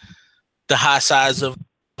at the high sides of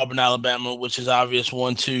Auburn, Alabama, which is obvious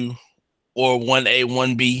 1-2 or 1A,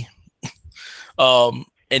 1B. And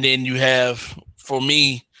then you have, for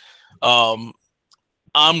me, I'm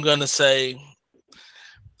gonna say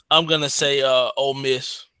Ole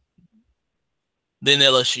Miss, then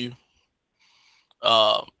LSU,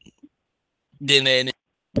 then A&M,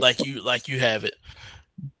 like you have it.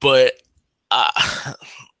 But I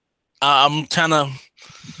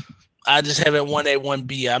just have it 1A,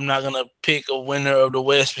 1B. I'm not gonna pick a winner of the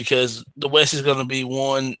West because the West is gonna be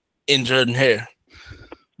won in Jordan-Hare,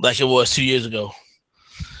 like it was 2 years ago.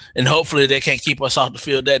 And hopefully they can't keep us off the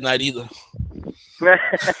field that night either.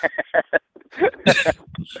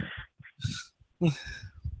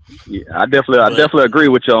 Yeah, I definitely agree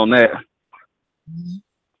with you on that.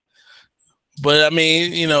 But I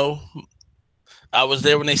mean, I was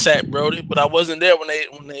there when they sacked Brody, but I wasn't there when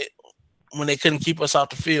they couldn't keep us off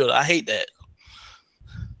the field. I hate that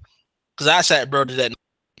because I sacked Brody that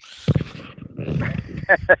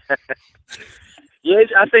night. Yeah,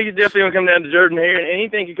 I think it's definitely gonna come down to Jordan-Hare, and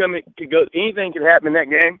anything can happen in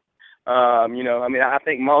that game. I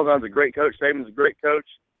think Malzahn's a great coach. Saban's a great coach.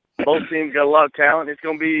 Both teams got a lot of talent. It's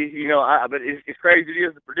gonna be, but it's crazy it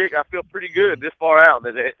is to predict. I feel pretty good this far out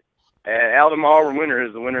that Alabama Auburn winner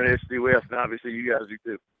is the winner of the SEC West, and obviously you guys do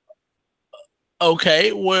too.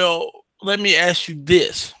 Okay, well, let me ask you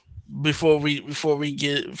this before we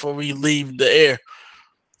leave the air.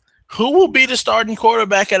 Who will be the starting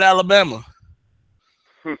quarterback at Alabama?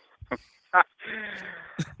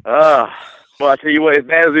 Well, I tell you what, as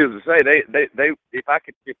bad as it is to say, they if I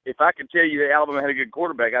could tell you that Alabama had a good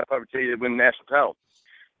quarterback, I'd probably tell you they'd win the national title.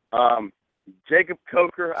 Jacob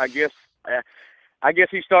Coker, I guess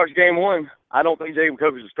he starts game one. I don't think Jacob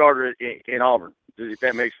Coker's a starter in Auburn, if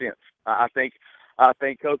that makes sense. I think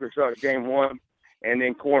Coker starts game one, and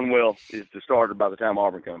then Cornwell is the starter by the time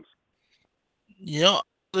Auburn comes. Yeah,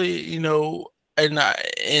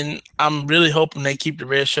 and I'm really hoping they keep the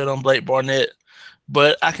red shirt on Blake Barnett,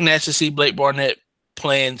 but I can actually see Blake Barnett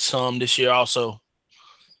playing some this year also.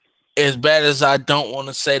 As bad as I don't want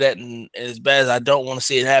to say that, and as bad as I don't want to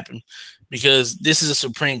see it happen, because this is a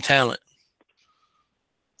supreme talent,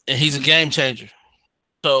 and he's a game changer.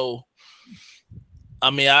 So, I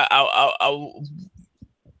mean, I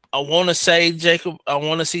want to say Jacob. I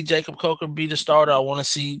want to see Jacob Coker be the starter. I want to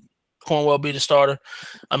see Cornwell be the starter.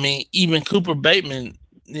 I mean, even Cooper Bateman,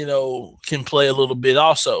 can play a little bit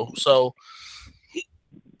also. So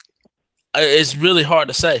it's really hard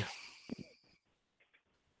to say.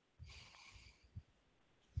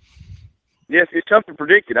 Yes, it's tough to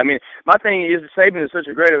predict it. I mean, my thing is Saban is such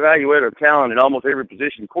a great evaluator of talent at almost every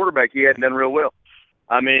position. Quarterback, he hadn't done real well.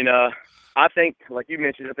 I mean, I think, like you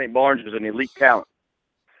mentioned, I think Barnes is an elite talent.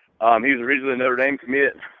 He was originally a Notre Dame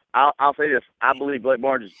commit. I'll say this. I believe Blake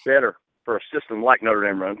Barnes is better for a system like Notre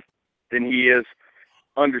Dame runs than he is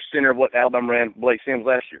under center of what Alabama ran Blake Sims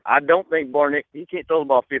last year. I don't think Barnett, he can't throw the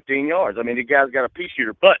ball 15 yards. I mean, the guy's got a pea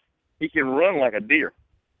shooter, but he can run like a deer.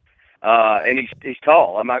 And he's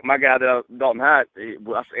tall. My guy, Dalton Hyatt,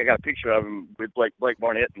 I got a picture of him with Blake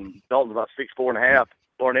Barnett, and Dalton's about 6'4.5".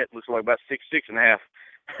 Barnett looks like about 6'6.5".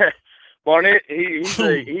 Barnett,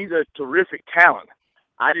 he's a terrific talent.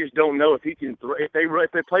 I just don't know if he can throw. If they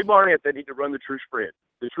play Barnett, they need to run the true spread,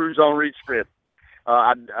 the true zone read spread.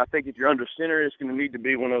 I think if you're under center, it's going to need to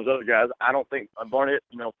be one of those other guys. I don't think Barnett,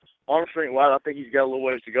 arm strength wise, I think he's got a little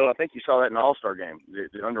ways to go. I think you saw that in the All-Star game,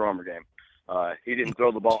 the Under Armour game. He didn't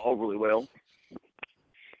throw the ball overly well,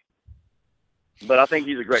 but I think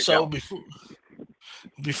he's a great talent. So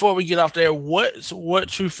before we get off there, what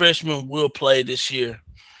true freshman will play this year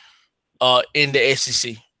in the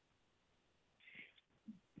SEC?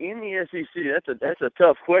 In the SEC, that's a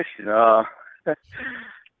tough question.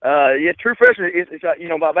 Yeah, true freshmen. It's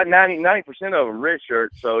about 90% of them redshirt.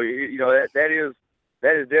 So that is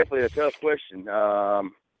definitely a tough question. I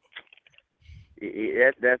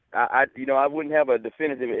wouldn't have a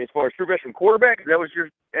definitive as far as true freshman quarterback. Is that what you're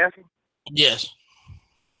asking? Yes.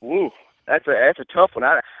 Woo, that's a tough one.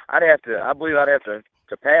 I believe I'd have to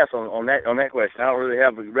pass on that question. I don't really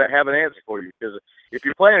have an answer for you, because if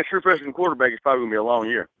you're playing a true freshman quarterback, it's probably gonna be a long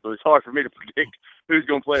year. So it's hard for me to predict who's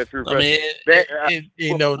gonna play a true freshman.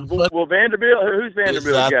 Will Vanderbilt? Who's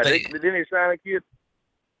Vanderbilt got? Didn't they sign a kid?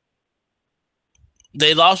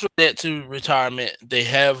 They lost that to retirement. They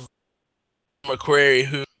have McCrary,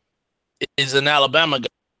 who is an Alabama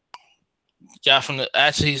guy from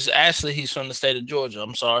he's from the state of Georgia.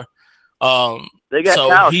 I'm sorry. They got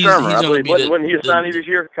Kyle Shermer. I believe wasn't he a signee this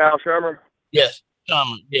year? Kyle Shermer. Yes,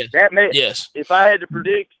 Shermer. Yes. Yes. If I had to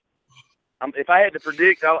predict, I would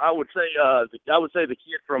say the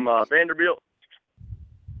kid from Vanderbilt.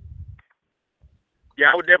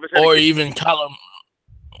 Yeah, I would definitely say.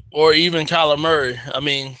 Or even Kyler Murray. I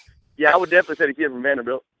mean. Yeah, I would definitely say the kid from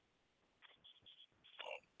Vanderbilt.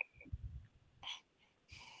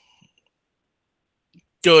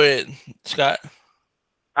 Go ahead, Scott.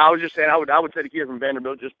 I was just saying I would say the kid from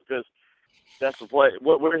Vanderbilt, just because that's the play.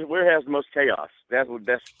 Where has the most chaos? That's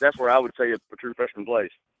where I would say a true freshman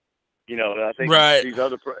plays. I think these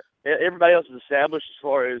other everybody else is established as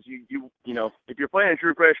far as you if you're playing a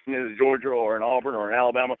true freshman in Georgia or in Auburn or in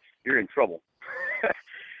Alabama, you're in trouble. I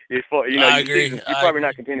agree. You're probably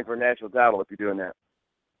not contending for a national title if you're doing that.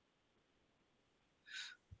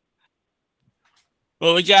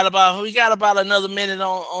 Well, we got about another minute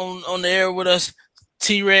on the air with us.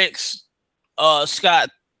 T-Rex, Scott,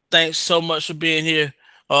 thanks so much for being here.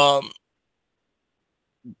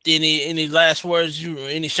 Any last words,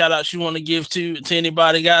 any shout outs you want to give to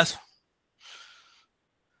anybody, guys?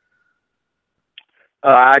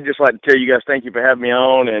 I'd just like to tell you guys thank you for having me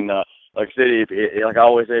on, and like I said, like I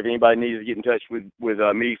always say, if anybody needs to get in touch with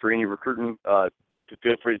me for any recruiting,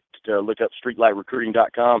 feel free to look up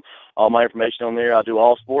streetlightrecruiting.com. All my information on there. I do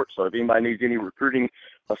all sports, so if anybody needs any recruiting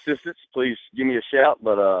assistance, please give me a shout.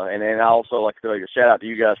 But and I also like to tell you a shout out to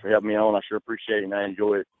you guys for having me on. I sure appreciate it, and I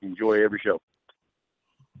enjoy every show.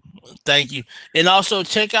 Thank you. And also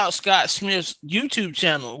check out Scott Smith's YouTube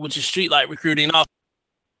channel, which is Streetlight Recruiting.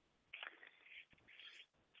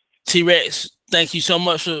 T-Rex, thank you so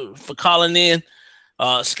much for calling in.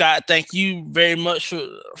 Scott, thank you very much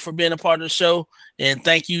for being a part of the show, and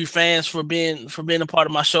thank you fans for being a part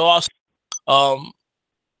of my show also.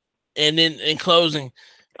 And then in closing,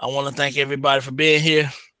 I want to thank everybody for being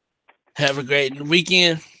here. Have a great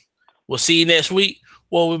weekend. We'll see you next week,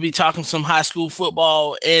 where we'll be talking some high school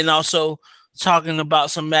football and also talking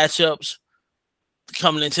about some matchups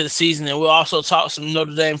coming into the season. And we'll also talk some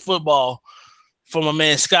Notre Dame football from my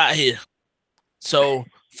man Scott here. So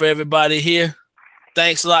for everybody here,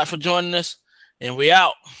 thanks a lot for joining us, and we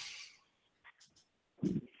out.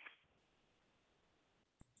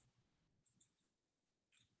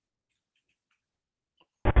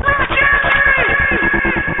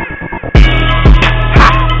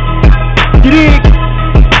 You dig?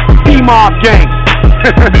 D-Mob gang.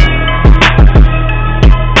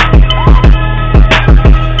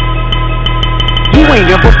 You ain't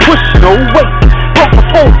ever pushed no weight. Broke the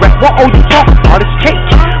phone rap, what all you talk about is cake.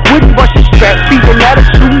 Wouldn't rush your strap, even at a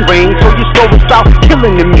shooting range. So your story style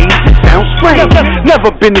killing to me, it sounds strange.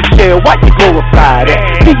 Never been in jail, why you glorify that?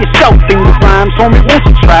 Be yourself, think the rhymes on me, won't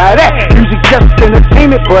you try that? Music just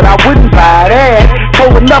entertainment, but I wouldn't buy that.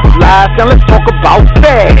 Told enough lies, now let's talk about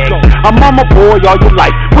that. I'm on my boy all your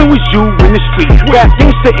life, when was you in the street? Rap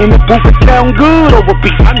gangster in the booth, it sound good over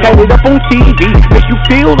beat. Had it up on TV, make you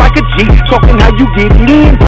feel like a G, talking how you get it in.